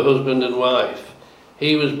 although they were husband and wife,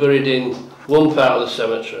 he was buried in one part of the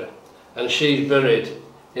cemetery and she's buried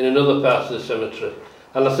in another part of the cemetery.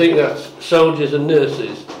 And I think that soldiers and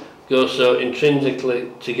nurses go so intrinsically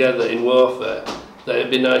together in warfare that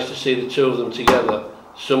it'd be nice to see the two of them together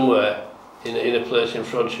somewhere in a place in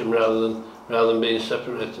Frodsham rather than being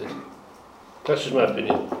separated. That's just my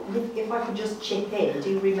opinion. If I could just chip in,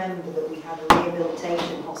 do you remember that we had a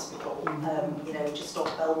rehabilitation hospital, just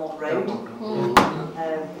off Belmont Road,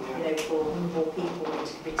 for people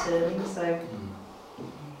returning, so...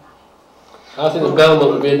 I think the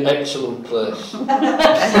Belmont would be an excellent place. All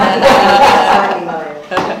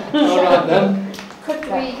right then. Could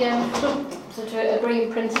we sort of agree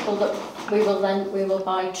in principle that we will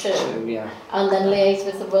buy 2, and then liaise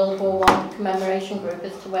with the World War I commemoration group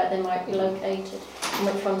as to where they might be located and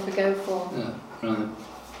which ones we go for?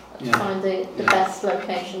 To find the best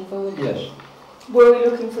location for them. Yes. Were we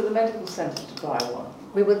looking for the medical centre to buy one?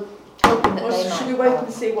 We were hoping that they might. Should we wait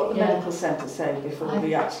and see what the medical centre say before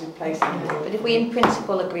we actually place it? But if we in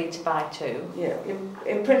principle agreed to buy 2... Yeah,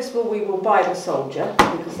 in principle we will buy the soldier,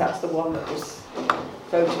 because that's the one that was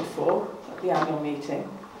voted for at the annual meeting.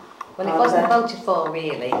 Well, it wasn't voted for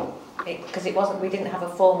really, because we didn't have a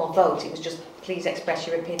formal vote, it was just please express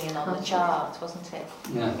your opinion on the chart, wasn't it?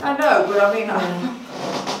 Yeah. I know, but I mean,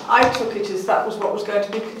 I took it as that was what was going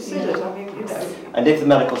to be considered. I mean, And if the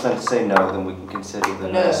medical centre say no, then we can consider the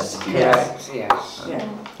nurse. Yes. Yeah,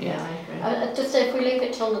 I agree. Just if we leave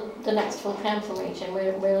it till the next full council meeting,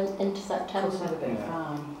 we're into September.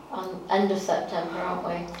 End of September, aren't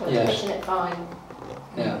we? So we're pushing it fine.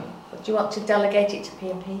 Yeah. Do you want to delegate it to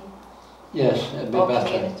P&P? Yes, it'd be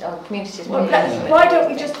better. Communities. Why don't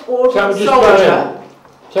we just order Can't the we soldier?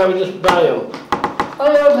 Can't we just buy them?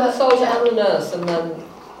 Oh, yeah, the soldier and the nurse, and then...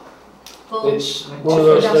 It's one of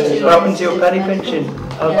those things. What happened to your penny pinching?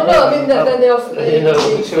 Well, no, I mean, then they offer the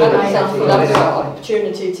the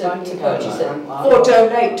opportunity to purchase it. Or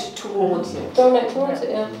donate towards it. Donate towards it,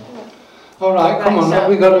 yeah. All right, come Right, on, so have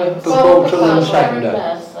we got a proposal and a seconder?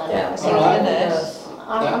 Yeah, All right.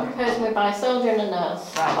 I'm proposing we buy a soldier and a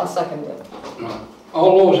nurse. Right, I'll second it. Right.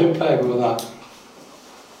 All those in favour of that?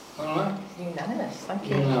 All right. Unanimous, thank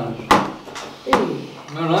you. Unanimous.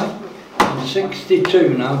 All right. And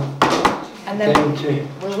 62 now. And then Came to,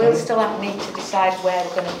 we will still need to decide where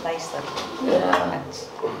we're going to place them. Yeah.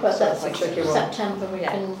 But that's a tricky one. September we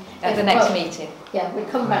can... At the next meeting. Yeah, we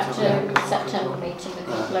come back to September meeting with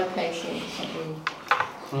the locations.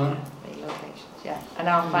 right. The locations, yeah. And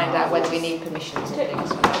I'll find out whether we need permissions and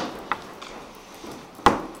things for that.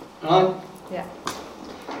 Right. Yeah.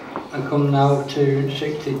 I come now to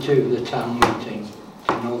 62, the town meeting,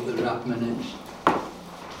 to note the draft minutes.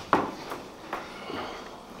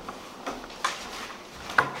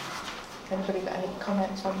 Anybody got any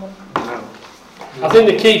comments on them? No. I think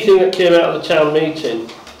the key thing that came out of the town meeting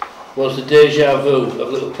was the deja vu of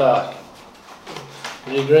Little Park.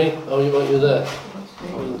 Do you agree? Oh, you weren't there?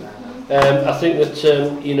 I think that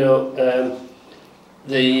you know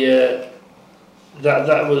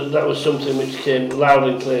that was something which came loud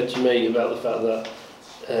and clear to me about the fact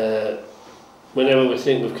that whenever we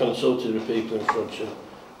think we've consulted with people in Frodsham,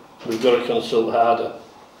 we've got to consult harder.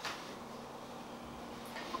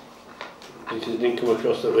 Because it didn't come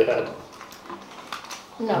across that we had.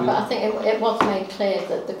 No, but I think it was made clear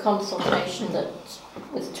that the consultation that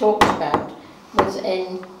was talked about was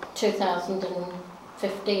in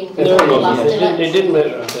 2015 before No, the last it election. didn't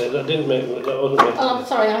make that clear. That wasn't made Oh, I'm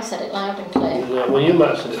sorry, I said it loud and clear. Yeah, well, you might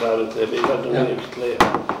have said it loud and clear, but that doesn't mean it was clear.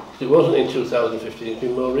 It wasn't in 2015. It's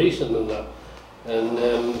been more recent than that. And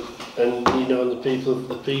you know, the people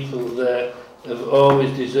there have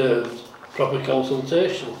always deserved proper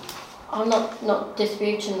consultation. I'm not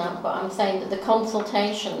disputing that, but I'm saying that the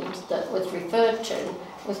consultations that was referred to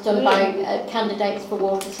was done by candidates for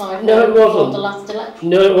Waterside No, it before wasn't. the last election.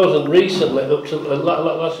 No, it wasn't. Recently, up to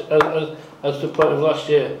as to the point of last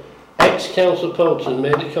year, ex-councillor Poulton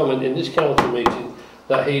made a comment in this council meeting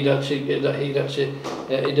that he'd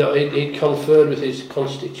conferred with his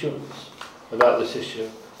constituents about this issue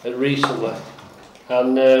recently.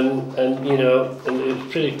 And you know, and it was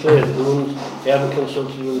pretty clear that the ones he hadn't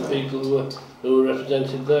consulted with the people who were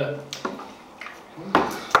represented there.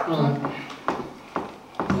 Right.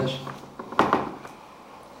 Yes.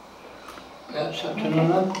 Yeah, accepting on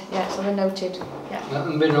that? Yeah, so they're noted. Yeah. That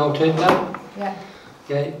can be noted then? Yeah.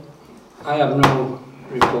 Okay. I have no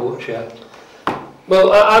reports yet.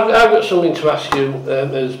 Well, I've got something to ask you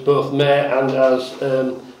as both mayor and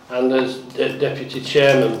as deputy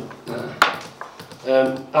chairman.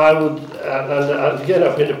 I would, and again,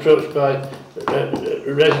 I've been approached by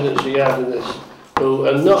residents regarding this who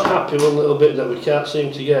are not happy one little bit that we can't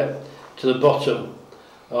seem to get to the bottom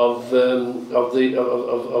of this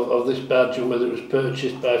badge and whether it was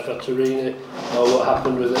purchased by Fattorini or what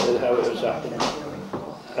happened with it and how it was happened.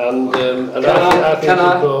 And I think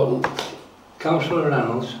it's important. Councillor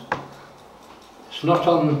Reynolds, it's not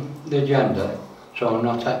on the agenda, so I'm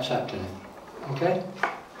not accepting it. Okay?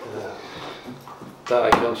 That I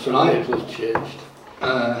got some papers changed.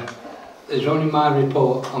 There's only my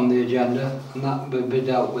report on the agenda, and that will be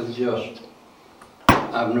dealt with just.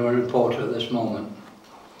 I have no report at this moment.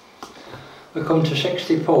 We come to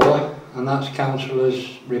 64, and that's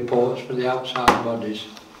councillors' reports for the outside bodies.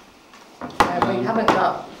 We haven't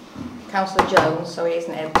got Councillor Jones, so he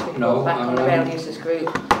isn't able to report back on the rail users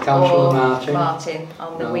group. Councillor or Martin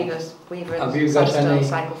on the No. Weaver Have you and got Sandstone any?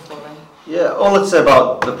 cycle forum. Yeah, all I'd say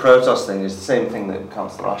about the Protos thing is the same thing that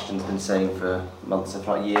Councillor Ashton's been saying for months, if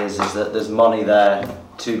not years, is that there's money there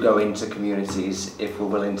to go into communities if we're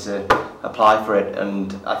willing to apply for it.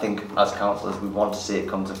 And I think as councillors we want to see it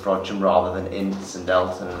come to Frodsham rather than Ince and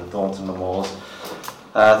Elton and Thornton and Moors.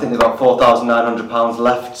 I think they've got £4,900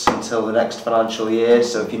 left until the next financial year,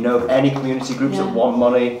 so if you know of any community groups that want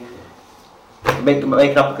money, make an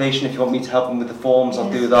application. If you want me to help them with the forms, I'll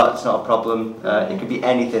do that, it's not a problem. It could be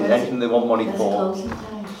anything they want money for.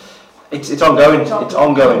 It's ongoing, it's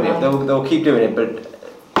ongoing. They'll keep doing it, but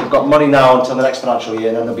they've got money now until the next financial year,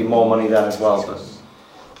 and then there'll be more money then as well.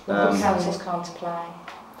 But councils can't apply.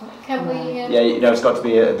 Can we? yeah, you know, it's got to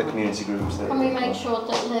be the community groups. Can we make sure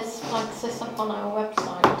that Liz flags this up on our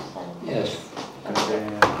website then? Yes. All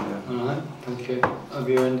right, thank you. Have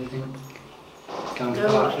you anything?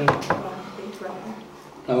 Councillor Ashton?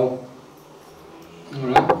 No. All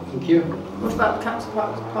right, thank you. What about the Council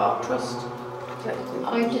Park Trust?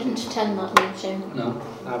 I didn't attend that meeting. No.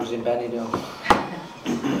 I was in Benidorm.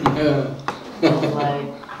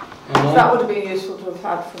 That would have been useful to have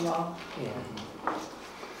had from our... Yeah.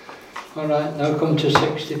 All right, now come to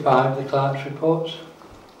 65, the clerk's reports.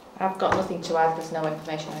 I've got nothing to add, there's no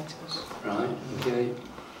information items. Right, okay.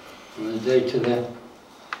 And the date of the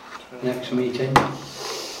next meeting?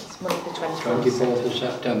 It's Monday the 24th. 24th of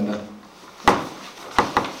September.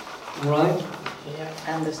 Right.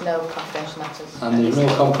 And there's no confidential matters. And there's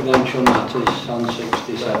no confidential matters on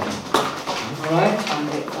 67. All right.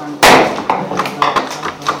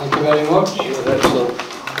 Thank you very much. Excellent.